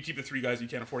 Yes, you keep the 3 guys you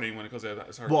can't afford anyone because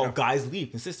it's hard. Well, guys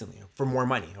leave consistently for more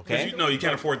money. Okay. You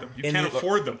can't afford them. You can't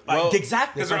afford them.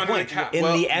 Exactly. That's my point. In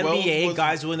the NBA,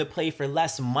 guys are willing to play for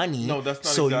less money. No, that's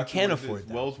not so exactly you can't what afford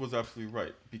them. Wells was absolutely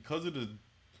right because of the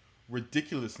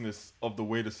ridiculousness of the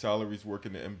way the salaries work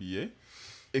in the NBA.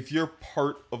 If you're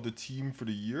part of the team for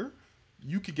the year,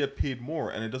 you could get paid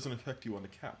more and it doesn't affect you on the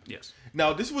cap. Yes.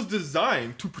 Now, this was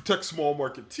designed to protect small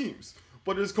market teams,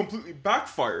 but it has completely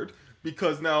backfired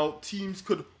because now teams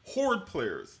could hoard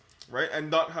players, right?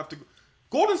 And not have to...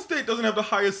 Golden State doesn't have the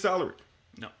highest salary.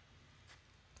 No.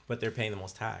 But they're paying the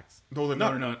most tax. No, they're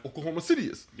not. Oklahoma City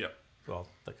is. Yep. Well,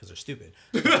 because they're stupid.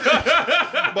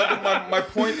 But my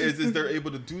point is they're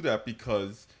able to do that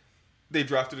because they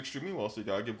drafted extremely well, so you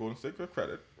gotta give Golden State good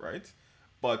credit, right?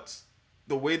 But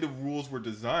the way the rules were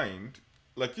designed,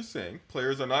 like you're saying,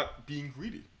 players are not being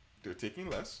greedy. They're taking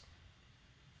less.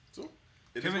 So,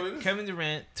 it is what it is. Kevin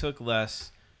Durant took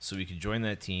less so he could join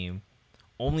that team,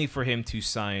 only for him to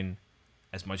sign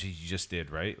as much as you just did,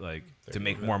 right? Like, to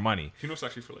make more money. You know what's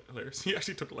actually hilarious? He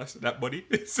actually took less of that money.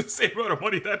 It's the same amount of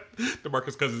money that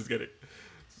DeMarcus Cousins is getting.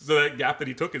 So that gap that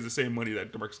he took is the same money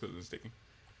that DeMarcus Cousins is taking.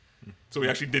 So he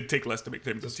actually did take less to make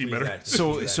the team better.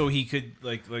 So he could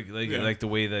like the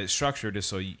way that it's structured is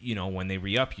so when they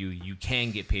re-up you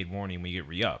can get paid more when you get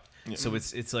re-upped. Yeah. So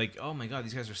it's like, oh my god,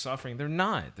 these guys are suffering. They're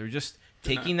not. They're just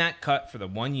taking that cut for the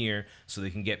 1 year so they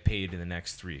can get paid in the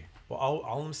next 3. Well,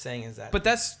 all I'm saying is that. But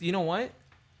that's what.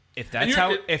 If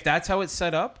that's how it's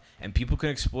set up and people can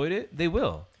exploit it, they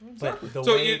will. But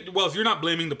if you're not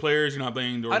blaming the players, you're not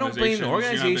blaming the organizations. I don't blame the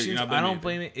organizations. I don't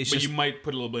blame it. But you might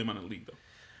put a little blame on the league, though.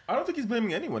 I don't think he's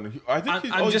blaming anyone. I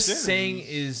think I'm just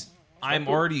saying I'm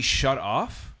already shut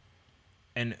off,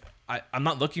 and I'm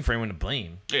not looking for anyone to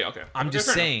blame. Yeah, okay. I'm Okay, just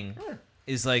fair saying, enough.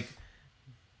 is like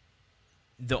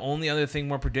the only other thing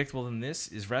more predictable than this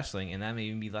is wrestling, and that may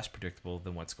even be less predictable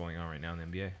than what's going on right now in the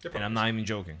NBA. And I'm not even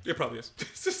joking. It probably is.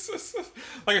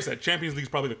 Like I said, Champions League is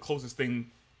probably the closest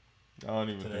thing. I don't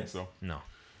even think so. No.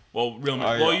 Well,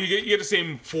 I- well, you get the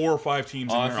same 4 or 5 teams in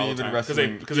there Honestly, all the even time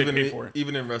wrestling, because they pay for it.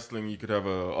 even in wrestling, you could have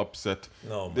a upset.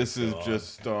 Oh my This is God.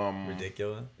 just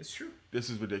Ridiculous. It's true. This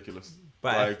is ridiculous.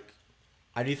 But- like,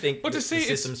 I do think. But to the say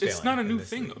system's it's failing not a in new this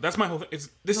thing league. though. That's my whole thing.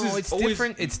 This No, is it's always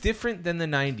different. It's different than the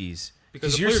 '90s Because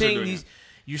because the you're players are saying doing these. it.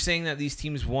 You're saying that these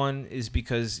teams won is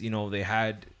because they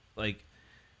had like,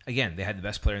 again, they had the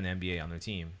best player in the NBA on their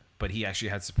team, but he actually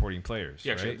had supporting players,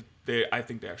 Yeah, actually, right? I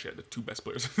think they actually had the 2 best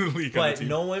players in the league. on the But team.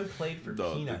 no one played for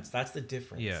No, peanuts. That's the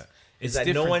difference. Yeah. Is It's that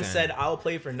no different one then. said I'll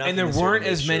play for nothing. And there this year to weren't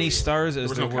make as sure many we win." stars as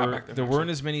was there no cap were. back then, There actually. weren't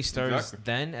as many stars Exactly.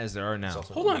 then as there are now.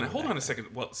 also- Hold on a second.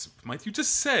 Well, Mike, you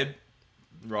just said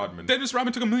Rodman. Dennis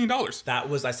Rodman took $1 million. That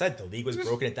was, I said, the league was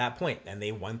broken at that point, and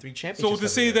they won 3 So championships. to every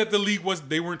say year. that the league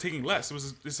they weren't taking less,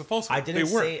 it's a falsehood. I didn't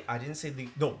they were. say I didn't say the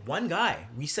no one guy.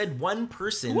 We said one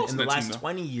person Who else in in the that team, last though?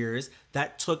 20 years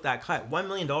that took that cut. $1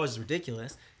 million is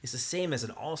ridiculous. It's the same as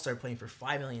an all-star playing for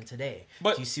 $5 million today.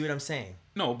 But- Do you see what I'm saying?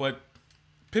 No, but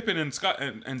Pippen and Scott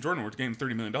and Jordan were getting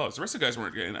 $30 million. The rest of the guys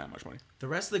weren't getting that much money. The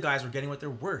rest of the guys were getting what they're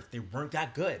worth. They weren't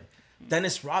that good.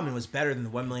 Dennis Rodman was better than the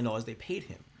 $1 million they paid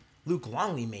him. Luke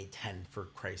Longley made 10 for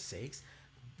Christ's sakes.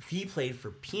 He played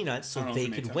for peanuts I so don't know they if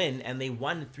he made could 10. win, and they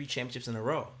won 3 championships in a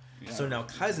row. So now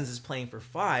Cousins is playing for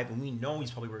 5, and we know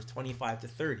he's probably worth 25 to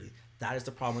 30. That is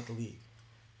the problem with the league,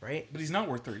 right? But he's not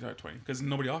worth 30 to 20 because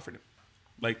nobody offered him.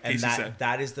 Like And Casey said.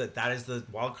 that is the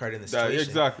wild card in the That- situation.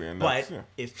 exactly, and But that's- yeah.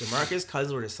 if DeMarcus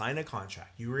Cousins were to sign a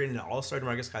contract, you were in an all-star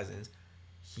DeMarcus Cousins,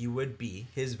 he would be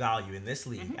his value in this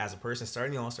league as a person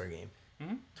starting the all-star game,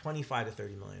 $25 to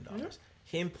 $30 million.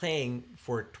 Him playing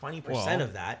for 20% Well,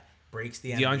 of that breaks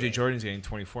the DeAndre NBA. Jordan's getting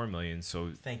 24 million,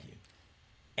 so Thank you.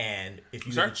 And if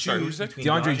you Sorry? had to Sorry, who choose said? between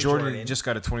DeAndre Jordan just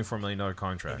got a $24 million if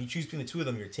contract. you choose between the two of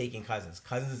them, you're taking Cousins.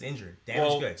 Cousins is injured. Damage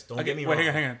well, goods. Don't okay, get me wait,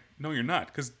 wrong. hang on. No, you're not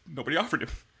because nobody offered him.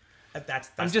 That's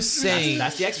I'm just saying,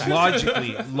 that's the X factor.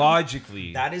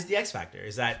 logically, That is the X factor.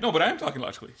 Is that No, but I am talking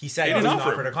logically. he said They he didn't wasn't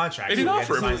offer offered him. a contract. They didn't so he had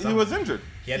to offer him. sign he something. was injured.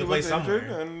 He had to He play was injured,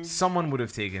 somewhere. and someone would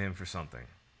have taken him for something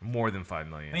more than $5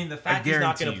 million. I mean, the fact he's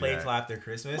not going to guarantee play you till that. after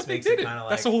Christmas But they makes did it it. kind of like.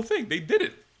 That's the whole thing. They did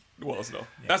it. Well, no.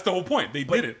 That's the whole point. They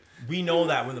But did it. we know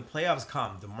that when the playoffs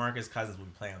come, DeMarcus Cousins will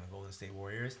be playing on the Golden State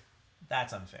Warriors.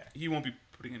 That's unfair. He won't be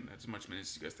putting in as much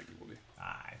minutes as you guys think he will be.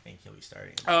 I think he'll be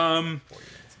starting 40 Um, minutes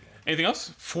again. anything else?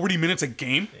 40 minutes a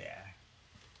game? Yeah.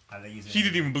 I think he's. He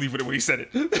didn't even believe it when he said it.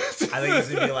 I think he's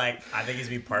gonna be like. I think he's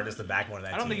gonna be part of the backbone of that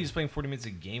I don't team. think he was playing 40 minutes a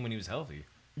game when he was healthy.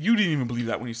 You didn't even believe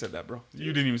that when you said that, bro.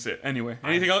 You didn't even say it. Anyway,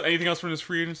 anything else? Anything else from this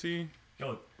free agency?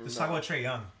 Yo, let's talk about Trae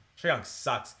Young. Trae Young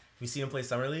sucks. We see him play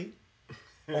summer league.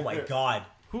 Oh my god.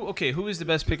 Who is the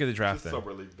best pick of the draft just then?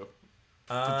 summer league though.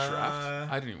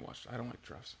 Draft? I didn't even watch. I don't like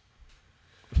drafts.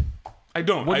 I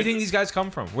don't. Where do you think these guys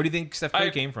come from? Where do you think Steph Curry I-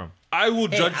 Oh came from? I will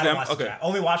Hey, judge I don't them? watch the Okay. draft.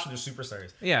 Only watch when they're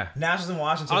superstars. Yeah. Nationals and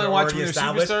Washington Only are watch already when they're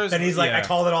established. superstars? Then he's like, Yeah. I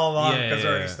called it all along Yeah, because yeah,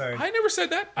 they're already yeah. started. I never said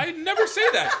that. I never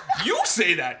say that. You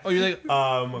say that. Oh, you're like,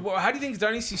 Um, well, how do you think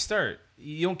Dynasty start?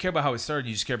 You don't care about how it started.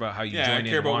 You just care about how you Yeah, I join in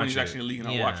care and about when watch he's it. actually in the league and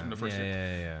I'll watch him the first yeah,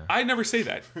 year. Yeah. I never say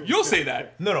that. You'll say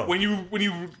that. No. When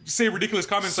you say ridiculous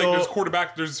comments So-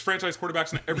 like there's franchise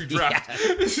quarterbacks in every draft.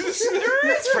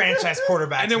 It's franchise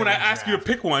quarterback. And then when I ask you to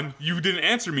pick one, you didn't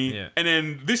answer me. Yeah. And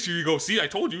then this year you go, see, I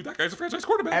told you that guy's a franchise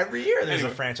quarterback. every year there's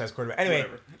Anyway. a franchise quarterback. Anyway,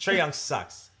 Whatever. Trae Young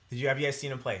sucks. Have you guys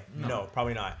seen him play? No,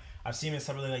 probably not. I've seen him in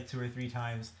summer league like 2 or 3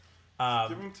 times.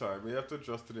 Give him time. We have to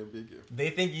adjust to the NBA game.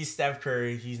 They think he's Steph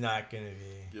Curry. He's not gonna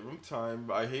be. Give him time.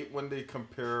 I hate when they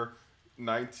compare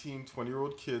 19,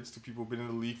 20-year-old kids to people who've been in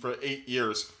the league for 8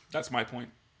 years. That's my point.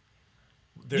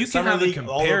 There's You can summer have a league,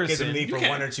 all those kids in the comparison. league You for can.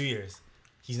 1 or 2 years.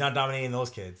 He's not dominating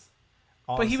those kids.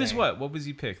 All But I'm he was saying. what? What was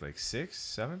he picked? Like 6th,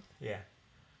 7th? Yeah,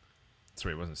 That's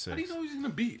right. It wasn't 6th. How do you know who he's going to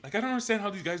be? Like, I don't understand how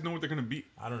these guys know what they're going to be.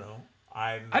 I don't know.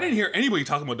 I didn't hear anybody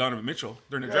talking about Donovan Mitchell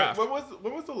during the draft. When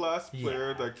was the last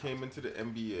player Yeah. that came into the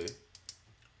NBA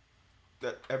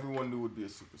that everyone knew would be a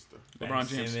superstar? Ben LeBron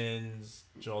James. Simmons,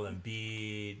 Joel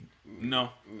Embiid. No.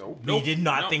 Nope. We did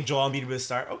not No. think Joel Embiid would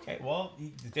start. Okay, well,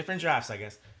 different drafts, I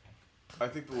guess. I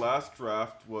think the last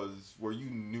draft was where you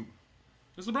knew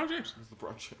It's LeBron James. it was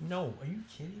LeBron James. No, are you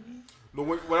kidding me? No,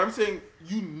 when I'm saying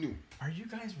you knew. Are you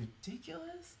guys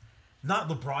ridiculous? Not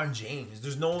LeBron James.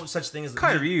 There's no such thing as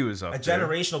Kyrie was up A there.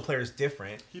 generational player is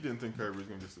different. He didn't think Kyrie was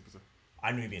going to be a superstar.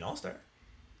 I knew he'd be an all-star.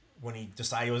 When he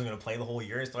decided he wasn't going to play the whole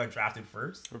year and still got drafted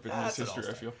first. Revisionist That's an history, I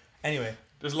all-star. feel. Anyway,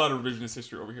 There's a lot of revisionist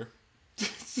history over here.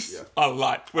 A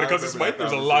lot. When it comes to Smythe,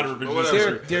 there's a lot of revision Whatever.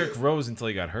 history. Derrick Rose until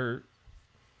he got hurt.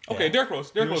 Okay, Derrick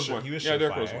Rose. Derrick Rose won. He was Yeah,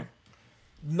 Derrick Rose surefire. won.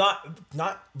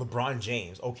 Not LeBron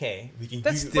James. Okay, we can.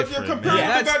 That's you- But you're different. comparing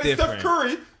man. the guy That's to Steph different.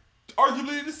 Curry,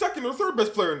 arguably the second or third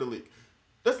best player in the league.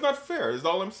 That's not fair. Is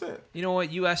all I'm saying. You know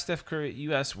what? You asked Steph Curry.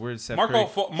 You asked where Steph Marco,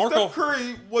 Curry. Steph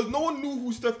Curry was. No one knew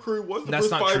who Steph Curry was. The That's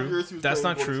first not 5 true. years he was That's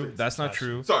playing not in Golden true. State. That's not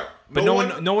true. Sorry, But no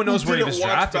one knows who where he didn't was watch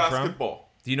drafted from.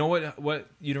 basketball. Do you know what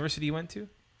university he went to?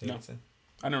 Davidson.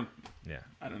 I don't. Yeah,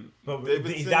 I don't. But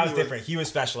Davidson, that was he was- different. He was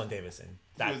special in Davidson.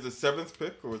 He That was the 7th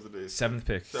pick, or was it the 7th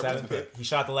pick. seventh pick. He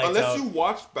shot the lights Unless out. you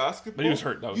watched basketball, But he was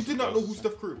hurt. That was- you did not that know was- who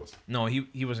Steph Curry was. No,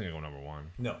 he wasn't gonna go number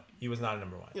one. No, he was not a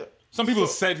number one. Yeah, Some people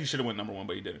So- said he should have went number one,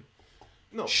 but he didn't.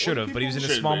 no Should have, but he was in a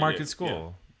Should've, small but market yeah,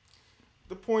 school.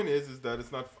 The point is that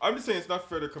it's not. I'm just saying it's not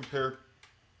fair to compare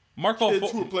Marco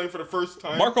kids who are playing for the first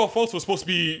time. Marco Fultz was supposed to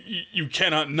be. You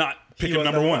cannot not pick He him was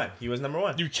number one. He was number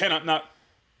one. You cannot not.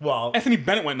 Well, Anthony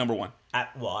Bennett went number one.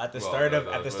 at the Well, start of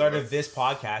that- at the that- start of that's- this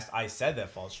podcast, I said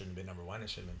that Fultz shouldn't be number one. It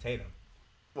should have been Tatum.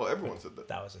 Well, everyone said that.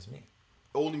 That was just me.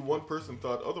 Only one person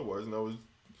thought otherwise, and that was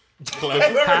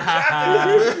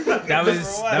That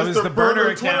was Mr. the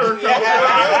burner Twitter account.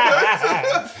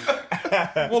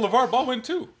 Well, LeVar Ball went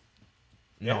too.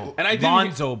 No, And I didn't-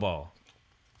 Lonzo Ball.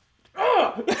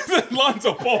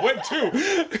 Lonzo Ball went too.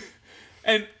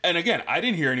 And again, I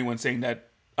didn't hear anyone saying that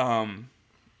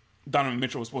Donovan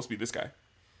Mitchell was supposed to be this guy.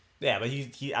 Yeah, but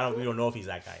we don't know if he's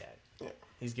that guy yet.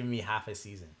 He's giving me half a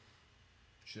season.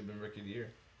 Should have been rookie of the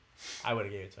year. I would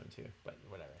have gave it to him too, but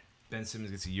whatever. Ben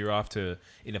Simmons gets a year off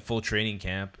in a full training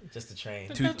camp. Just to train.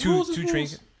 Rules is Two training.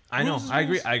 rules. I know. Rules is I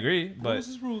agree. rules. I agree. But Rules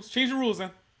is rules. Change the rules then.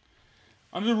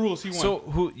 Under the rules, he won. so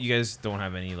who? You guys don't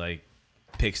have any like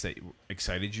picks that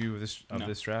excited you of No.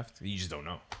 this draft? You just don't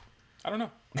know. I don't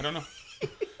know.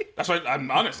 That's why I'm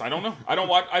honest. I don't know. I don't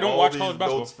watch all college these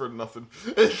basketball. notes for nothing.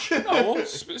 No,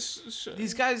 well,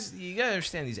 These guys, you gotta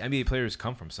understand. These NBA players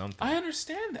come from something. I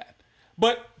understand that,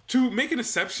 but to make an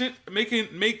exception, make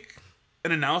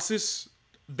an analysis,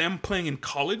 them playing in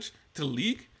college to the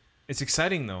league, It's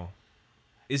exciting though,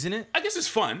 isn't it? I guess it's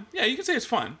fun. Yeah, you can say it's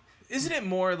fun. Isn't it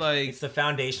more like? It's the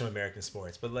foundation of American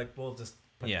sports, but like we'll just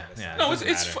put Yeah, that aside. yeah. No, It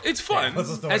it's doesn't it's fun. Let's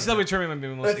just throw That's it not aside. determining the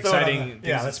most Let's throw it exciting on things the-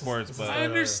 yeah, in let's- sports. let's- But I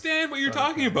understand what you're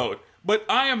talking about, but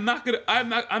I'm not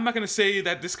gonna say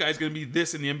that this guy's gonna be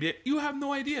this in the NBA. You have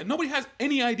no idea. Nobody has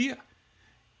any idea.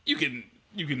 You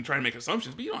can try to make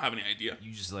assumptions, but you don't have any idea.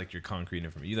 you just like your concrete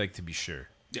information. You like to be sure.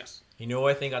 Yes. You know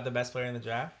what I think got the best player in the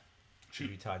draft?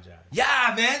 Shoot. Utah Jazz.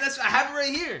 Yeah, man. I have it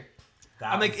right here.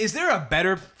 That I'm like, was- is there a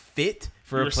better fit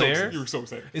for You a were so player? you were so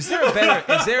excited. Is there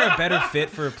a better fit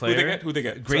for a player? Who'd they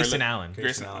get? Grayson Sorry, Allen. Grayson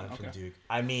Grayson Allen Allen, from okay. Duke.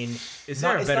 I mean, Is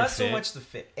there a it's better not so fit? much the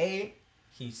fit.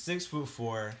 He's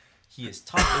 6'4", he is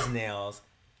tough as nails,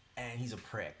 and he's a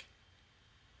prick.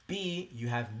 B, you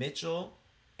have Mitchell,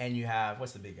 and you have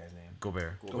what's the big guy's name?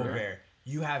 Gobert. Gobert.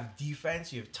 You have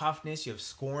defense, you have toughness, you have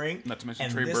scoring. Not to mention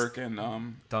and Trey this- Burke and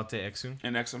Dante Exum.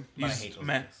 Exum. But I He's- hate those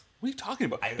man, guys. what are you talking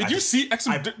about? I Did you just- see Exum?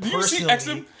 I Did you see personally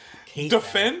Exum hate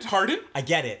defend Harden? I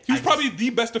get it. He was I probably just- the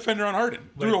best defender on Harden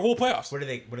through the whole playoffs. What do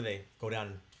they go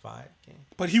down 5? Okay.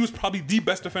 But he was probably the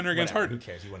best defender against Whatever, Harden. Who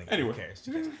cares? You want to Anyway. Who cares?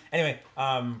 Who cares? Anyway,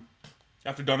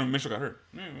 After Donovan Mitchell got hurt.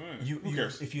 Who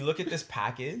cares? if you look at this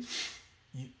package,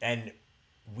 and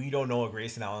we don't know what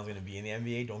Grayson Allen's going to be in the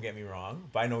NBA. Don't get me wrong,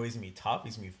 but I know he's going to be tough.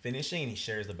 He's going to be finishing, and he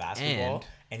shares the basketball,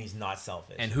 and he's not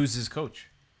selfish. And who's his coach?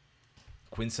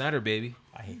 Quinn Snyder, baby.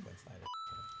 I hate Quinn Snyder.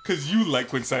 Because you like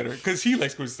Quinn Snyder. Because he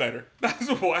likes Quinn Snyder. That's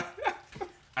why.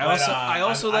 I But,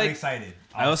 also I'm like. excited.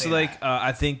 I also like.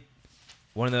 I think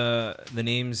one of the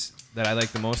names that I like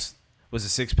the most was a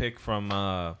 6 pick from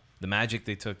the Magic.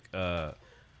 They took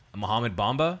Mohamed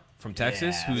Bamba from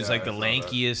Texas, Yeah. who's Yeah, like the I saw that.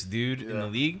 lankiest dude in Yeah. the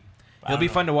league. I He'll don't be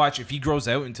know. fun to watch if he grows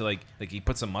out into like he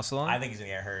puts some muscle on. I think he's going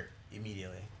to get hurt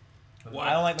immediately. But Why?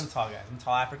 I don't like them tall guys. Them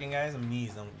tall African guys, them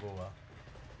knees don't go well.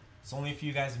 It's only a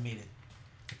few guys have made it.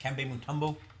 Kembe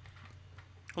Mutombo.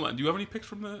 Hold on. Do you have any picks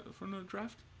from the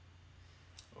draft?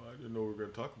 Oh, I didn't know we were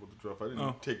going to talk about the draft. I didn't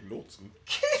Oh. take notes. And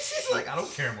She's like, I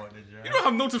don't care about the draft. You don't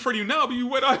have notes in front of you now, but you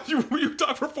went on. You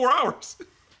talked for 4 hours.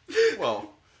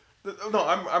 well, no,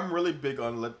 I'm really big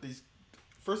on let these.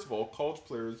 First of all, college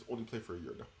players only play for a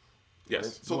year now. Yes.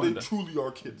 Right? So go they on then. truly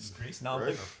are kids. Grayson Allen Right?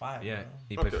 played for 5. yeah, bro.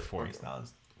 he played Okay, for 4. Grayson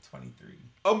Allen's 23.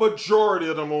 A majority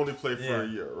of them only play for Yeah. a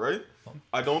year, right?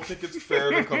 I don't think it's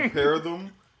fair to compare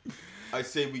them. I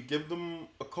say we give them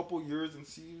a couple years and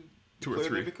see the 2 or player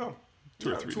 3. they become. Two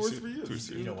or Yeah, three 2 or to 3 see- years. 2 or See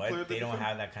 3. You know the what? player They don't become.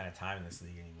 have that kind of time in this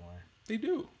league anymore. They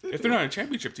do. They If do. they're not a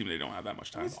championship team, they don't have that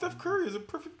much I time. mean, Steph Curry is a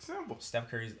perfect example. Steph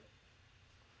Curry's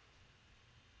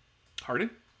Harden?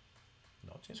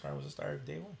 no. James Harden was a starter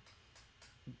day one.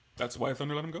 That's why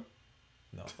Thunder let him go.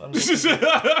 No, let him go.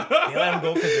 They let him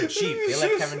go because they're cheap. They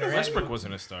let Kevin Durant. Westbrook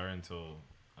wasn't a star until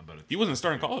about a He wasn't a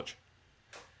star in college.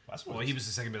 Westbrook, Well, he was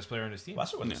the second best player on his team.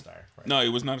 Westbrook was a star. Right? No, he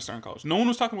was not a star in college. No one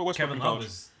was talking about Westbrook Kevin in Love college.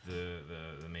 was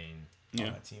the main. On Yeah.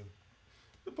 that team.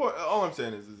 The point, all I'm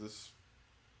saying is this: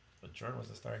 But Jordan was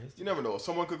a star. His you team. never know.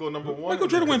 Someone could go number one. Michael and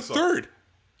Jordan they went could suck. third.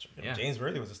 Yeah. James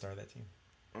Worthy was a star of that team.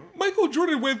 Michael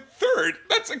Jordan went third.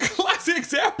 That's a classic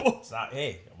example. It's not.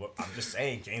 Hey, I'm just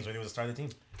saying, James Worthy was a star of the team.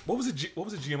 What was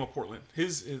the GM of Portland?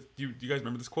 His you guys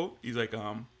remember this quote? He's like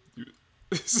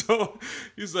so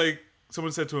he's like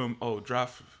someone said to him, "Oh,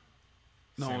 draft."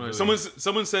 No,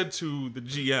 someone said to the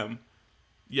GM,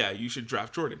 "Yeah, you should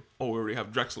draft Jordan." Oh, we already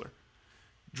have Drexler.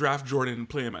 Draft Jordan and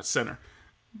play him at center.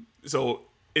 So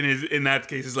in that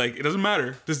case, it's like it doesn't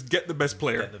matter. Just get the best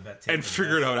player Get the vet, take and the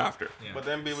figure it best. out after. Yeah. But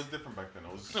the NBA was different back then.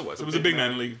 It was a big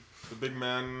man league. The big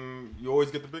man, you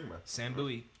always get the big man. Sam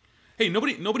Bowie. Hey,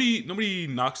 nobody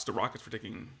knocks the Rockets for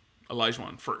taking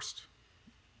Olajuwon first,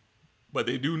 but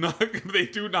they do knock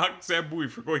Sam Bowie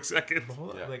for going second.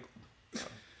 Hold on, Yeah. like,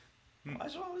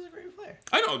 Olajuwon was a great player.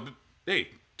 I know. Hey,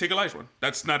 take Olajuwon.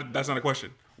 That's not a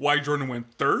question. Why Jordan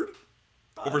went third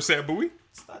over Sam Bowie?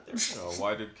 It's not there.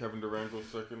 Why did Kevin Durant go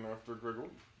second after Greg Oden?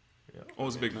 Oh, it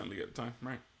was a big man league at the time,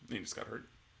 right? He just got hurt.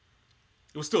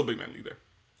 It was still a big man league there.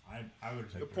 I would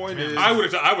The point is, I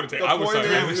would have taken. The I was point sorry.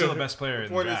 is- Durant was still the best player the in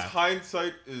the point is, draft.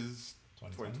 hindsight is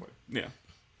 2020. 2020.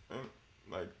 Yeah,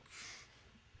 Like,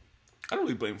 I don't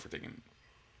really blame him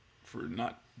for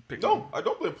not picking. no, him. I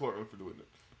don't blame Portland for doing it.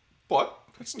 But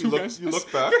That's you two look, guys. you look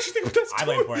back. I actually think that's I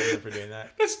blame Portland for doing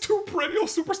that. That's two perennial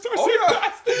superstars. Oh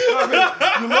yeah.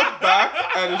 I mean, you look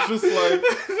back and it's just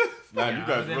like, man, you Yeah, guys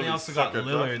but then really they also suck got at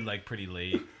Lillard drafting. like pretty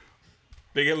late.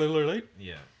 They get Lillard late.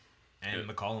 Yeah. And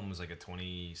McCollum was like a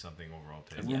 20-something overall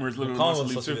pick. And rumors Lillard Collins wants to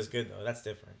was leave supposed to be too. this good though. That's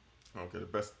different. Okay, the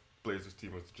best Blazers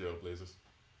team was the Jailblazers.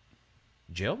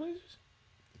 Jailblazers?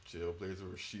 The Jailblazers,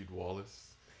 Rasheed Wallace.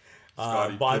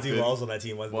 Bonzi Pippen. Wells on that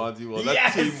team wasn't. Bonzi Wells. That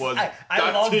Yes! team was. I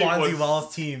that love team Bonzi was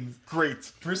Wells teams. Great.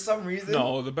 For some reason.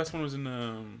 No, the best one was in.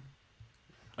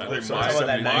 I think sorry, talk about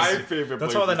that my nice- favorite.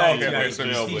 don't talk about Blazers that team nice- was okay,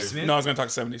 the sorry. Steve Jailblazers. Smith? No, I was gonna talk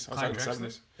 70s. I was Clyde talking Drexler?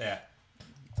 70s. Yeah.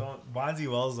 Don't Bonzi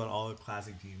Wells on all the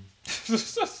classic teams.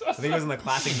 I think it was on the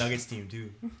classic Nuggets team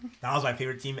too. That was my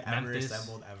favorite team ever Memphis.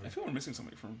 assembled I ever. feel we're missing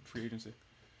somebody from free agency.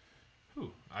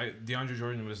 Who? DeAndre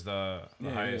Jordan was the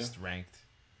Yeah, highest ranked.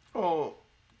 Oh,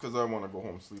 because I want to go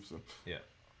home and sleep soon. Yeah.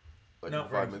 Like No, in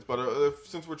 5 right. minutes. But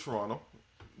since we're Toronto,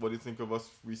 what do you think of us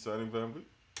re-signing Van Vliet?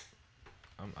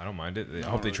 I don't mind it. I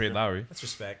hope they trade Lowry. That's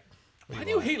respect. Why do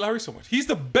you hate Lowry so much? He's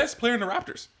the best player in the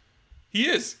Raptors. He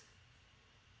is.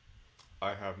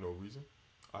 I have no reason.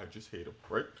 I just hate him,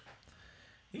 right?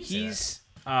 He's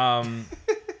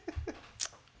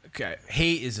okay.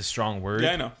 Hate is a strong word.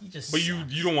 Yeah, I know. He just But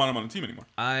sucks. you don't want him on the team anymore.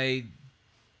 I He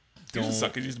don't. doesn't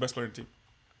suck 'cause he's the best player on the team.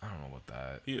 I don't know about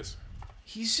that. He is.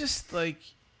 He's just like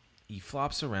he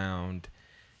flops around.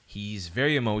 He's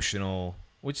very emotional,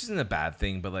 which isn't a bad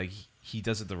thing, but like he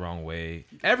does it the wrong way.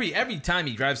 Every time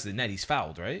he drives to the net, he's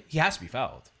fouled, right? He has to be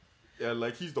fouled. Yeah,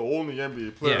 like he's the only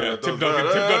NBA player Yeah, Yeah, that Tim does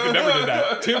Duncan. that. Tim Duncan never did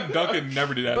that. Tim Duncan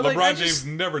never did that. But, like, LeBron I James just-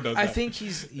 never does I that. think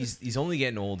he's only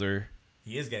getting older.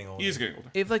 He is getting older. he is getting older.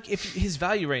 If his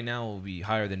value right now will be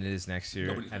higher than it is next year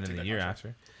Nobody's gonna and then take the that year contract.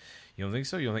 after. You don't think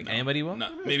so? You don't think anybody will?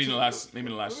 No, maybe in the last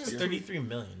It's year. 33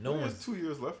 million. No He has one's. 2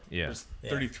 years left. Yeah. There's Yeah.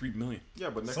 33 million. Yeah,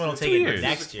 but next Someone will year, take it 2 years.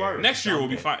 next year. Expired. Next year will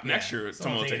be Dump fine. it. Next year,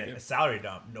 someone will take A it. salary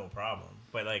dump, no problem.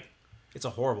 But like, it's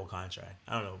a horrible contract.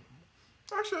 I don't know.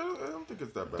 Actually, I don't think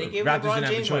it's that bad. They gave Raptors LeBron didn't have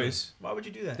a James money. choice. Why would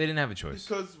you do that? They didn't have a choice.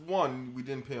 Because one, we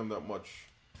didn't pay him that much.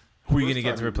 Who are you First gonna get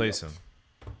time to he replace left. him?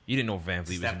 You didn't know Van Vliet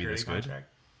was Steph gonna be Curry this good. contract.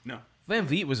 No, Van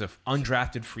Vliet was an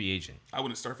undrafted free agent. I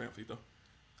wouldn't start Van Fleet though.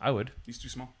 I would. He's too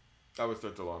small. I would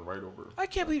start Delon right over. I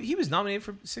can't believe he was nominated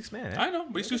for Sixth Man. I know,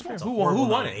 but he's too small. It's a Who horrible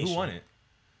won it? Who nomination. won it?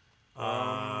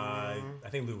 I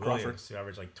think Lou Crawford. Williams, who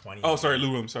averaged like 20. Oh, sorry, Lou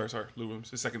Williams. Sorry, Lou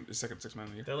Williams. His second 6 man of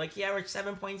the year. They're like, he averaged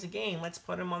 7 points a game. Let's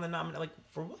put him on the nomination. Like,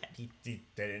 for what? He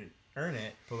didn't earn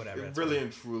it, but whatever. It that's really fine.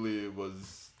 and truly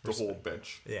was the whole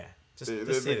bench. Yeah. Just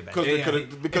They- say the because bench. they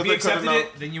could've- because if you they could've accepted not-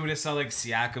 it, then you would have saw like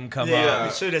Siakam come Yeah, Yeah.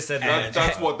 we should have said that.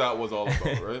 That's what that was all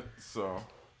about, right? So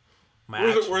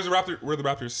Where's the Raptors? Where are the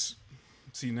Raptors?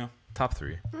 See now. up. Top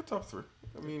 3. they're top 3.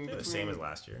 I mean, They're the same as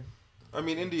last year. I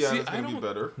mean, Indiana's See, I gonna be don't-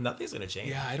 better. Nothing's gonna change.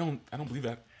 Yeah, I don't believe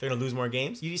that. They're gonna lose more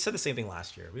games. You said the same thing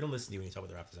last year. We don't listen to you when you talk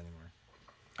about the Raptors anymore.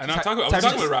 I'm not talking. I was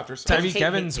talking about Raptors. Tyreek Hey,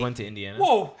 Evans hey, went to Indiana.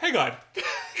 Whoa, hang on.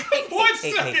 One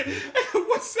hey, second.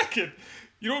 1 second.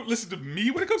 You don't listen to me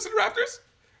when it comes to the Raptors?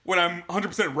 When I'm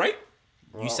 100% right?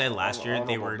 You said last I year don't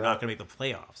they know were about not that. gonna make the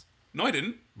playoffs. No, I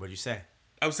didn't. What'd you say?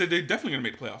 I said they're definitely going to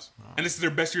make the playoffs. And this is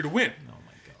their best year to win. Oh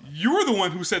my god. You're the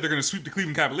one who said they're going to sweep the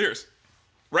Cleveland Cavaliers,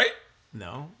 right?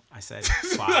 No, I said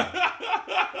 5.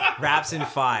 Raps in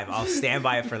 5. I'll stand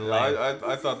by it for life.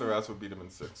 I thought the Raps would beat them in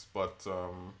 6, but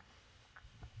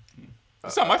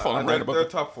It's not my fault. I'm right about they're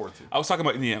that. top 4 team. I was talking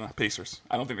about Indiana Pacers.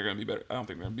 I don't think they're going to be better. I don't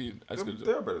think they're going to be as good as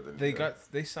They're better than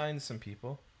They signed some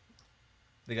people.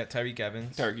 They got Tyreek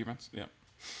Evans Derek Evans. Yeah.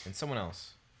 and someone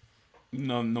else.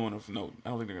 No one of note. I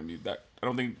don't think they're going to be that. I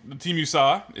don't think the team you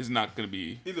saw is not going to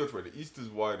be. Either way, the East is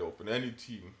wide open. Any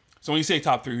team. So when you say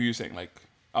top 3, who are you saying? Like,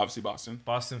 obviously Boston.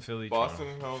 Boston, Philly, Boston,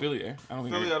 Toronto. Philly, eh? I don't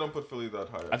think Philly, they're- I don't put Philly that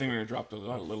high. I think they're going to drop those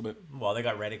out a little bit. Well, they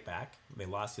got Redick back. They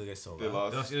lost Ilya Silva. they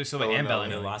lost. They still have and Bellinelli.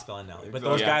 They Bellinelli. lost Bellinelli. But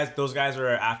Exactly. those guys are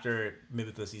after mid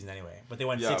of the season anyway. But they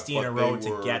won Yeah, 16 in a but row they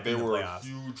to were- get They in the were a playoffs.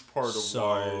 huge part of So-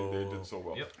 why they did so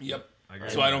well. Yep. I agree.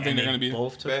 So I don't think And they're going to they be.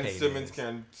 both took Ben paydays. Simmons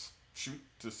can shoot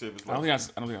to save his I don't life.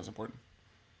 think that's important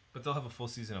But they'll have a full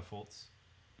season of Fultz.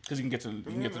 because you can get to. You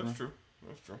can Yeah, get to that's them. true.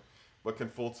 That's true. But can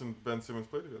Fultz and Ben Simmons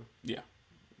play together? Yeah.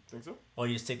 Think so? Or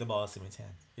you just take the ball out of Simmons'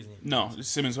 hands. Isn't it? No, it's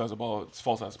Simmons who has the ball. It's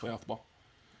false has to play off the ball.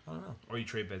 I don't know. Or you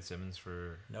trade Ben Simmons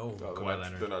for. No. No, Kawhi they're,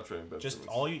 Leonard. they're not trading Ben Just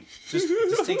Simmons. all you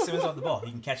just take Simmons off the ball.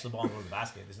 He can catch the ball and go to the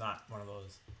basket. There's not one of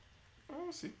those.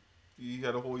 Oh, see. He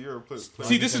had a whole year of play.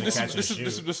 See, he's gonna this catch is and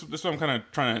shoot. this is what I'm kind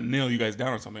of trying to nail you guys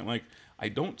down on something. Like I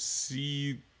don't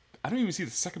even see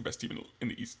the second best team in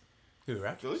the East. Who, the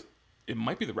Raptors? Philly? It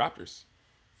might be the Raptors.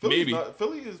 Philly's Maybe.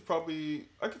 Philly is probably.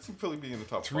 I could see Philly being in the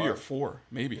top 3 5. or 4,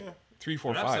 maybe. Yeah. 3,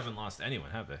 4, The Raps 5. haven't lost anyone,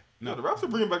 have they? No, the Raps are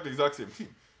bringing back the exact same team.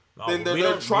 No, Then we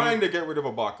they're don't- trying we- to get rid of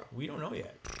Ibaka. We don't know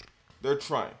yet. They're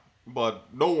trying,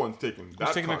 but no one's taking that.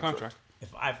 Who's taking that contract?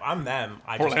 If I'm them,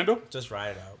 I Orlando? just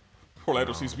ride it out.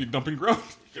 Orlando seems to be dumping ground.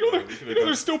 we could've They're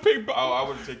done- still paying. I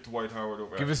would take Dwight Howard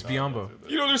over. Give us Ashton Biyombo. Allen.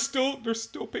 You know, they're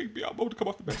still paying Biombo to come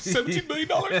off the bench. $17 million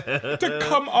to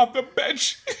come off the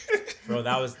bench. Bro,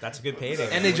 that's a good payday.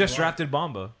 And they just drafted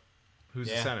Bamba, who's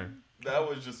the Yeah. center. That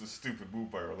was just a stupid move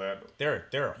by Orlando. They're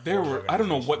They were. I don't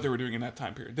know what they were doing in that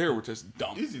time period. They were just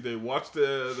dumb. Easy. They watched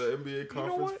the NBA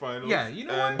conference what? finals. Yeah, you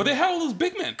know and- But they had all those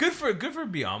big men. Good for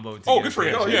Biyombo. Oh, good for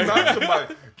him. No, he Yeah.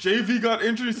 masterminded. JV got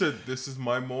injured. He said, "This is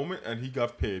my moment," and he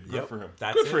got paid. Good Yep, for him.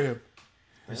 That's Good it. for him.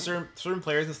 There's certain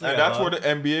players in this league. And I that's love. where the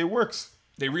NBA works.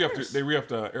 They re-upped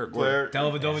Eric Gordon. Claire,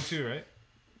 Dellavedova too, right?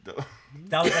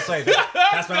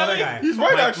 That's my other guy. He's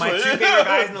right, my, actually. My 2 favorite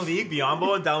guys in the league,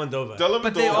 Biombo and Dellavedova.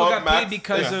 But they all got paid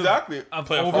because exactly. of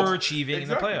Playoff overachieving in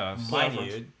the Exactly. playoffs. Mind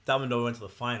you, Dellavedova went to the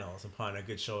finals and put on a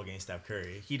good show against Steph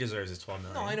Curry. He deserves his $12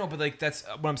 million. No, I know, but like that's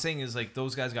what I'm saying is like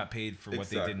those guys got paid for what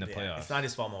they did in the Exactly. Yeah, playoffs. it's not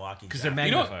his fault, Milwaukee. Because they're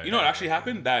jacked. magnified. You know what actually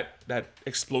happened? That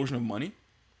explosion of money.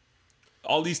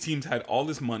 All these teams had all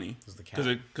this money the cap.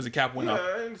 because the cap went Yeah, up,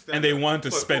 I understand and they that. wanted to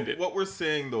But spend it. What we're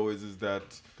saying though is that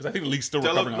Because I think the league's still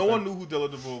recovering. no off one that. knew who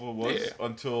Dellavedova was Yeah.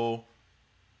 until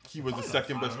he was the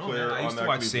second best player man. I on used to that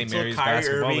watch Cleveland St. team. Mary's So Kyrie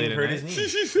basketball Irving late at hurt night.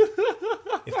 his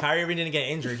knee. If Kyrie Irving didn't get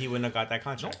injured, he wouldn't have got that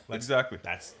contract. Exactly.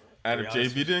 That's And if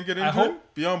reality. JV didn't get I injured,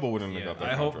 hope- Biyombo wouldn't have Yeah, got that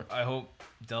I contract. hope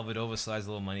Dellavedova slides a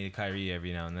little money to Kyrie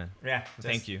every now and then. Yeah. Just,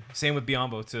 Thank you. Same with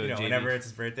Biyombo to You know, JV. whenever it's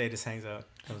his birthday, just hangs out.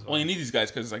 Comes Well, you need these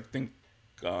guys because I think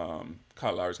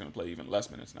Kyle Lowry's going to play even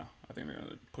less minutes now. I think they're going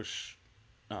to push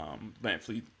Van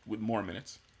Fleet with more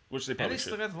minutes, which they and probably they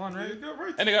still should. got the one, Yeah, right? you got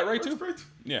right. And they got right That's too. great.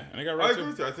 Yeah, and they got I right agree too.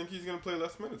 with you. I think he's going to play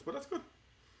less minutes, but that's good.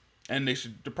 And they're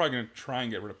probably going to try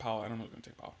and get rid of Powell. I don't know who's going to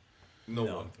take Powell. No,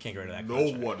 No, one. can't get rid of that No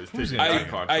contract. one is Who's taking gonna that take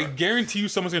it? contract. I guarantee you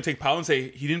someone's going to take Powell and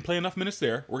say he didn't play enough minutes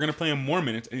there. We're going to play him more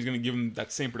minutes, and he's going to give him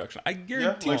that same production. I yeah,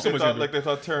 guarantee you like someone's going to they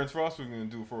thought Terrence Ross was going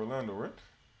to do for Orlando, right?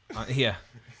 Yeah.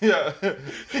 Yeah,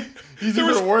 he's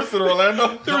even worse than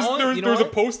Orlando. There was, only- there was, you know there was a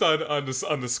what? post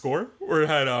on the score where it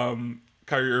had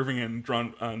Kyrie Irving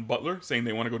and Butler saying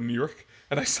they want to go to New York,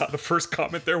 and I saw the first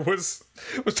comment there was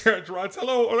Terrence Ross.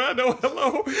 Hello, Orlando.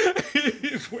 Hello.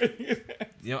 He's waiting.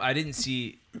 You know, I didn't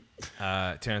see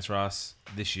Terrence Ross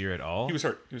this year at all. He was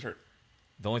hurt. He was hurt.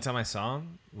 The only time I saw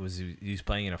him was he was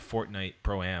playing in a Fortnite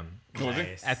Pro-Am Oh, was he?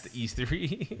 Nice. at the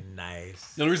E3.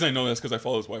 Nice. The only reason I know that is because I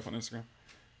follow his wife on Instagram.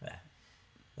 Yeah.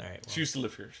 All right. Well, She used to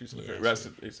live here. She used to live Yeah, here. Rest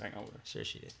is hang out with her. sure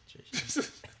she did. Sure she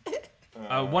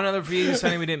did. One other free agent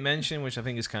signing we didn't mention, which I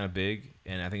think is kind of big,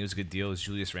 and I think it was a good deal, is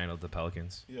Julius Randle to the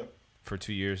Pelicans Yeah, for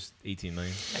 2 years, $18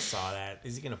 million. I saw that.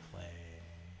 Is he gonna play?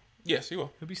 Yes, he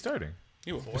will. He'll be starting.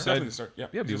 He will. Besides- Definitely start. Yeah,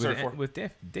 Yeah, he'll be start four. with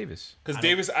Davis. Because I don't-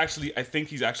 Davis actually, I think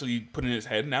he's actually put in his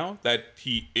head now that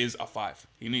he is a 5.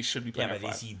 He should be Yeah, playing but at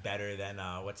 5. is he better than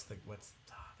what's the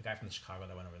guy from Chicago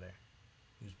that went over there?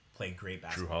 Who's played great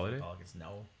basketball. Holiday? For the Pelicans?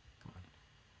 No, come on,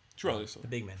 True, Holiday still. the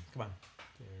big man. Come on,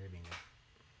 the very big man.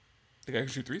 The guy who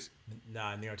can shoot threes.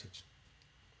 Nah, Mirotic.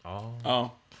 Oh.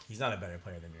 Oh, He's not a better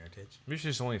player than Mirotic. Maybe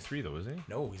just only 3, though, isn't he?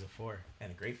 No, he's a 4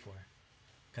 and a great 4.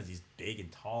 because he's big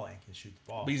and tall and can shoot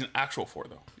the ball. But he's an actual 4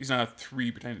 though. He's not a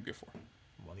 3 pretending to be a 4.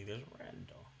 Well, neither is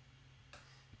Randall.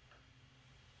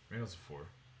 Randall's a 4.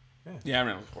 Yeah,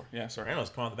 Randall's a 4. Yeah, sorry. Randall's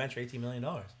come on the bench for $18 million.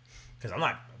 Because I'm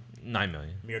not. 9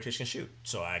 million. Mirotic can shoot,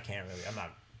 so I can't really. I'm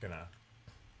not gonna.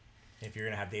 If you're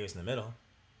gonna have Davis in the middle,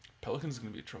 Pelicans is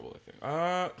gonna be in trouble, I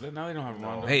think. Now they don't have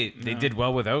Rondo. Hey, they No. did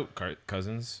well without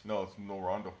Cousins. No, it's no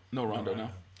Rondo. No Rondo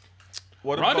now.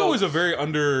 What Rondo about- is a very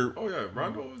under. Oh yeah,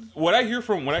 Rondo is. What I hear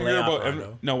from Playoff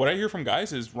Rondo. what I hear from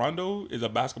guys is Rondo is a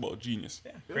basketball genius.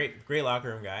 yeah, great locker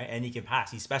room guy, and he can pass.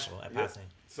 He's special at passing.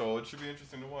 So it should be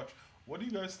interesting to watch. What do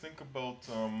you guys think about?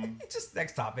 Just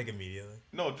next topic immediately.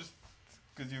 No, just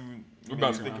because you made me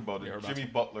bouncing think around. about it. Yeah, we're Jimmy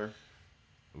bouncing. Butler.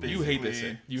 You hate this, basically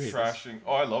eh? You hate this. trashing.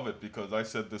 Oh, I love it because I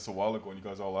said this a while ago and you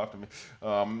guys all laughed at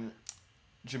me.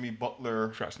 Jimmy Butler,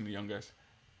 Trashing the young guys.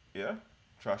 yeah,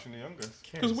 trashing the young guys.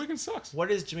 Because Wiggins sucks.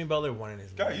 What is Jimmy Butler won in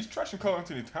his Guy, life? he's trashing Karl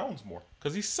Anthony Towns more.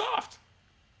 Because he's soft.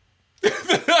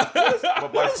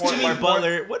 But my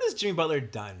point, What has Jimmy Butler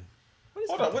done? What is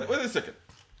hold on, wait a second.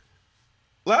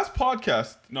 Last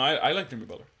podcast, No, I like Jimmy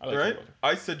Butler. I like Jimmy right? Butler.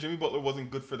 I said Jimmy Butler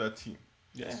wasn't good for that team.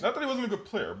 Yes. Not that he wasn't a good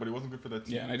player, but he wasn't good for that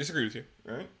team. Yeah, and I disagree with you.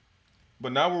 Right?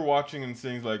 But now we're watching and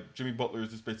saying like Jimmy Butler is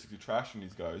just basically trashing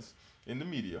these guys in the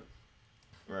media,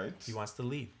 right? He wants to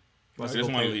leave. He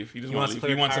doesn't want to leave. He doesn't want to leave. play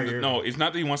He with wants them Kyrie to, no, Irving. it's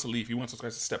not that he wants to leave. He wants those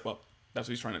guys to step up. That's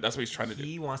what he's trying to. That's what he's trying to do.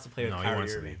 He wants to play with No, he Kyrie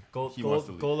wants to Irving.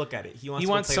 leave. Go look at it. He wants He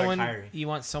to wants play someone. with Kyrie. He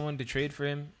wants someone to trade for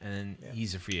him, and then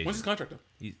he's a free When's his agent. contract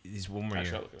though? He's one more Actually,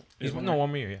 year. I'll look it up. He's Is it no 1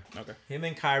 more year. Yeah. Okay. Him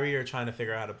and Kyrie are trying to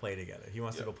figure out how to play together. He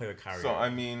wants to go play with Kyrie. So I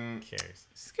Irving. mean, Who cares?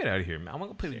 Just get out of here, man. I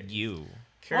want to play with you. I want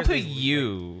Cares to play with if we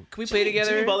you. Can we play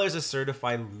together? Jimmy Butler's a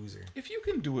certified loser. If you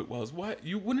can do it, Wells, what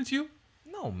you wouldn't you?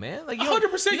 No, man. Like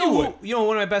 100% you know you who- would. You know what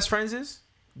one of my best friends is?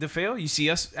 DeFeo. You see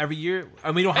us every year.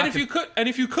 And we don't have And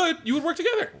if you could, you would work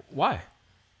together. Why?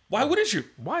 Why wouldn't you?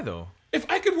 Why though? If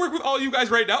I could work with all you guys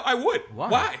right now, I would. Why?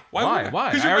 Why? Why? Would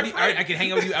Why? 'Cause I you're my already. friend. I can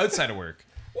hang out with you outside of work.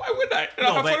 Why would I? And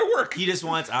I'll have but fun at work. he just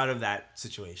wants out of that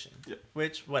situation. Yeah.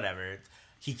 Which, whatever.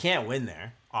 He can't win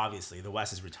there. Obviously, the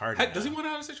West is retarded. Does he now. want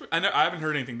out of the situation? I haven't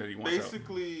heard anything that he wants out.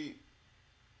 basically,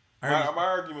 I heard- my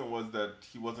argument was that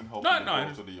he wasn't helping No, the no, I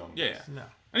growth of the young yeah, guys. yeah. No.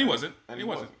 And he wasn't. And he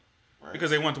wasn't. Right?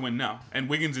 Because they want to win now, and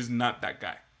Wiggins is not that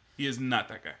guy. He is not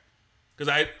that guy.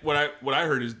 Because what I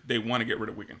heard is they want to get rid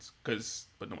of Wiggins, but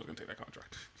no one's gonna take that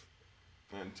contract.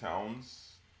 And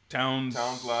Towns Towns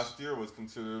last year was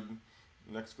considered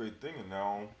the next great thing, and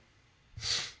now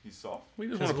he's soft. He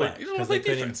doesn't Because want to play. He doesn't want to play they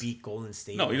couldn't defense. beat Golden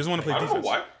State. No, he doesn't want to play I don't know defense.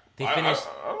 why. They I- finished-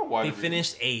 I don't know why. They the reason.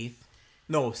 finished 8th.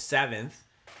 No, 7th.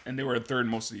 And they were at third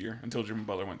most of the year until Jimmy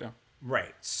Butler went down.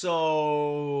 Right.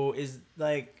 So is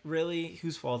really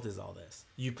whose fault is all this?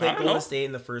 You I played don't Golden know. State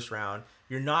in the first round.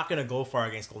 You're not gonna go far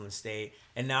against Golden State,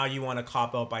 and now you want to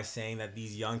cop out by saying that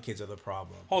these young kids are the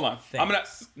problem. Hold on.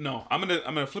 Thanks. I'm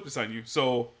gonna flip this on you.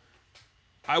 So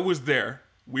I was there.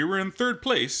 We were in third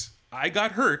place. I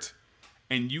got hurt,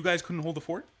 and you guys couldn't hold the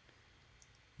fort.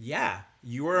 Yeah,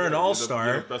 you are an you're the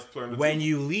all-star. best player in the When team.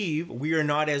 you leave, we are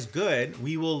not as good.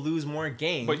 We will lose more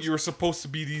games. But you were supposed to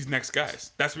be these next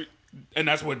guys. That's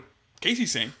what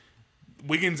Casey's saying.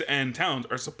 Wiggins and Towns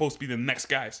are supposed to be the next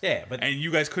guys. Yeah, but- and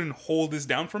you guys couldn't hold this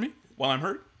down for me while I'm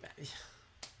hurt.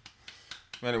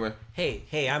 Anyway,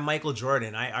 Hey, I'm Michael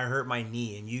Jordan. I hurt my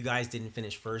knee, and you guys didn't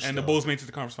finish first. And the still. Bulls made it to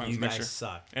the conference finals You next guys year.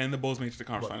 suck. And the Bulls made it to the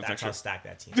conference Well, finals that's next how year. stacked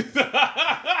that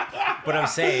team. But I'm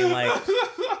saying, like,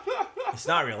 it's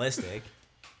not realistic,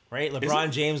 right?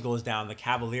 LeBron James goes down. The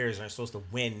Cavaliers are supposed to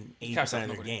win 80% of their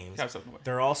nobody. games. Cavs have nobody.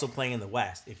 They're also playing in the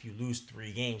West. If you lose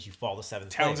 3 games, you fall to 7th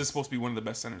Towns place. is supposed to be one of the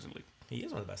best centers in the league. He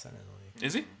is one of the best centers in the league.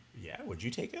 Is he? Yeah, would you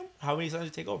take him? How many centers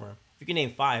would you take over him? If you can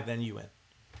name 5, then you win.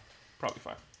 Probably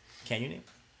 5. Can you name?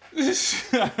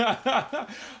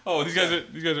 Oh, these guys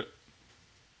are.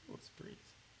 What's Breeze?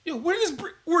 Yo, where does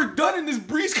we're done and this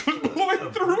breeze comes blowing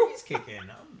through? Breeze kicking.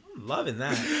 I'm loving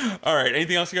that. All right.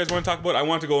 Anything else you guys want to talk about? I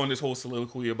want to go on this whole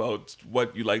soliloquy about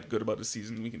what you liked good about the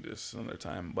season. We can do this another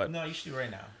time, but No, you should do it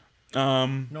right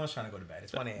now. No one's trying to go to bed.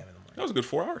 It's 1 a.m. in the morning. that was a good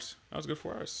 4 hours.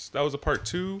 That was a part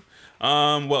 2. What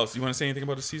else? You want to say anything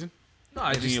about the season? No,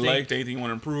 I Anything just you think. liked? Anything you want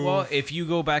to improve? Well, if you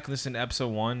go back and listen to episode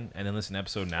 1 and then listen to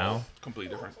episode now,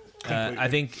 completely different. I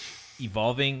think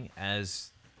evolving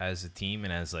as a team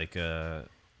and as like a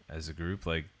group,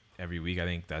 like every week, I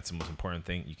think that's the most important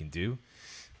thing you can do.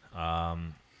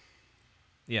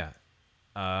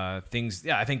 Things.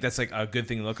 Yeah, I think that's like a good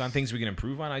thing to look on. Things we can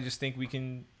improve on. I just think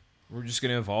we're just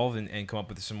gonna evolve and come up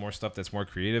with some more stuff that's more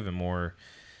creative and more.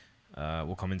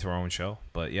 We'll come into our own show,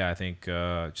 but yeah, I think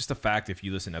just the fact if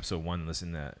you listen to episode 1 and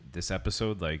listen to this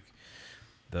episode, like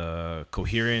the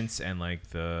coherence and like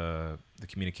the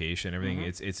communication, everything.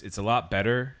 It's a lot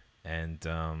better, and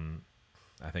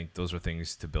I think those are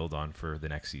things to build on for the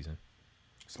next season.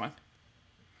 Smile.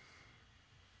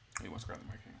 He wants to grab the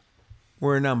mic.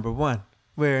 We're number one.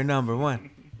 We're number one.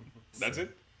 That's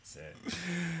it. That's it.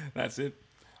 That's it.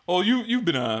 Oh, you've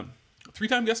been a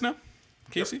 3-time guest now,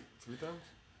 Casey. Yep, 3 times.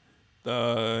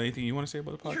 Anything you want to say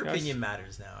about the podcast? Your opinion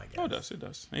matters now, I guess. Oh, it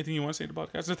does. Anything you want to say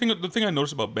about the podcast? The thing I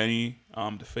noticed about Benny,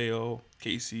 DeFeo,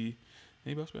 Casey,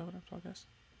 anybody else we have on that podcast?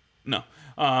 No.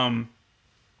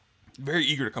 Very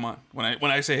eager to come on. When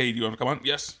I say, hey, do you want to come on?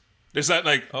 Yes. There's that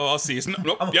like, oh, I'll see. It's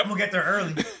nope. I'm gonna get there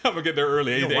early. I'm gonna get there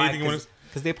early. You know why? Anything you want to?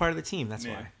 Because they're part of the team. That's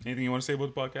why. Anything you want to say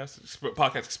about the podcast?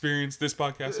 Podcast experience, this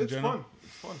podcast in It's general. fun.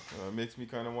 It's fun. It makes me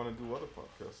kind of want to do other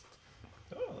podcasts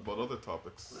about other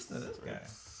topics. Listen to this guy.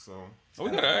 So. Oh,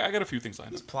 I got a few things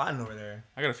lined He's up. plotting over there.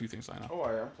 I got a few things lined up. Oh,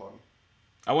 I am plotting.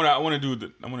 I want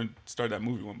to start that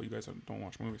movie one, but you guys don't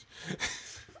watch movies.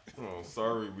 Oh,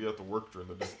 sorry. We have to work during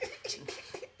the day.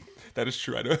 That is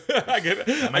true. I do. I get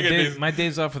days. My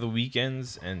days off for the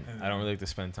weekends, and I don't really like to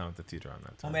spend time with the theater on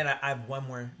that Oh time. man, I have one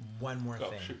more Oh,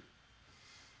 thing. shoot.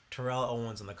 Terrell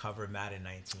Owens on the cover of Madden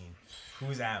 19.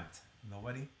 Who's amped?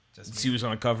 Nobody. Just He me. was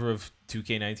on the cover of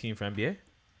 2K19 for NBA.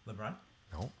 LeBron.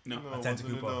 No.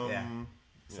 Antetokounmpo, yeah. Yeah.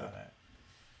 Saw that.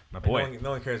 My But boy. No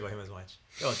one cares about him as much.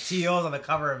 Yo, T.O.'s on the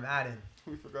cover of Madden.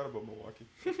 We forgot about Milwaukee.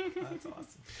 That's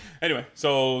awesome. Anyway,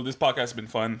 so this podcast has been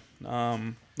fun.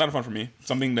 Not fun for me.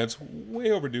 Something that's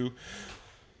way overdue.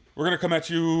 We're gonna come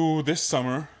at you this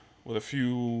summer with a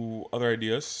few other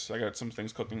ideas. I got some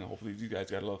things cooking. Hopefully, you guys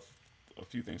got a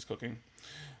few things cooking.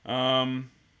 No,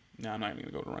 I'm not even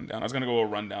gonna go to rundown. I was gonna go a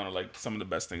rundown of like some of the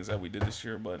best things that we did this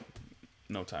year, but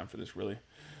no time for this really.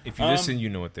 If you listen, you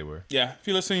know what they were. Yeah, if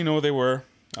you listen, you know what they were.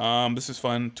 This is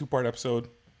fun. 2-part episode.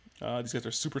 These guys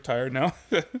are super tired now,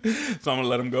 so I'm gonna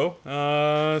let them go.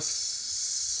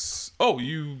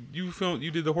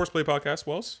 You did the Horseplay podcast,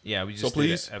 Wells. Yeah, we just So did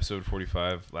please. episode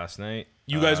 45 last night.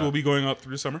 You guys will be going up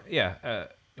through the summer. Yeah,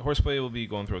 Horseplay will be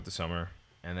going throughout the summer,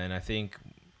 and then I think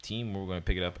Team we're going to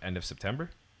pick it up end of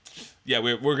September. Yeah,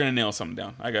 we're gonna nail something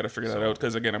down. I gotta figure that out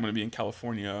because again, I'm gonna be in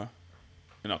California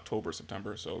in October,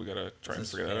 September, so we gotta try and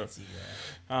figure that out.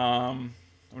 I'm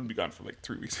gonna be gone for like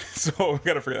 3 weeks, so we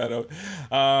gotta figure that out.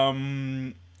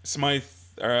 Smythe,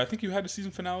 I think you had the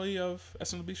season finale of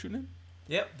SNLB shooting it.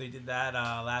 Yep, they did that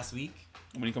last week.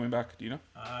 When are you coming back? Do you know?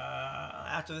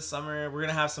 After the summer, we're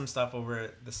gonna have some stuff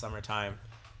over the summertime.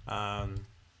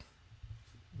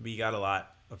 We got a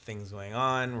lot of things going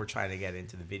on. We're trying to get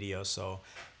into the video, so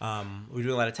we're doing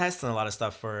a lot of tests and a lot of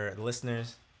stuff for the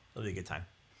listeners. It'll be a good time.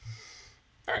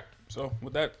 All right. So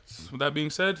with that being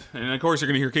said, and of course you're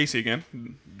gonna hear Casey again.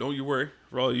 Don't you worry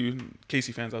for all you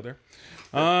Casey fans out there.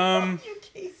 You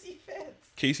Casey fans.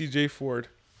 Casey J. Ford.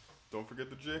 Don't forget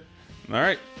the J. All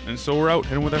right, and so we're out.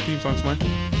 Heading with our theme song, Smythe.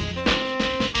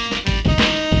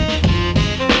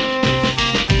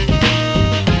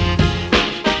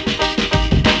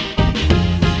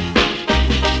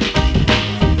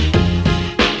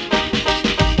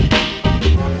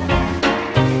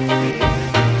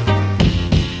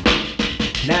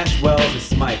 Nash Wells and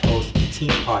Smythe host the Team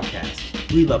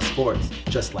Podcast. We love sports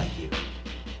just like you.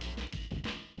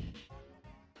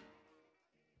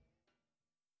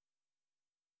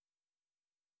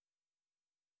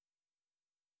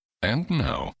 And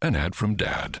now, an ad from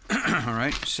Dad. All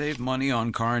right, save money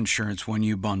on car insurance when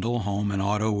you bundle home and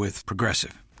auto with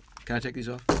Progressive. Can I take these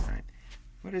off? All right.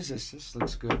 What is this? This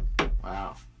looks good.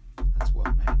 Wow, that's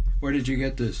well made. Where did you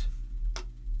get this?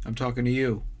 I'm talking to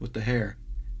you with the hair.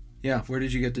 Yeah, where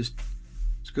did you get this?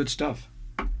 It's good stuff.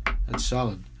 That's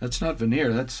solid. That's not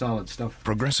veneer, that's solid stuff.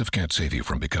 Progressive can't save you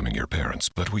from becoming your parents,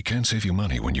 but we can save you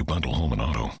money when you bundle home and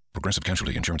auto. Progressive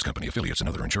Casualty Insurance Company, affiliates, and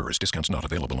other insurers. Discounts not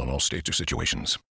available in all states or situations.